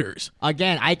Sanders.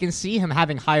 Again, I can see him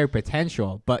having higher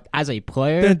potential, but as a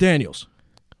player, Dan Daniels.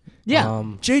 yeah.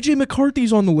 J.J.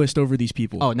 McCarthy's on the list over these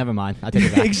people. Oh, never mind. I'll take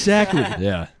it back. Exactly.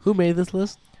 Yeah. Who made this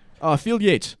list? Field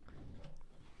Yates.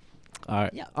 All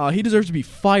right. He deserves to be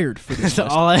fired for this That's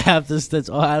list. all I have to.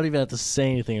 I don't even have to say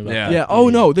anything about Yeah. that. Yeah. Oh,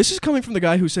 no. This is coming from the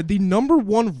guy who said the number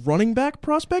 1 running back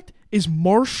prospect is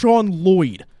Marshawn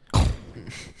Lloyd.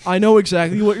 I know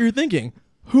exactly what you're thinking.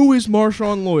 Who is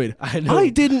Marshawn Lloyd? I know. I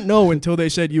didn't know until they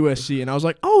said USC, and I was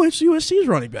like, oh, it's USC's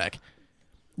running back.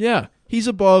 Yeah. He's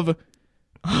above...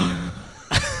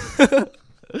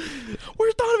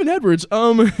 Where's Donovan Edwards?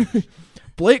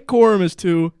 Blake Corum is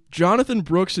 2. Jonathan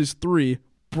Brooks is 3.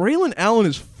 Braylon Allen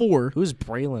is 4. Who's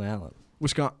Braylon Allen?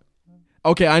 Wisconsin.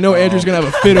 Okay, I know Andrew's gonna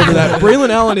have a fit over that. Braylon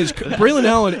Allen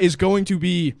is going to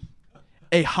be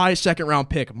a high second-round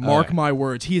pick. Mark my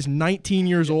words. He is 19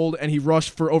 years old and he rushed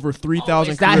for over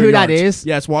 3,000. Is that who that is?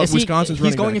 Yeah, it's Wisconsin's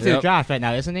running He's going back. into the draft right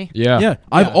now, isn't he? Yeah. Yeah,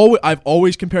 I've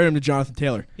always compared him to Jonathan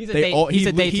Taylor. He's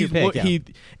a day 2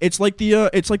 pick. It's like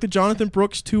the Jonathan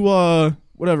Brooks to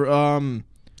whatever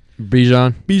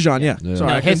Bijan, yeah. Yeah. Sorry,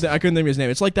 No, I couldn't think of his name.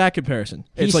 It's like that comparison.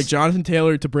 It's like Jonathan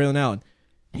Taylor to Braylon Allen.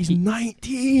 He's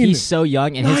 19. He's so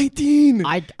young, and 19.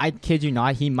 I kid you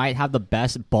not, he might have the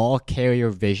best ball carrier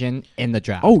vision in the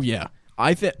draft. Oh yeah.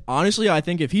 I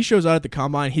think if he shows out at the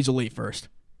combine, he's a late first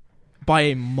by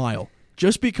a mile.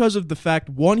 Just because of the fact,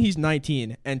 one, he's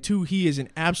 19, and two, he is an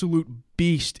absolute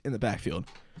beast in the backfield.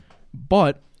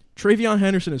 But Travion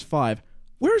Henderson is 5.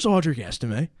 Where's Audric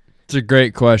Estime? It's a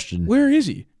great question. Where is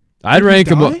he? I'd rank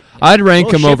him over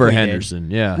Shipley Henderson.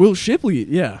 Yeah. Will Shipley,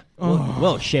 yeah.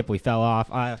 Will Shipley fell off.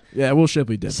 Yeah, Will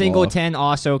Shipley did. Singleton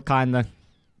also kind of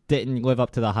didn't live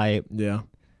up to the hype. Yeah.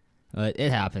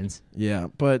 It happens. Yeah,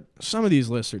 but some of these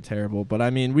lists are terrible. But, I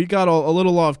mean, we got a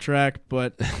little off track,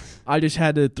 but I just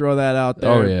had to throw that out there.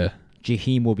 Oh, yeah.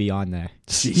 Jaheim will be on there.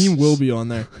 Jaheim will be on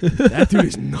there. That dude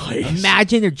is nice.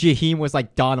 Imagine if Jaheim was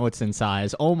like Donaldson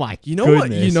size. Oh, my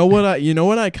goodness. You know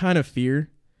what I kind of fear?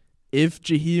 If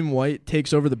Jaheim White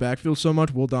takes over the backfield so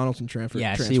much, will Donaldson transfer?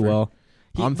 Yes, he will.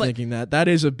 I'm thinking that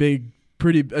is a pretty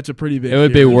big. It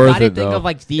would be worth it, though. Of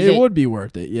like it would be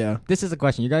worth it, yeah. This is the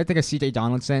question. You got to think of C.J.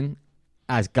 Donaldson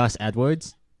as Gus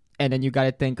Edwards, and then you got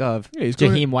to think of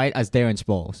Jaheim White as Darren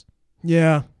Sproles.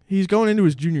 Yeah, he's going into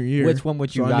his junior year. Which one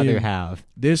would you rather have?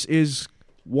 This is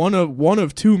one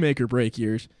of 2 make or break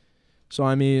years. So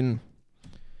I mean,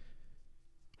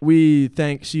 we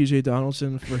thank C.J.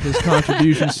 Donaldson for his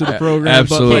contributions to the program.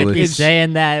 Absolutely. Can't be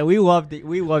saying that. We love C.J.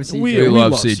 We love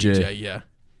C.J. Yeah,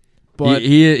 but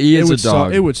he is a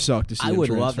dog. It would suck to see. I him would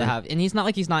transfer. love to have, and he's not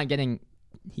like he's not getting.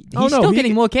 He's no, still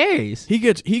getting more carries. He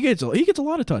gets a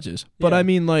lot of touches, but Yeah. I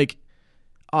mean, like,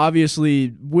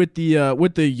 obviously with the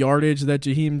yardage that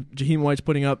Jaheim White's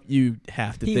putting up, you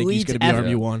have to think he's going to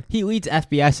be RB1. He leads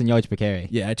FBS in yards per carry.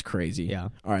 Yeah, it's crazy. Yeah.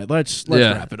 All right, let's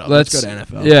wrap it up. Let's go to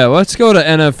NFL. Yeah, let's go to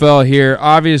NFL here.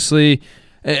 Obviously,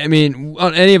 I mean,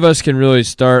 any of us can really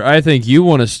start. I think you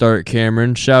want to start,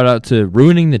 Cameron. Shout out to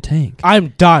Ruining the Tank.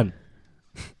 I'm done.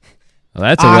 Well,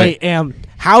 that's I am.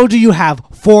 How do you have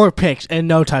 4 picks and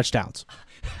no touchdowns?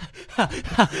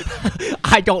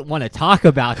 I don't want to talk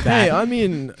about that. Hey, I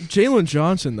mean, Jalen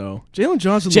Johnson though. Jalen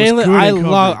Johnson. Looks good I in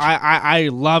love. coverage. I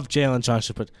love Jalen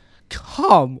Johnson, but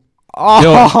come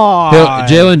on,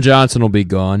 Jalen Johnson will be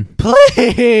gone.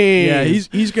 please. Yeah,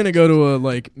 he's gonna go to a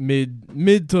like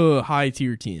mid to high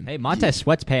tier team. Hey, Montez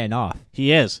Sweat's paying off.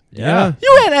 He is. Yeah.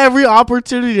 You had every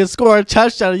opportunity to score a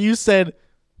touchdown, and you said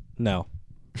no,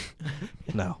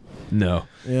 no. No.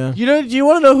 Yeah. You know? Do you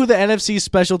want to know who the NFC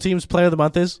Special Teams Player of the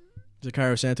Month is? Is it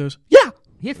Cairo Santos? Yeah,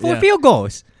 He had 4 field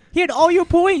goals. He had all your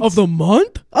points. Of the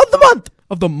month? of the month.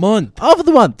 Of the month. Of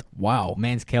the month. Wow.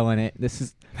 Man's killing it. This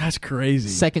is That's crazy.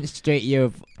 second straight year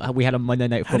of we had a Monday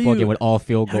Night How do Football you- game with all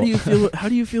field How goals.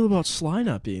 do you feel about Sly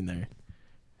not being there?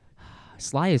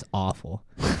 Sly is awful.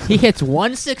 He hits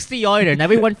 160-yarder, and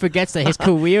everyone forgets that his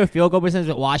career field goal percentage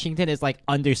at Washington is like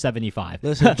under 75.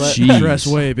 Listen, but Jeez. Dress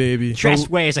way, baby.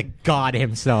 Tressway is a god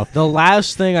himself. the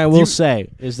last thing I will say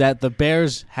is that the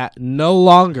Bears no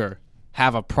longer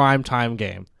have a primetime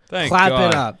game. Thank Clap God.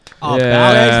 it up. Oh,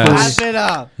 Yes. Clap it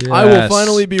up. I will Yes.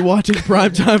 finally be watching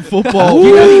primetime football.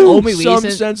 You know the only Some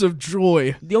reason- sense of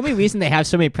joy. The only reason they have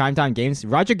so many primetime games,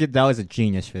 Roger Goodell is a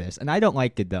genius for this, and I don't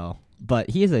like Goodell, but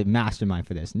he is a mastermind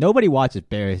for this. Nobody watches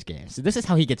Bears games, so this is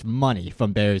how he gets money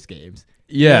from Bears games.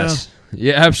 Yes.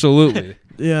 Yeah, absolutely.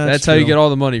 Yeah, That's how you get all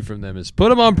the money from them. Is put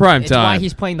them on prime It's why time.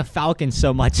 he's playing the Falcons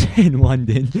so much in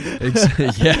London.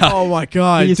 Yeah. Oh my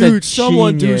God, He's a dude!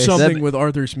 Someone do genius. something with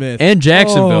Arthur Smith. And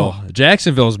Jacksonville.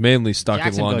 Jacksonville's mainly stuck in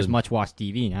Jacksonville's London. much watched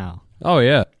TV now. Oh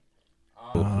yeah.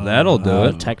 That'll do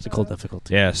it. Technical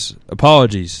difficulty. Yes.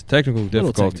 Apologies. Technical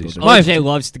difficulties. technical My OJ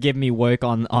loves to give me work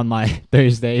on my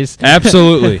Thursdays.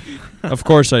 Absolutely. Of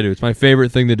course I do. It's my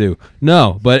favorite thing to do.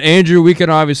 No, but Andrew, we can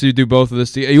obviously do both of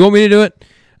this. You want me to do it?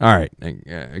 All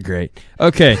right. Great.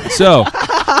 Okay, so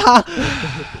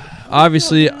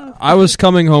obviously I was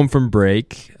coming home from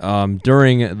break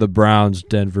during the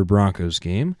Browns-Denver Broncos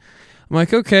game. I'm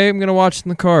like, okay, I'm going to watch it in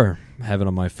the car. I have it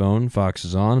on my phone. Fox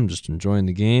is on. I'm just enjoying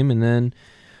the game. And then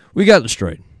we got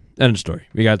destroyed. End of story.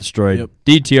 We got destroyed. Yep.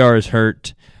 DTR is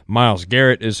hurt. Myles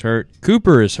Garrett is hurt.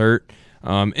 Cooper is hurt.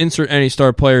 Insert any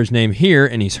star player's name here,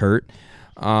 and he's hurt.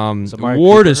 Amari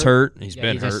Ward Cooper is hurt. He's Yeah,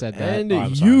 been he just hurt. said that. And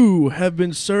I'm sorry. you have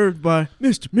been served by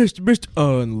Mr.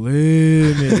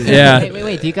 Unlimited. Yeah.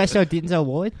 Wait. Do you guys know Denzel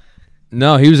Ward?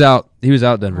 No, he was out. He was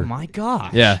out Denver. Oh my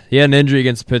gosh. Yeah, he had an injury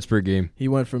against the Pittsburgh game. He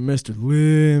went from Mr.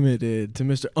 Limited to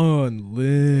Mr.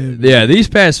 Unlimited. Yeah, these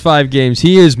past 5 games,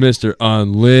 he is Mr.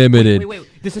 Unlimited. Wait.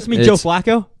 Does this mean Joe It's-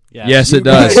 Flacco? Yes, it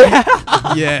does.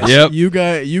 Yes. Yep.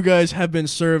 You guys have been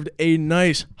served a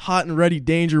nice hot and ready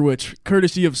danger witch,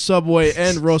 courtesy of Subway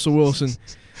and Russell Wilson.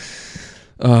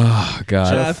 Oh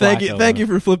God! Joe Thank you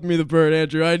for flipping me the bird,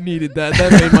 Andrew. I needed that.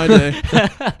 That made my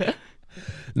day.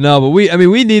 No, but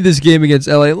we need this game against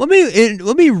LA. Let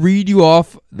me read you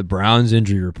off the Browns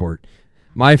injury report.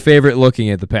 My favorite looking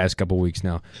at the past couple weeks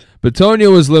now.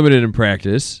 Bitonio was limited in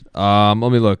practice. Let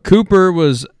me look. Cooper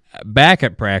was back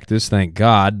at practice, thank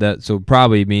God. That so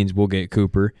probably means we'll get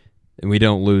Cooper and we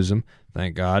don't lose him,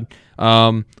 thank God.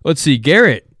 Let's see.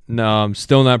 Garrett,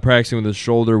 still not practicing with his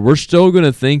shoulder. We're still going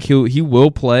to think he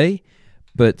will play,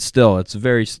 but still, it's a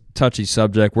very touchy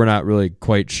subject. We're not really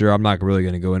quite sure. I'm not really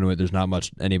going to go into it. There's not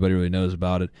much anybody really knows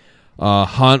about it.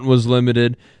 Hunt was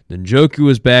limited. Then Njoku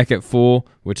was back at full,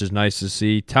 which is nice to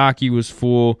see. Taki was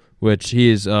full, which he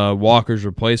is Walker's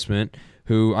replacement,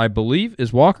 who I believe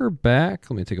is Walker back.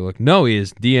 Let me take a look. No, he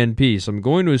is DNP. So I'm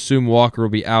going to assume Walker will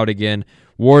be out again.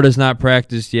 Ward has not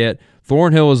practiced yet.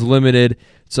 Thornhill is limited.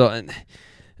 So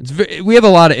we have a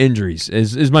lot of injuries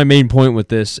is my main point with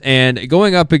this. And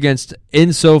going up against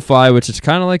in SoFi, which is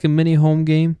kind of like a mini home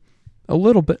game, a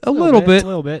little bit.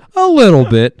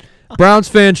 Browns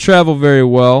fans travel very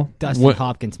well. Dustin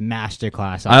Hopkins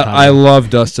masterclass. I love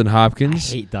Dustin Hopkins.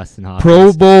 I hate Dustin Hopkins.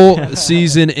 Pro Bowl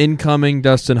season incoming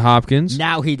Dustin Hopkins.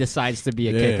 Now he decides to be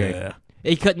a kicker.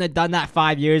 He couldn't have done that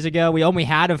 5 years ago. We only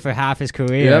had him for half his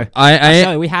career.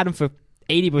 Yep. We had him for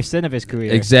 80% of his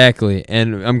career. Exactly,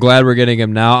 and I'm glad we're getting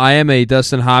him now. I am a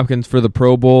Dustin Hopkins for the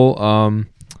Pro Bowl.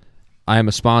 I am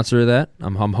a sponsor of that.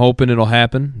 I'm hoping it'll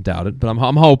happen. Doubt it, but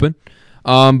I'm hoping.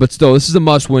 But still, this is a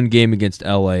must-win game against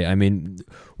LA. I mean,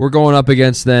 we're going up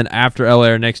against then after LA.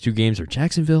 Our next two games are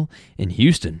Jacksonville and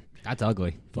Houston. That's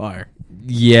ugly. Fire.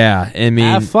 Yeah, I mean,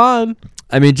 have fun.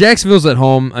 I mean, Jacksonville's at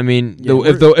home. I mean,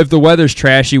 if the weather's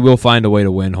trashy, we'll find a way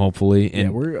to win. Hopefully,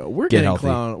 and we're get getting healthy.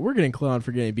 We're getting clowned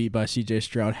for getting beat by C.J.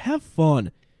 Stroud. Have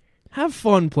fun. Have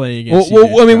fun playing against.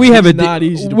 Well, I mean, we have a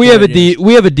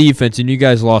a defense, and you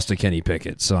guys lost to Kenny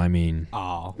Pickett. So I mean,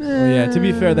 well, yeah. To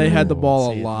be fair, they had the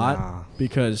ball a lot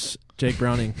because Jake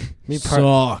Browning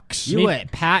sucks. You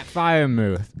let Pat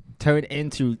Freiermuth turn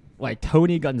into like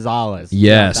Tony Gonzalez.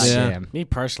 Yes. Me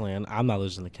personally, and I'm not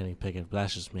losing to Kenny Pickett, but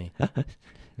that's just me.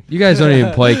 You guys don't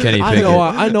even play Kenny Pickett.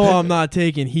 I know I'm not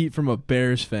taking heat from a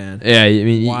Bears fan. Yeah, I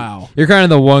mean, wow. You're kind of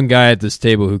the one guy at this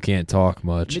table who can't talk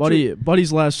much.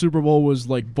 Buddy's last Super Bowl was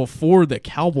like before the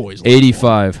Cowboys.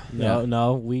 85.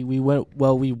 No, we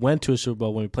went to a Super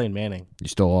Bowl when we played Manning. You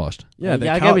still lost. Yeah,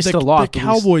 we still lost. The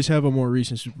Cowboys have a more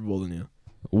recent Super Bowl than you.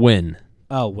 Win.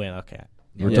 Oh, win. Okay.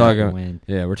 We're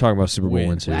talking about Super Bowl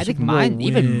wins here. I think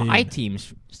my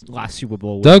team's last Super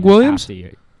Bowl. Doug Williams.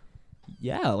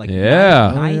 Yeah,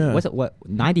 was it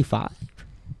 95?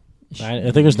 I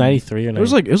think it was 93 or 90.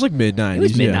 It was like mid-90s. It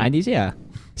was mid-90s, yeah.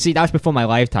 See, that was before my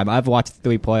lifetime. I've watched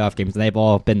 3 playoff games, and they've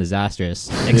all been disastrous,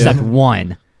 except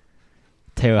one.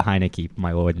 Taylor Heineke,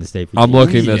 my Lord and Savior. I'm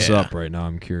looking this up right now.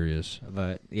 I'm curious.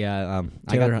 But, yeah.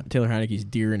 Taylor Heineke's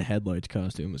deer in headlights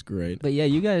costume was great. But, yeah,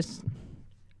 you guys,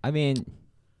 I mean...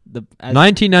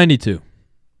 1992.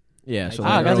 Yeah, so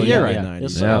that's a year right.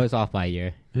 90s. I was off by a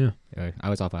year. Yeah. I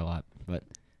was off by a lot.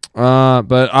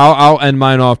 But I'll end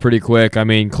mine off pretty quick. I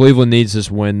mean, Cleveland needs this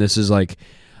win. This is like,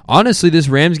 honestly, this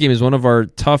Rams game is one of our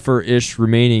tougher-ish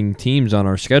remaining teams on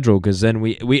our schedule because then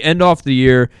we end off the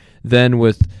year then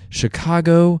with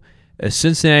Chicago, a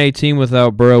Cincinnati team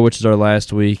without Burrow, which is our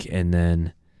last week, and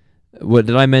then what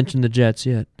did I mention the Jets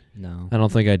yet? No. I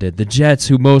don't think I did. The Jets,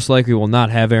 who most likely will not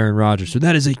have Aaron Rodgers. So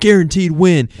that is a guaranteed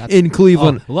win in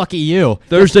Cleveland. Oh, lucky you.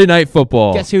 Thursday Night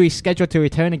Football. Guess who he's scheduled to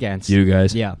return against? You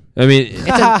guys. Yeah. I mean,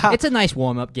 it's a nice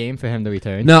warm-up game for him to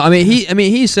return. No, I mean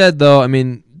he said though. I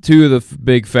mean, two of the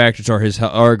big factors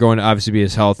are going to obviously be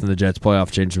his health and the Jets' playoff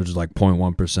change, which is like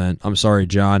 0.1%. I'm sorry,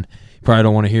 John. You probably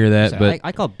don't want to hear that, but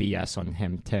I call BS on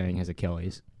him tearing his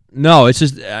Achilles. No, it's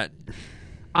just.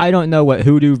 I don't know what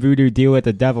hoodoo voodoo deal with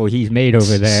the devil he's made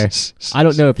over there. I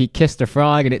don't know if he kissed a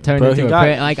frog and it turned into a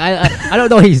print. Like I don't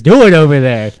know what he's doing over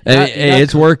there.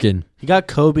 It's working. He got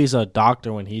Kobe's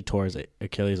doctor when he tore his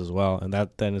Achilles as well, and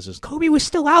that then is just Kobe was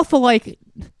still out for like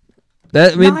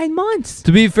 9 months.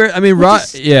 To be fair, I mean,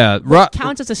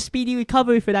 counts as a speedy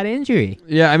recovery for that injury.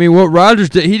 Yeah, I mean, what Rodgers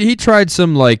did, he tried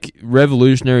some like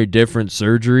revolutionary different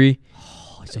surgery.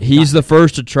 He's the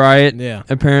first to try it,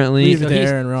 apparently. Leave it to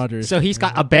Aaron Rodgers. So he's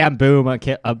got a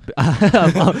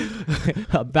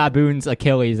baboon's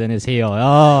Achilles in his heel.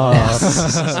 Oh.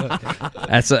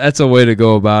 That's a way to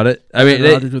go about it. I mean,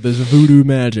 Rodgers with his voodoo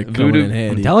magic coming in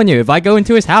handy. I'm telling you, if I go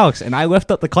into his house and I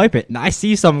lift up the carpet and I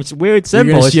see some weird symbols.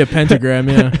 You're going to see a pentagram,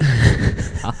 yeah.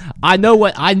 I know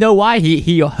why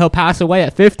he'll pass away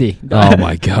at 50. Oh,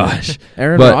 my gosh.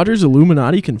 Aaron Rodgers,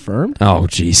 Illuminati confirmed? Oh,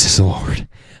 Jesus Lord.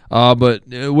 But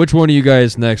which one of you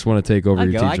guys next want to take over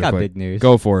your teams? I got big news.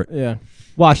 Go for it. Yeah.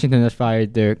 Washington has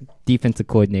fired their defensive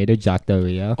coordinator, Josh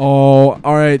Dobbs. Oh,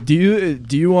 all right. Do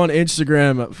you on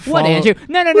Instagram? What, Andrew?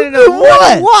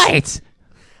 No. What?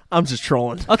 I'm just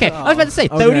trolling. Okay, I was about to say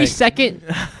Okay.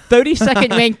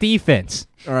 32nd ranked defense.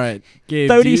 All right, Gabe.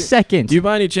 32nd. Do you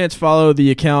by any chance follow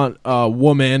the account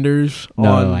Womanders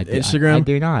on Instagram? I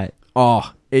do not.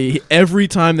 Oh, every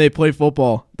time they play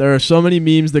football, there are so many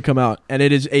memes that come out, and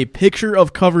it is a picture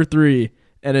of cover 3,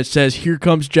 and it says, "Here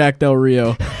comes Jack Del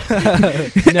Rio."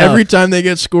 Every time they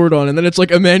get scored on, and then it's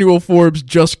like Emmanuel Forbes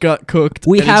just got cooked.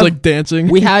 He's like dancing.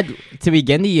 We had, to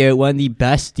begin the year, one of the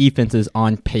best defenses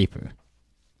on paper.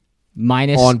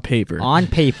 On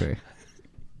paper.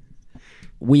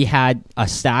 We had a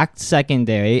stacked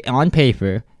secondary on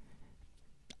paper.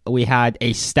 We had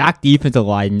a stacked defensive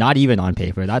line, not even on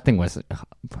paper. That thing was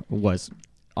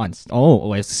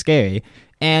scary.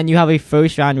 And you have a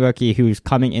first-round rookie who's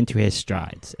coming into his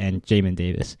strides, and Jamin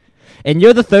Davis. And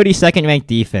you're the 32nd ranked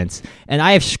defense. And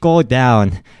I have scrolled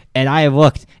down, and I have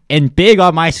looked, and big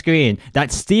on my screen,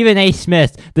 that Stephen A.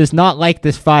 Smith does not like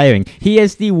this firing. He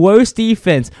is the worst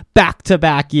defense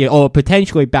back-to-back year, or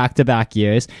potentially back-to-back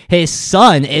years. His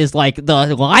son is like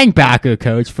the linebacker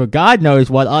coach for God knows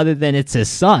what, other than it's his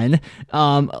son.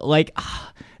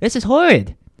 This is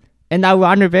horrid. And now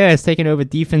Ron Rivera has taken over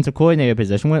defensive coordinator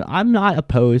position, which I'm not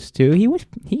opposed to. He was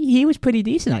pretty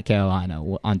decent at Carolina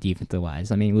on defensive wise.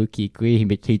 I mean, Luke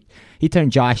Kuechly, he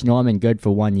turned Josh Norman good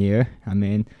for 1 year. I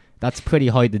mean, that's pretty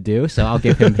hard to do, so I'll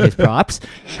give him his props.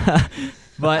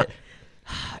 But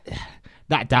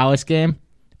that Dallas game,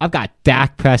 I've got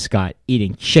Dak Prescott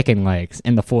eating chicken legs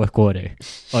in the fourth quarter.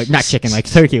 Or not chicken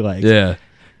legs, turkey legs. Yeah.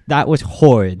 That was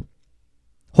horrid.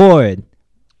 Horrid.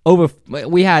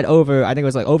 We had over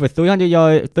 300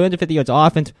 yards, 350 yards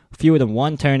offense, fewer than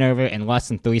one turnover, and less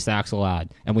than 3 sacks allowed,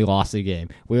 and we lost the game.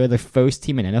 We were the first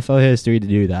team in NFL history to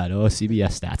do that. Oh,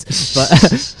 CBS stats, but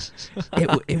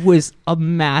it was a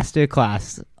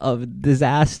masterclass of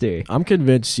disaster. I'm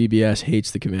convinced CBS hates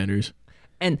the Commanders.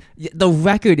 And the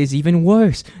record is even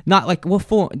worse. Not like the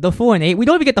 4-8. We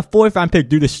don't even get the 4th round pick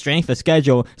due to strength of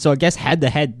schedule. So I guess head to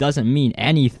head doesn't mean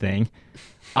anything.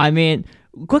 I mean,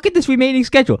 look at this remaining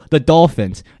schedule. The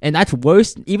Dolphins, and that's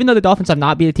worse. Even though the Dolphins have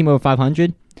not beat a team over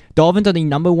 500, Dolphins are the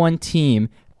number 1 team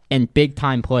in big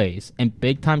time plays and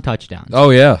big time touchdowns.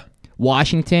 Oh yeah.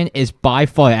 Washington is by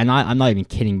far, and I'm not even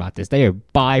kidding about this, they are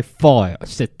by far,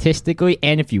 statistically,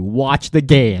 and if you watch the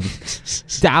game,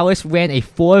 Dallas ran a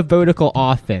 4 vertical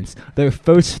offense. Their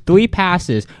first 3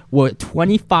 passes were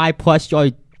 25-plus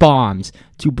yard bombs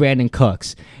to Brandon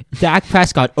Cooks. Dak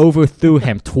Prescott overthrew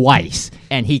him twice,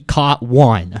 and he caught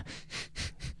 1.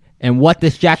 And what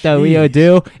does Jack Del Rio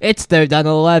do? It's 3rd and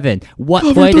 11. What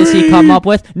cover play 3. does he come up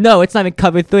with? No, it's not even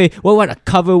cover 3. We want to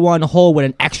cover 1 hole with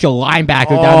an extra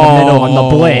linebacker down the middle on the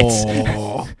blitz.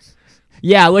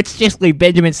 Yeah, let's just leave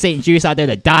Benjamin St. Juste out there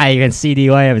to die against C.D.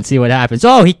 Lamb and see what happens.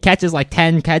 Oh, he catches like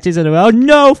 10 catches in a row.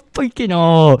 No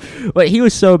freaking But he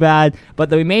was so bad. But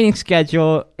the remaining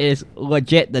schedule is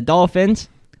legit. The Dolphins,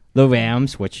 the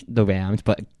Rams,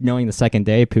 but knowing the second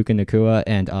day, Puka Nacua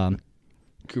and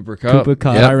Cooper Kupp. Yep.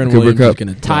 Tyron Williams is going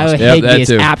to Tyler Higbee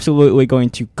is absolutely going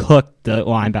to cook the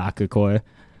linebacker core.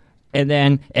 And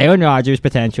then Aaron Rodgers,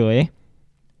 potentially,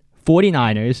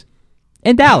 49ers,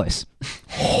 and Dallas.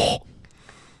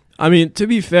 I mean, to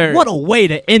be fair, What a way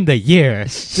to end the year.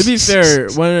 to be fair,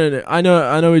 when I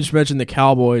know we just mentioned the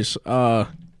Cowboys, they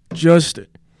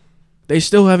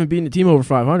still haven't beaten a team over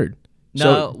 500. No,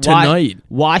 so tonight,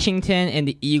 Washington and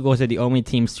the Eagles are the only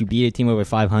teams to beat a team over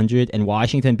 500, and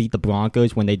Washington beat the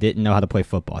Broncos when they didn't know how to play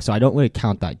football. So I don't really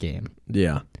count that game.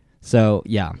 yeah. So,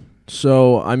 yeah.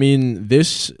 So, I mean,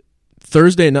 this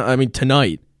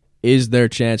tonight is their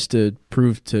chance to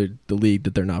prove to the league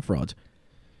that they're not frauds.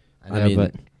 I mean,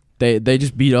 but they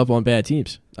just beat up on bad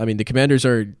teams. I mean, the Commanders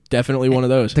are definitely one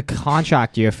of those. the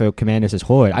contract year for Commanders is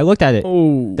horrid. I looked at it.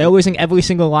 Oh, They're losing every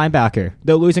single linebacker.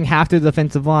 They're losing half their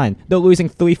defensive line. They're losing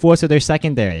 3/4 of their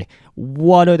secondary.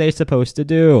 What are they supposed to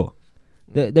do?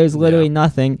 There's literally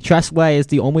nothing. Tress Way is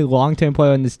the only long-term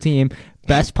player on this team.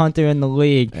 Best punter in the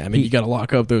league. I mean, you got to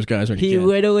lock up those guys when you He can.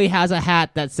 literally has a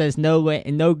hat that says no.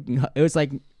 It was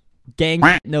like gang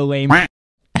no lame. All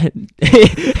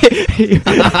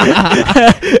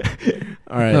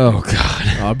right. Oh God.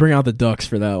 I'll bring out the Ducks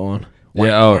for that one.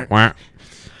 Yeah.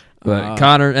 But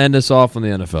Connor, end us off on the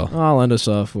NFL. I'll end us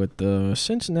off with the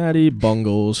Cincinnati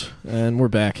Bengals, and we're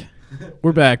back.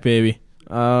 We're back, baby.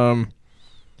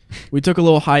 We took a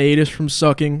little hiatus from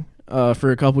sucking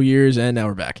for a couple years, and now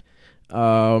we're back.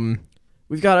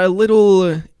 We've got a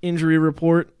little injury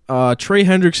report. Trey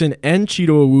Hendrickson and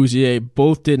Chido Awuzie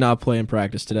both did not play in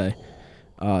practice today.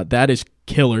 That is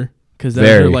killer because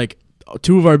they're like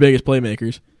two of our biggest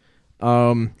playmakers.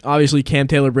 Obviously, Cam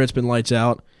Taylor-Britt's been lights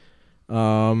out.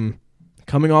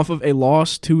 Coming off of a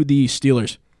loss to the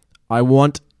Steelers, I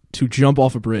want to jump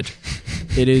off a bridge.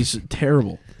 It is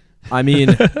terrible. I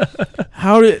mean,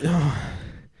 how did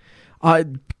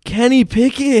Kenny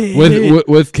Pickett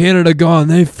with Canada gone,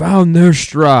 they found their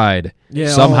stride. Yeah,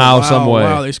 somehow, some way.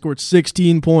 Wow, they scored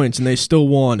 16 points and they still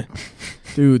won.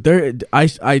 Dude,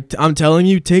 I'm telling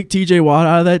you, take TJ Watt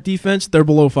out of that defense, they're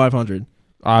below 500.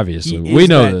 Obviously, we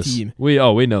know this. Team. We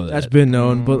know that. That's been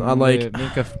known, but I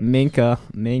like Minka,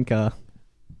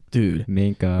 dude.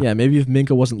 Minka. Yeah, maybe if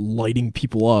Minka wasn't lighting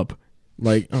people up,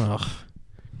 like, ugh.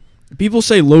 People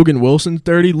say Logan Wilson's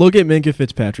dirty. Look at Minka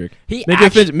Fitzpatrick.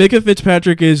 Minka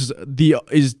Fitzpatrick is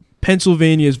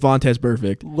Pennsylvania's Vontaze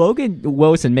Burfict. Logan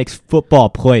Wilson makes football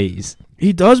plays.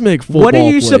 He does make football What are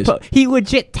you plays. supposed? He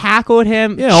legit tackled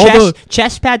him. Yeah,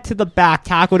 chest pad to the back,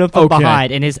 tackled him from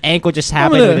behind, and his ankle just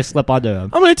happened to slip under him.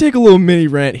 I'm gonna take a little mini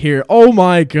rant here. Oh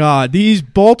my God, these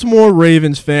Baltimore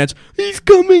Ravens fans. He's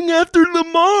coming after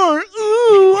Lamar.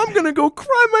 Ooh, I'm gonna go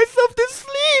cry myself to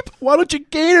sleep. Why don't you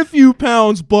gain a few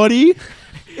pounds, buddy?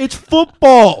 It's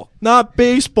football, not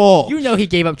baseball. You know he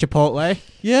gave up Chipotle.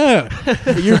 Yeah,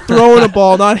 you're throwing a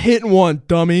ball, not hitting one,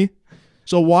 dummy.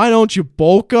 So why don't you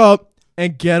bulk up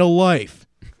and get a life?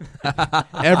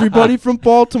 Everybody from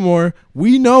Baltimore,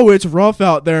 we know it's rough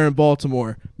out there in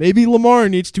Baltimore. Maybe Lamar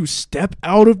needs to step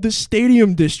out of the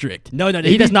stadium district. No,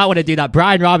 he does not want to do that.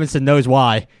 Brian Robinson knows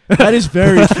why. That is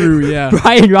very true, yeah.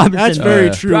 Brian Robinson. That's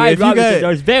very true. Brian Robinson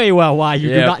knows very well why you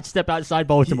do not step outside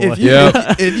Baltimore.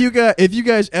 If you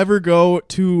guys ever go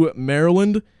to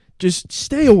Maryland, just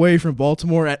stay away from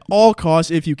Baltimore at all costs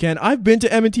if you can. I've been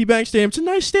to M&T Bank Stadium. It's a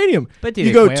nice stadium. But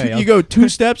you go two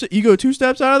steps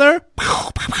out of there.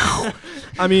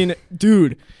 I mean,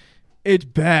 dude, it's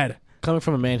bad. Coming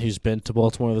from a man who's been to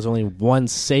Baltimore, there's only one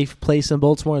safe place in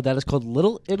Baltimore. That is called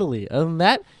Little Italy. Other than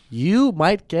that, you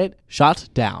might get shot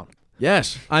down.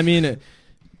 Yes. I mean,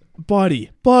 buddy,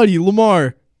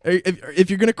 Lamar, if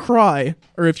you're going to cry,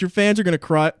 or if your fans are going to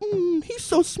cry, he's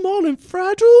so small and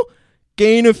fragile,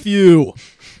 gain a few.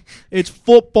 It's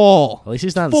football. At least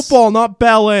he's not football, not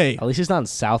ballet. At least he's not in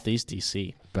Southeast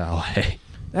DC. Ballet.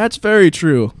 That's very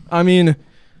true. I mean,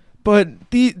 but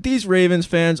these Ravens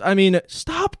fans, I mean,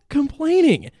 stop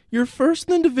complaining. You're first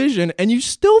in the division, and you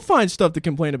still find stuff to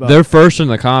complain about. They're first in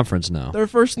the conference now.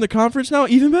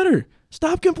 Even better.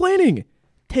 Stop complaining.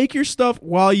 Take your stuff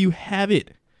while you have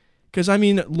it. Because, I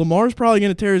mean, Lamar's probably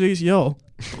going to tear his ACL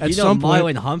at some point.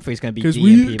 Marlon Humphrey's going to be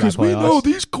DNP because we know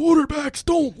these quarterbacks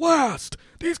don't last.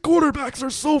 These quarterbacks are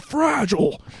so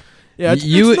fragile. Yeah,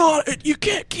 you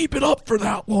can't keep it up for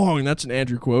that long. That's an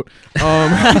Andrew quote.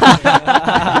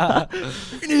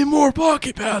 You need more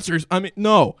pocket passers. I mean,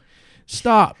 no.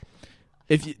 Stop.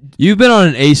 You've been on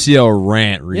an ACL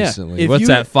rant recently. What's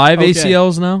that? 5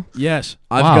 ACLs now? Yes.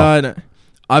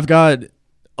 I've got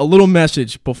a little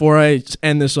message before I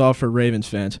end this off for Ravens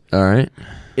fans. All right.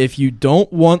 If you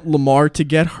don't want Lamar to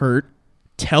get hurt,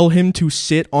 tell him to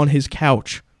sit on his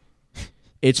couch.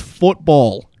 It's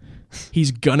football.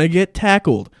 He's gonna get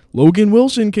tackled. Logan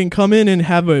Wilson can come in and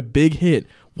have a big hit.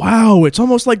 Wow, it's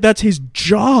almost like that's his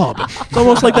job. It's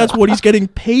almost like that's what he's getting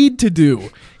paid to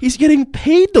do. He's getting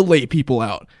paid to lay people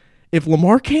out. If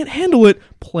Lamar can't handle it,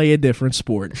 play a different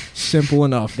sport. Simple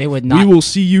enough. They would not. We will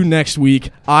see you next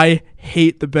week. I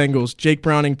hate the Bengals. Jake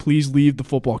Browning, please leave the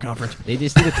football conference. They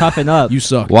just need to toughen up. You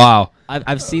suck. Wow.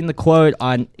 I've seen the quote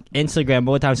on Instagram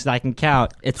more times than I can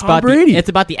count. It's Tom about Brady. It's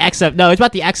about the XFL. No, it's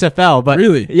about the XFL. But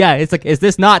really, yeah, it's like, is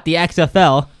this not the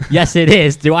XFL? Yes, it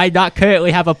is. Do I not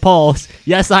currently have a pulse?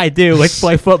 Yes, I do. Let's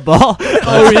play football.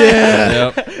 Oh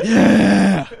yeah,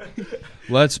 yeah.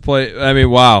 Let's play. I mean,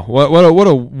 wow. What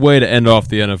a way to end off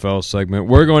the NFL segment.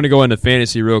 We're going to go into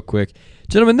fantasy real quick.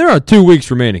 Gentlemen, there are 2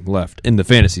 weeks remaining left in the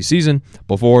fantasy season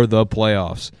before the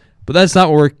playoffs. But that's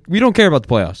not what we don't care about the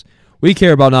playoffs. We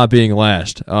care about not being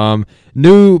last.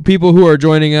 New people who are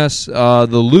joining us, the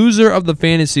loser of the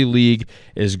fantasy league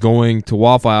is going to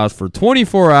Waffle House for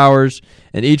 24 hours,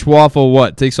 and each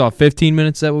waffle, takes off 15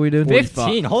 minutes? Is that what we did?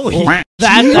 15? Holy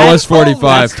that was 45.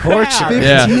 That's torture. 15?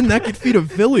 Yeah. That could feed a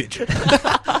village.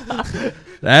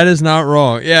 That is not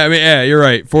wrong. Yeah, I mean, yeah, you're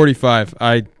right. 45.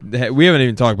 We haven't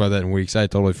even talked about that in weeks. I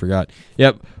totally forgot.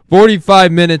 Yep,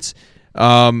 45 minutes.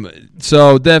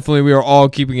 So definitely we are all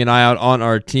keeping an eye out on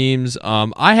our teams.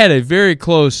 I had a very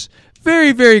close,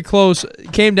 very, very close,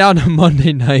 came down to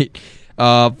Monday night,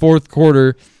 fourth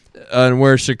quarter,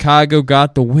 where Chicago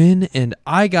got the win, and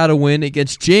I got a win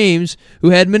against James, who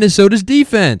had Minnesota's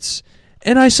defense.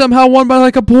 And I somehow won by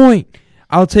like a point.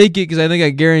 I'll take it because I think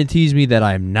it guarantees me that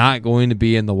I'm not going to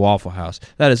be in the Waffle House.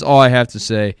 That is all I have to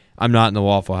say. I'm not in the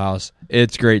Waffle House.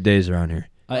 It's great days around here.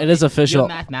 It is official.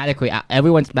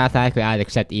 Everyone's mathematically out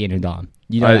except Ian and Dom.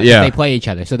 You know, yeah. they play each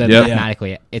other, so they're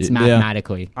mathematically. It's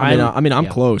mathematically. I'm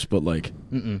close, but like,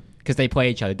 because they play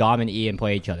each other. Dom and Ian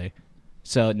play each other.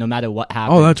 So no matter what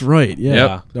happens. Oh, that's right. Yeah.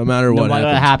 Yep. No matter what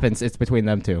happens, it's between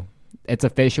them two. It's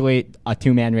officially a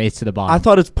 2-man race to the bottom. I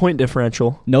thought it's point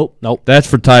differential. Nope. That's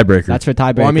for tiebreaker. That's for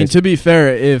tiebreaker. Well, I mean, to be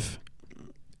fair, if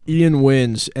Ian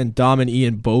wins and Dom and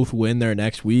Ian both win their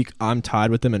next week, I'm tied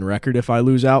with them in record if I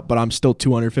lose out, but I'm still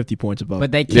 250 points above.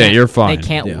 But they can't. Yeah, you're fine. They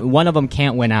can't. One of them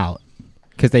can't win out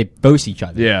because they both each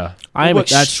other. Yeah. I am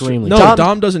That's extremely. no.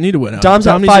 Dom doesn't need to win out. Dom's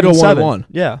Dom at needs to go 5-7. 1-1.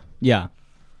 Yeah. Yeah.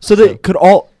 So they could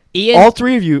all Ian,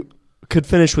 three of you could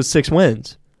finish with 6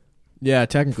 wins. Yeah,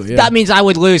 technically. Yeah. That means I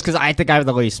would lose because I think I have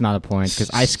the least amount of points because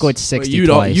I scored 60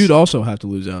 twice. You'd also have to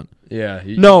lose out. Yeah.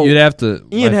 No. You'd have to.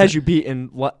 Ian has you beat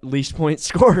in least points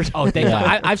scored. Oh, thank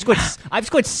God. I've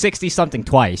scored 60 something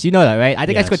twice. You know that, right? I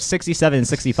think I scored 67 and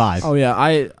 65. Oh yeah,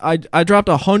 I dropped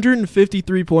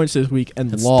 153 points this week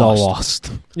and It's lost.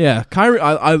 still lost. Yeah,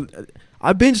 Kyron.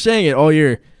 I've been saying it all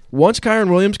year. Once Kyron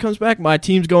Williams comes back, my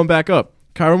team's going back up.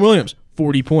 Kyron Williams,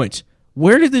 40 points.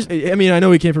 Where did this? I mean, I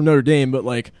know he came from Notre Dame, but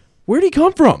like, where did he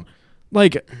come from?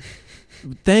 Like,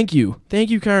 thank you,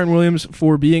 Kyron Williams,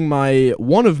 for being my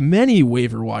one of many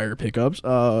waiver wire pickups.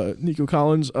 Nico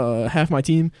Collins, half my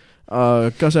team.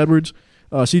 Gus Edwards,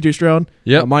 C.J. Stroud.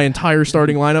 Yep. My entire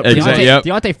starting lineup. Exactly. Yep.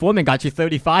 Deontay Foreman got you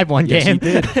 35 one Yes, game. he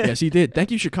did. Yes, he did.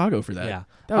 Thank you, Chicago, for that. Yeah.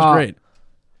 That was great.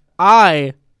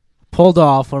 I pulled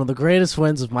off one of the greatest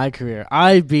wins of my career.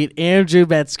 I beat Andrew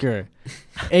Metzger.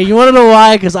 And you want to know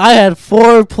why? Because I had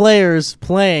 4 players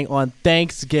playing on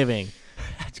Thanksgiving.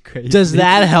 That's crazy. Does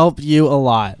that help you a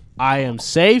lot? I am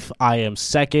safe. I am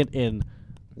second in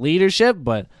leadership,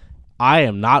 but I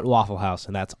am not Waffle House,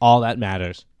 and that's all that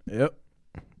matters. Yep.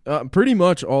 Pretty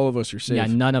much all of us are safe. Yeah,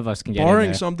 none of us can get in barring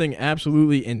there. something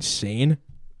absolutely insane.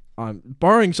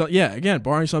 Barring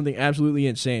something absolutely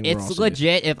insane. we're all It's safe.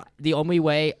 legit. If the only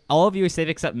way all of you are safe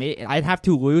except me, I'd have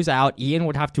to lose out. Ian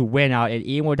would have to win out, and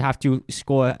Ian would have to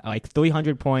score like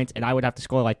 300 points, and I would have to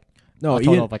score like No, a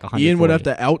total Ian, of like 140. Ian would have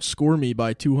to outscore me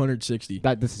by 260.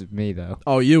 This is me though.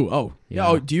 Oh, you? Oh, yeah. Yeah.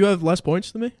 Oh, do you have less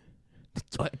points than me?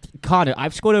 Connor,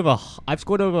 I've scored over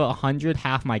 100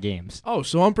 half my games. Oh,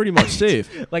 so I'm pretty much safe.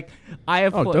 Like I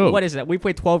have. Oh, dope. What is it? We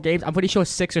played 12 games. I'm pretty sure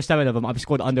 6 or 7 of them I've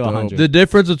scored under 100. The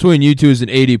difference between you two is an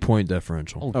 80-point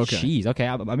differential. Oh, Okay. jeez.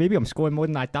 Okay, maybe I'm scoring more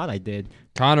than I thought I did.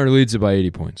 Connor leads it by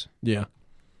 80 points. Yeah,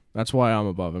 that's why I'm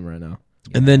above him right now.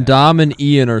 And then Dom and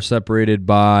Ian are separated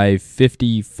by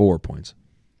 54 points.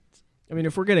 I mean,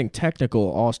 if we're getting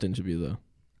technical, Austin should be the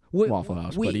Waffle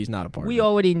House, but he's not a part of We it.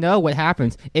 already know what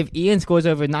happens. If Ian scores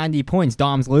over 90 points,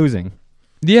 Dom's losing.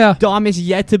 Yeah. Dom is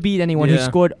yet to beat anyone who Yeah.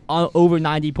 scored over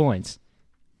 90 points.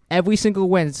 Every single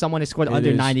win, someone has scored It under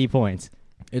is. 90 points.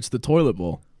 It's the toilet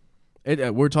bowl.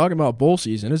 We're talking about bowl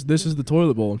season. This is the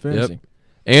toilet bowl in fantasy.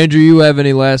 Andrew, you have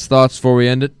any last thoughts before we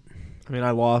end it? I mean,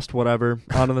 I lost. Whatever.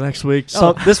 On to the next week.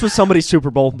 This was somebody's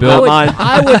Super Bowl, Bill. not mine.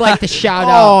 I would like to shout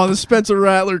Oh, out. the Spencer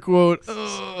Rattler quote.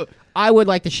 Ugh. I would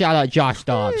like to shout out Josh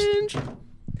Dobbs.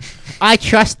 I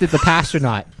trusted the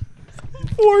pastronaut.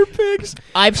 4 picks.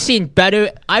 I've seen better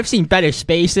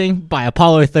spacing by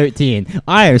Apollo 13.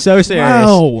 I am so serious.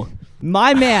 Wow.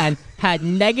 My man had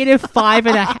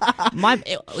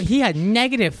 -5.5. He had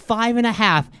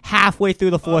 -5.5 halfway through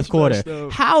the fourth quarter. messed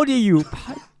up. How do you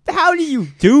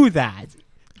do that?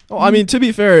 Oh, I mean, to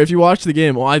be fair, if you watch the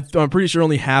game, I'm pretty sure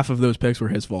only half of those picks were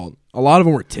his fault. A lot of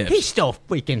them were tips. He still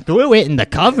freaking threw it in the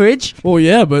coverage. Well,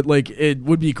 yeah, but like it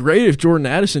would be great if Jordan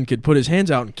Addison could put his hands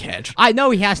out and catch. I know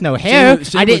he has no hair.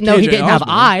 same I didn't with know he KJ didn't have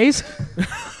Osborne. eyes.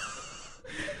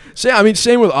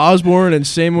 Same with Osborne and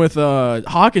same with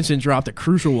Hawkinson dropped a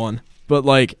crucial one. But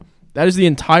like that is the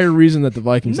entire reason that the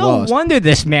Vikings No lost. wonder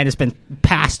this man has been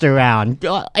passed around.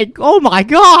 Oh my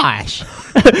gosh.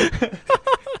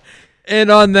 And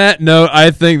on that note, I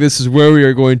think this is where we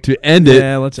are going to end it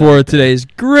Yeah, let's for end it. today's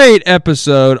great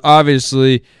episode.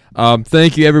 Obviously,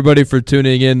 thank you everybody for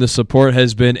tuning in. The support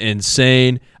has been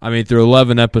insane. I mean, through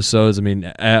 11 episodes. I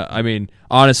mean,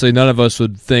 honestly, none of us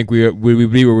would think we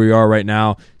would be where we are right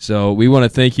now. So we want to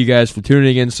thank you guys for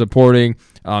tuning in, supporting.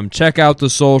 Check out the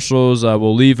socials.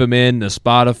 We'll leave them in the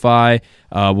Spotify.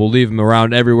 We'll leave them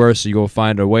around everywhere, so you'll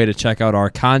find a way to check out our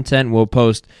content. We'll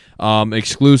post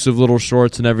exclusive little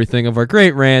shorts and everything of our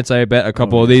great rants. I bet a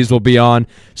couple of these will be on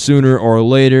sooner or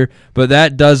later. But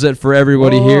that does it for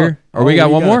everybody here. Or we got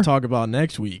one more? Talk about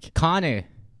next week. Connor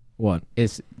What?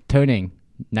 is turning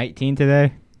 19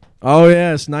 today. Oh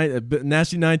yes,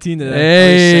 nasty 19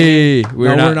 today. Hey,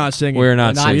 we're not singing. We're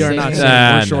not singing. We are not singing.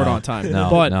 We're short on time. No,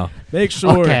 but no. make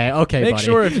sure. Okay, Make buddy.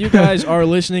 sure if you guys are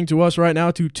listening to us right now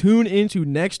to tune into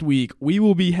next week. We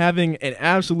will be having an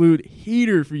absolute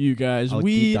heater for you guys.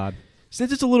 Deep dive.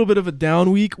 Since it's a little bit of a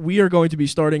down week, we are going to be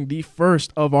starting the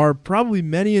first of our probably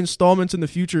many installments in the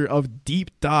future of deep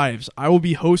dives. I will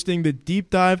be hosting the deep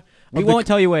dive. We won't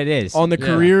tell you what it is. On the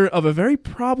career of a very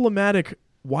problematic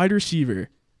wide receiver.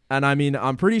 And I mean,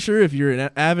 I'm pretty sure if you're an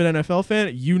avid NFL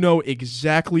fan, you know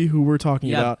exactly who we're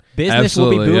talking about. Business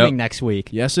Absolutely, will be booming next week.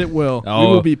 Yes, it will. Oh. We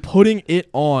will be putting it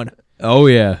on. Oh,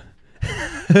 yeah.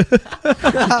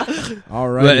 All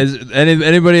right. But is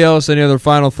anybody else, any other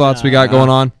final thoughts we got going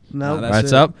on? No,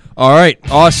 that's up. All right.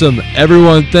 Awesome.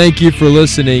 Everyone, thank you for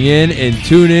listening in, and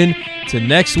tune in to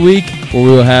next week where we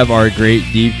will have our great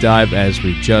deep dive as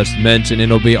we just mentioned.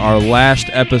 It'll be our last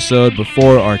episode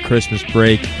before our Christmas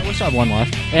break. We still have one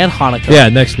left. And Hanukkah. Yeah,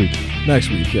 next week. Next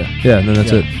week, yeah. Yeah, and then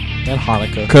that's it. And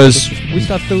Hanukkah. Because, We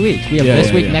still have 3 weeks. We have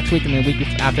this week, next week, and the week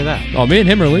after that. oh, me and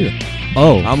him are leaving.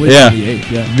 Oh. I'm leaving Yeah. on the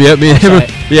 8th, yeah. Yeah, me and him sorry.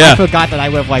 are, yeah. I forgot that I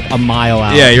live like a mile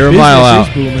out. Yeah, you're a mile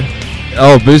Business out. is booming.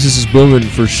 Oh, business is booming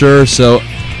for sure. So,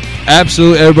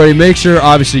 absolutely, everybody, make sure,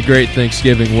 obviously, great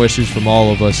Thanksgiving wishes from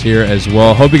all of us here as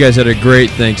well. Hope you guys had a great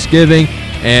Thanksgiving.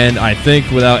 And I think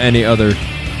without any other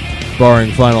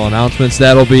barring final announcements,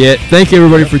 that'll be it. Thank you,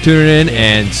 everybody, for tuning in,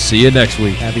 and see you next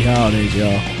week. Happy holidays,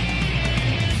 y'all.